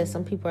 Like I said,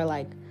 some people are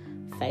like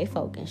fae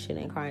folk and shit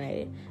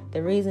incarnated.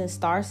 The reason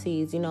star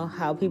seeds, you know,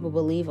 how people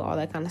believe all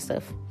that kind of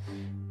stuff.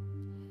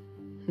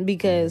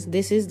 Because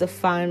this is the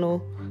final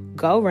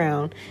go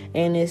round,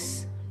 and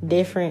it's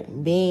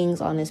different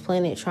beings on this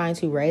planet trying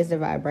to raise their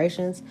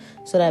vibrations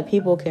so that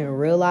people can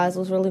realize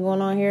what's really going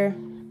on here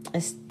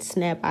and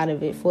snap out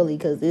of it fully,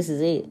 because this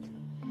is it.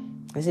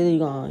 It's either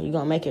you're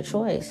gonna make your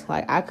choice.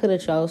 Like, I could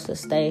have chose to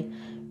stay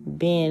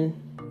being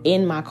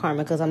in my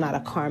karma because I'm not a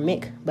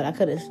karmic, but I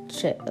could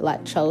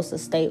have chose to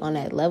stay on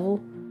that level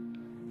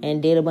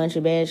and did a bunch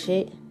of bad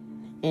shit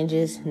and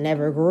just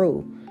never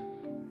grew.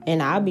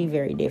 And I'll be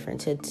very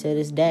different to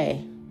this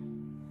day.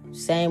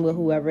 Same with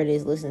whoever it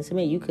is listening to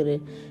me. You could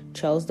have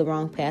chose the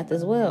wrong path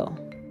as well.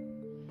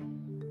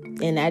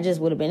 And that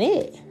just would have been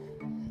it.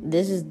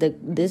 This is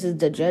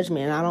the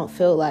judgment. And I don't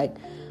feel like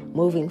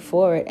moving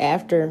forward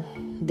after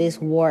this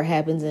war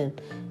happens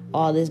and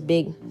all this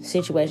big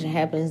situation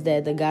happens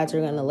that the gods are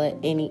going to let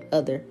any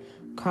other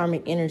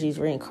karmic energies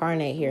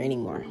reincarnate here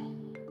anymore.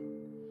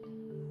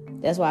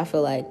 That's why I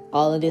feel like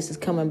all of this is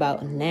coming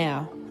about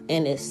now,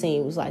 and it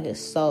seems like it's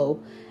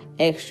so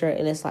extra,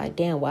 and it's like,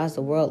 damn, why is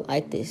the world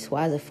like this?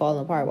 Why is it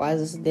falling apart? Why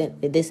is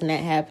this and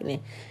that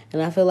happening?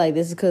 And I feel like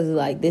this is because,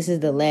 like, this is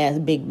the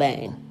last big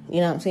bang.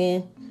 You know what I'm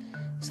saying?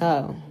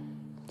 So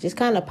just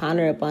kind of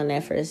ponder upon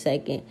that for a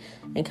second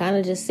and kind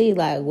of just see,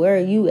 like, where are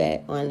you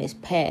at on this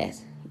path?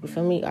 You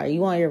feel me? Are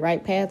you on your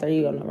right path, or are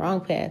you on the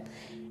wrong path?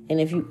 And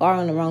if you are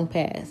on the wrong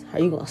path, are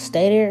you going to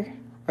stay there?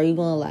 Or are you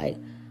going to, like,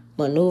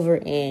 maneuver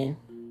and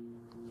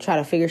try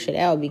to figure shit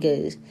out,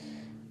 because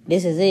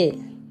this is it.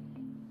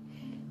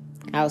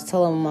 I was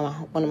telling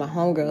one of my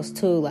homegirls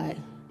too, like,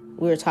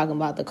 we were talking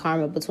about the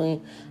karma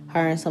between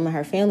her and some of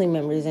her family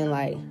members, and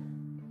like,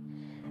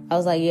 I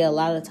was like, yeah, a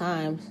lot of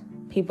times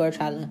people are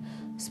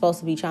supposed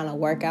to be trying to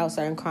work out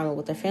certain karma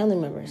with their family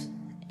members,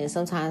 and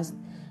sometimes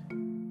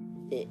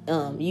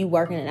you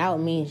working it out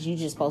means you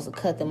just supposed to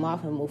cut them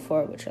off and move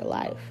forward with your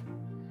life,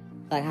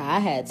 like how I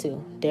had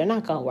to. They're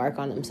not gonna work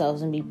on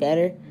themselves and be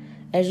better.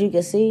 As you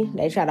can see,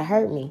 they try to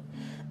hurt me.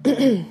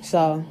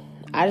 So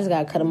I just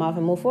got to cut them off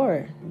and move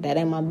forward. That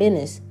ain't my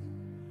business.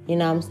 You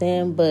know what I'm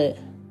saying? But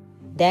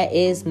that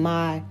is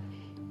my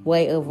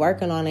way of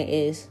working on it,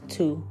 is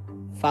to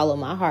follow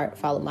my heart,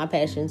 follow my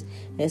passions,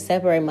 and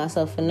separate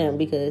myself from them,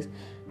 because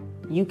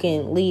you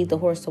can lead the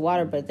horse to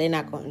water, but they're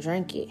not going to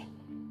drink it.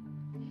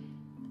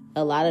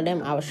 A lot of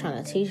them, I was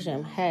trying to teach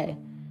them, hey,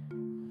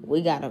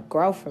 we got to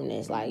grow from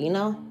this. Like, you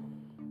know?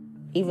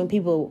 Even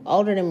people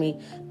older than me,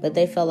 but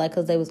they felt like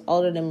because they was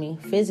older than me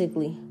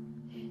physically,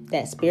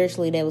 that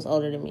spiritually they was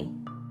older than me.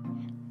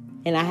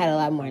 And I had a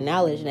lot more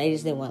knowledge, and they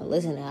just didn't want to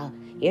listen. Now,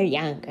 you're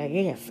younger,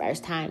 you're your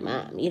first time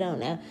mom, you don't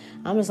know.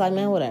 I'm just like,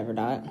 man, whatever,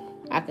 dog.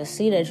 I can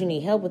see that you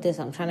need help with this.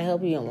 I'm trying to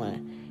help you. You don't want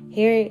to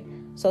hear it.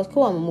 So it's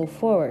cool, I'm going to move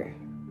forward.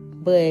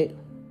 But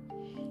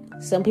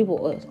some people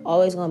was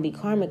always going to be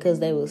karmic because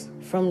they was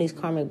from these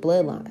karmic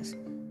bloodlines.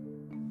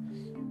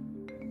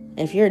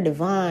 If you're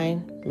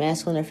divine,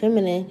 masculine or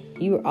feminine,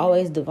 you were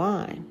always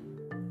divine.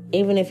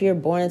 Even if you're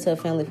born into a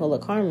family full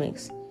of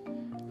karmics,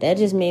 that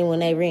just means when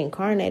they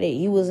reincarnated,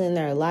 you was in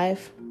their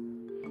life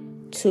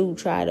to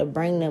try to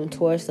bring them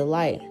towards the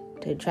light,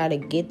 to try to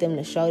get them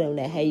to show them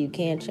that, hey, you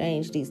can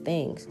change these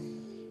things.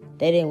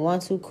 They didn't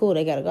want to, cool,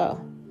 they gotta go.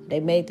 They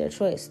made their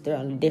choice. They're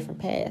on a different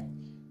path.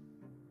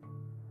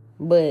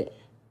 But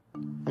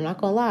I'm not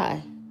gonna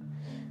lie.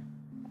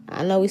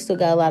 I know we still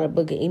got a lot of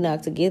Book of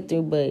Enoch to get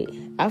through, but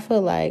I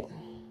feel like,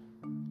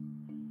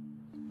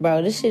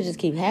 bro, this shit just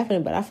keep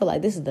happening, but I feel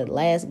like this is the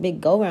last big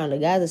go-round. The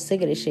guys are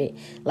sick of this shit.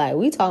 Like,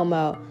 we talking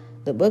about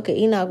the Book of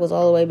Enoch was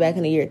all the way back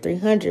in the year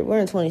 300. We're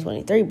in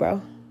 2023,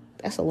 bro.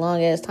 That's a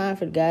long-ass time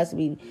for the guys to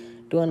be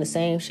doing the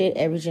same shit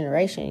every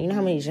generation. You know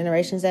how many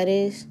generations that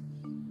is?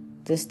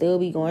 To still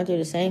be going through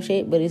the same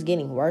shit, but it's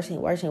getting worse and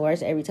worse and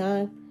worse every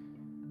time.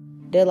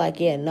 They're like,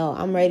 yeah, no,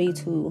 I'm ready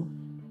to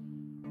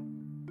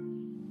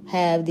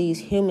have these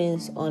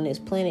humans on this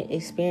planet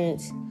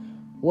experience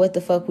what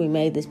the fuck we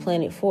made this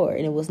planet for.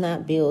 And it was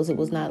not bills. It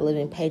was not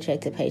living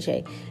paycheck to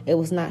paycheck. It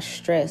was not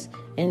stress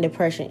and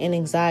depression and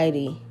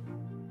anxiety,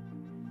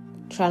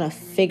 trying to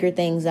figure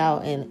things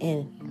out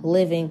and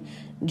living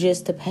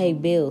just to pay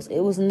bills. It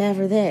was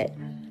never that.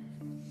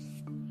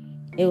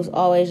 It was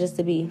always just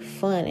to be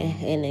fun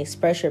and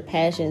express your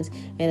passions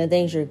and the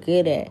things you're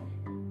good at.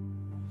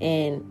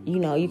 And, you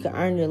know, you can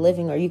earn your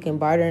living or you can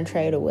barter and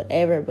trade or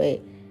whatever,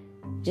 but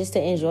just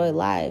to enjoy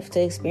life,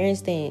 to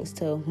experience things,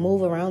 to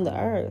move around the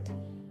earth.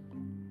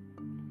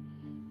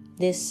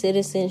 This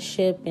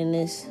citizenship and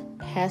this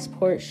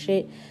passport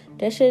shit,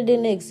 that shit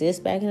didn't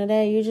exist back in the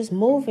day. You're just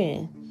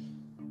moving.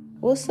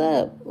 What's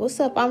up? What's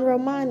up? I'm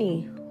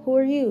Romani. Who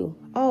are you?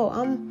 Oh,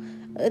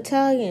 I'm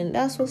Italian.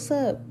 That's what's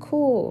up.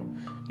 Cool.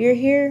 You're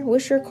here?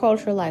 What's your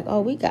culture like?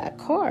 Oh, we got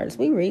cards.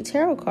 We read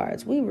tarot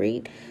cards. We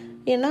read,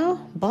 you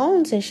know,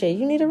 bones and shit.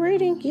 You need a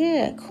reading?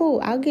 Yeah,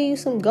 cool. I'll give you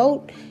some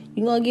goat.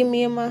 You gonna give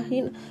me in my,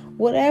 you know,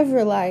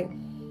 whatever. Like,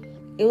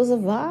 it was a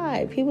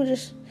vibe. People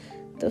just,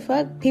 the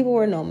fuck, people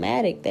were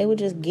nomadic. They would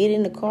just get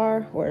in the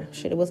car, or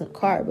shit, it wasn't a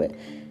car, but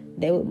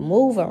they would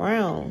move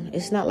around.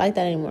 It's not like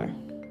that anymore.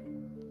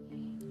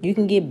 You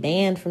can get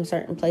banned from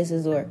certain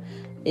places, or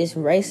it's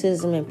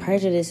racism and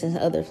prejudice in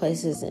other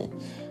places,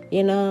 and,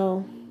 you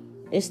know,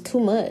 it's too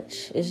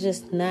much. It's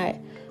just not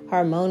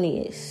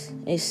harmonious.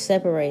 It's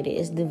separated.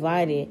 It's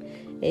divided.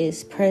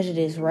 It's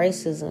prejudice,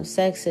 racism,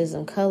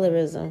 sexism,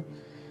 colorism.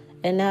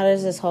 And now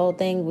there's this whole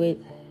thing with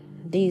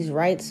these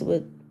rights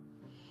with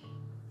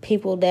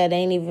people that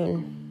ain't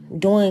even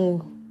doing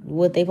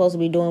what they supposed to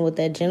be doing with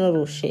that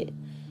genital shit.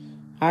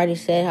 I already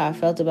said how I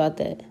felt about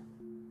that.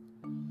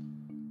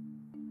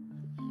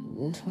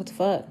 What the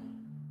fuck?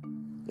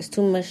 It's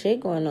too much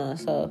shit going on.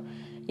 So,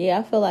 yeah,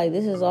 I feel like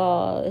this is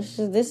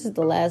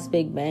the last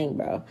big bang,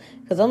 bro.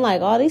 Because I'm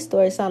like, all these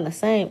stories sound the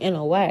same in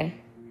a way.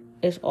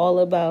 It's all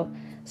about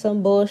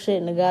some bullshit,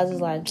 and the guys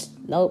is like,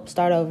 nope,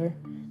 start over.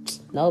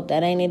 Nope,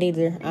 that ain't it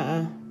either.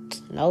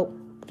 Nope,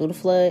 do the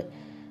flood.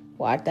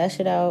 Wipe that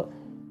shit out.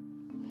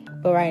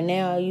 But right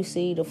now, you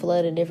see the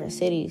flood in different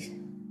cities.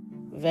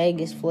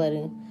 Vegas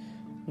flooding,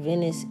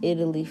 Venice,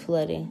 Italy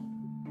flooding,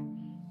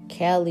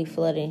 Cali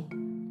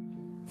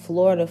flooding,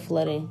 Florida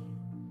flooding.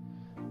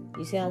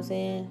 You see what I'm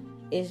saying?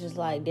 It's just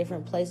like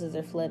different places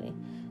are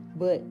flooding.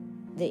 But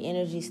the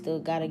energy still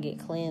got to get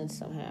cleansed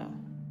somehow.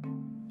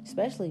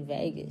 Especially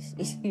Vegas.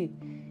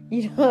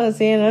 You know what I'm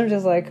saying? I'm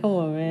just like, come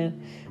on,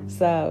 man.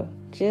 So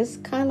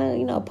just kind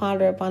of,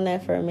 ponder upon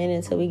that for a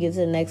minute until we get to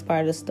the next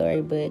part of the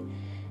story. But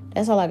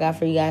that's all I got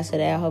for you guys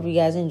today. I hope you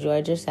guys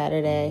enjoyed your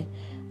Saturday.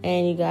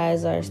 And you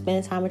guys are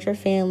spending time with your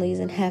families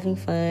and having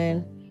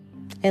fun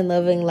and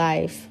loving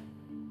life.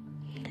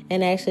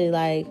 And actually,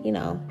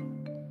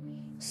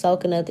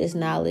 soaking up this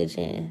knowledge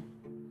and,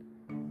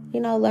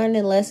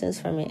 learning lessons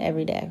from it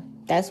every day.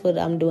 That's what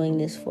I'm doing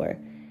this for.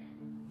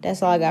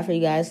 That's all I got for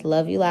you guys.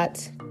 Love you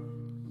lots.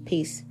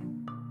 Peace.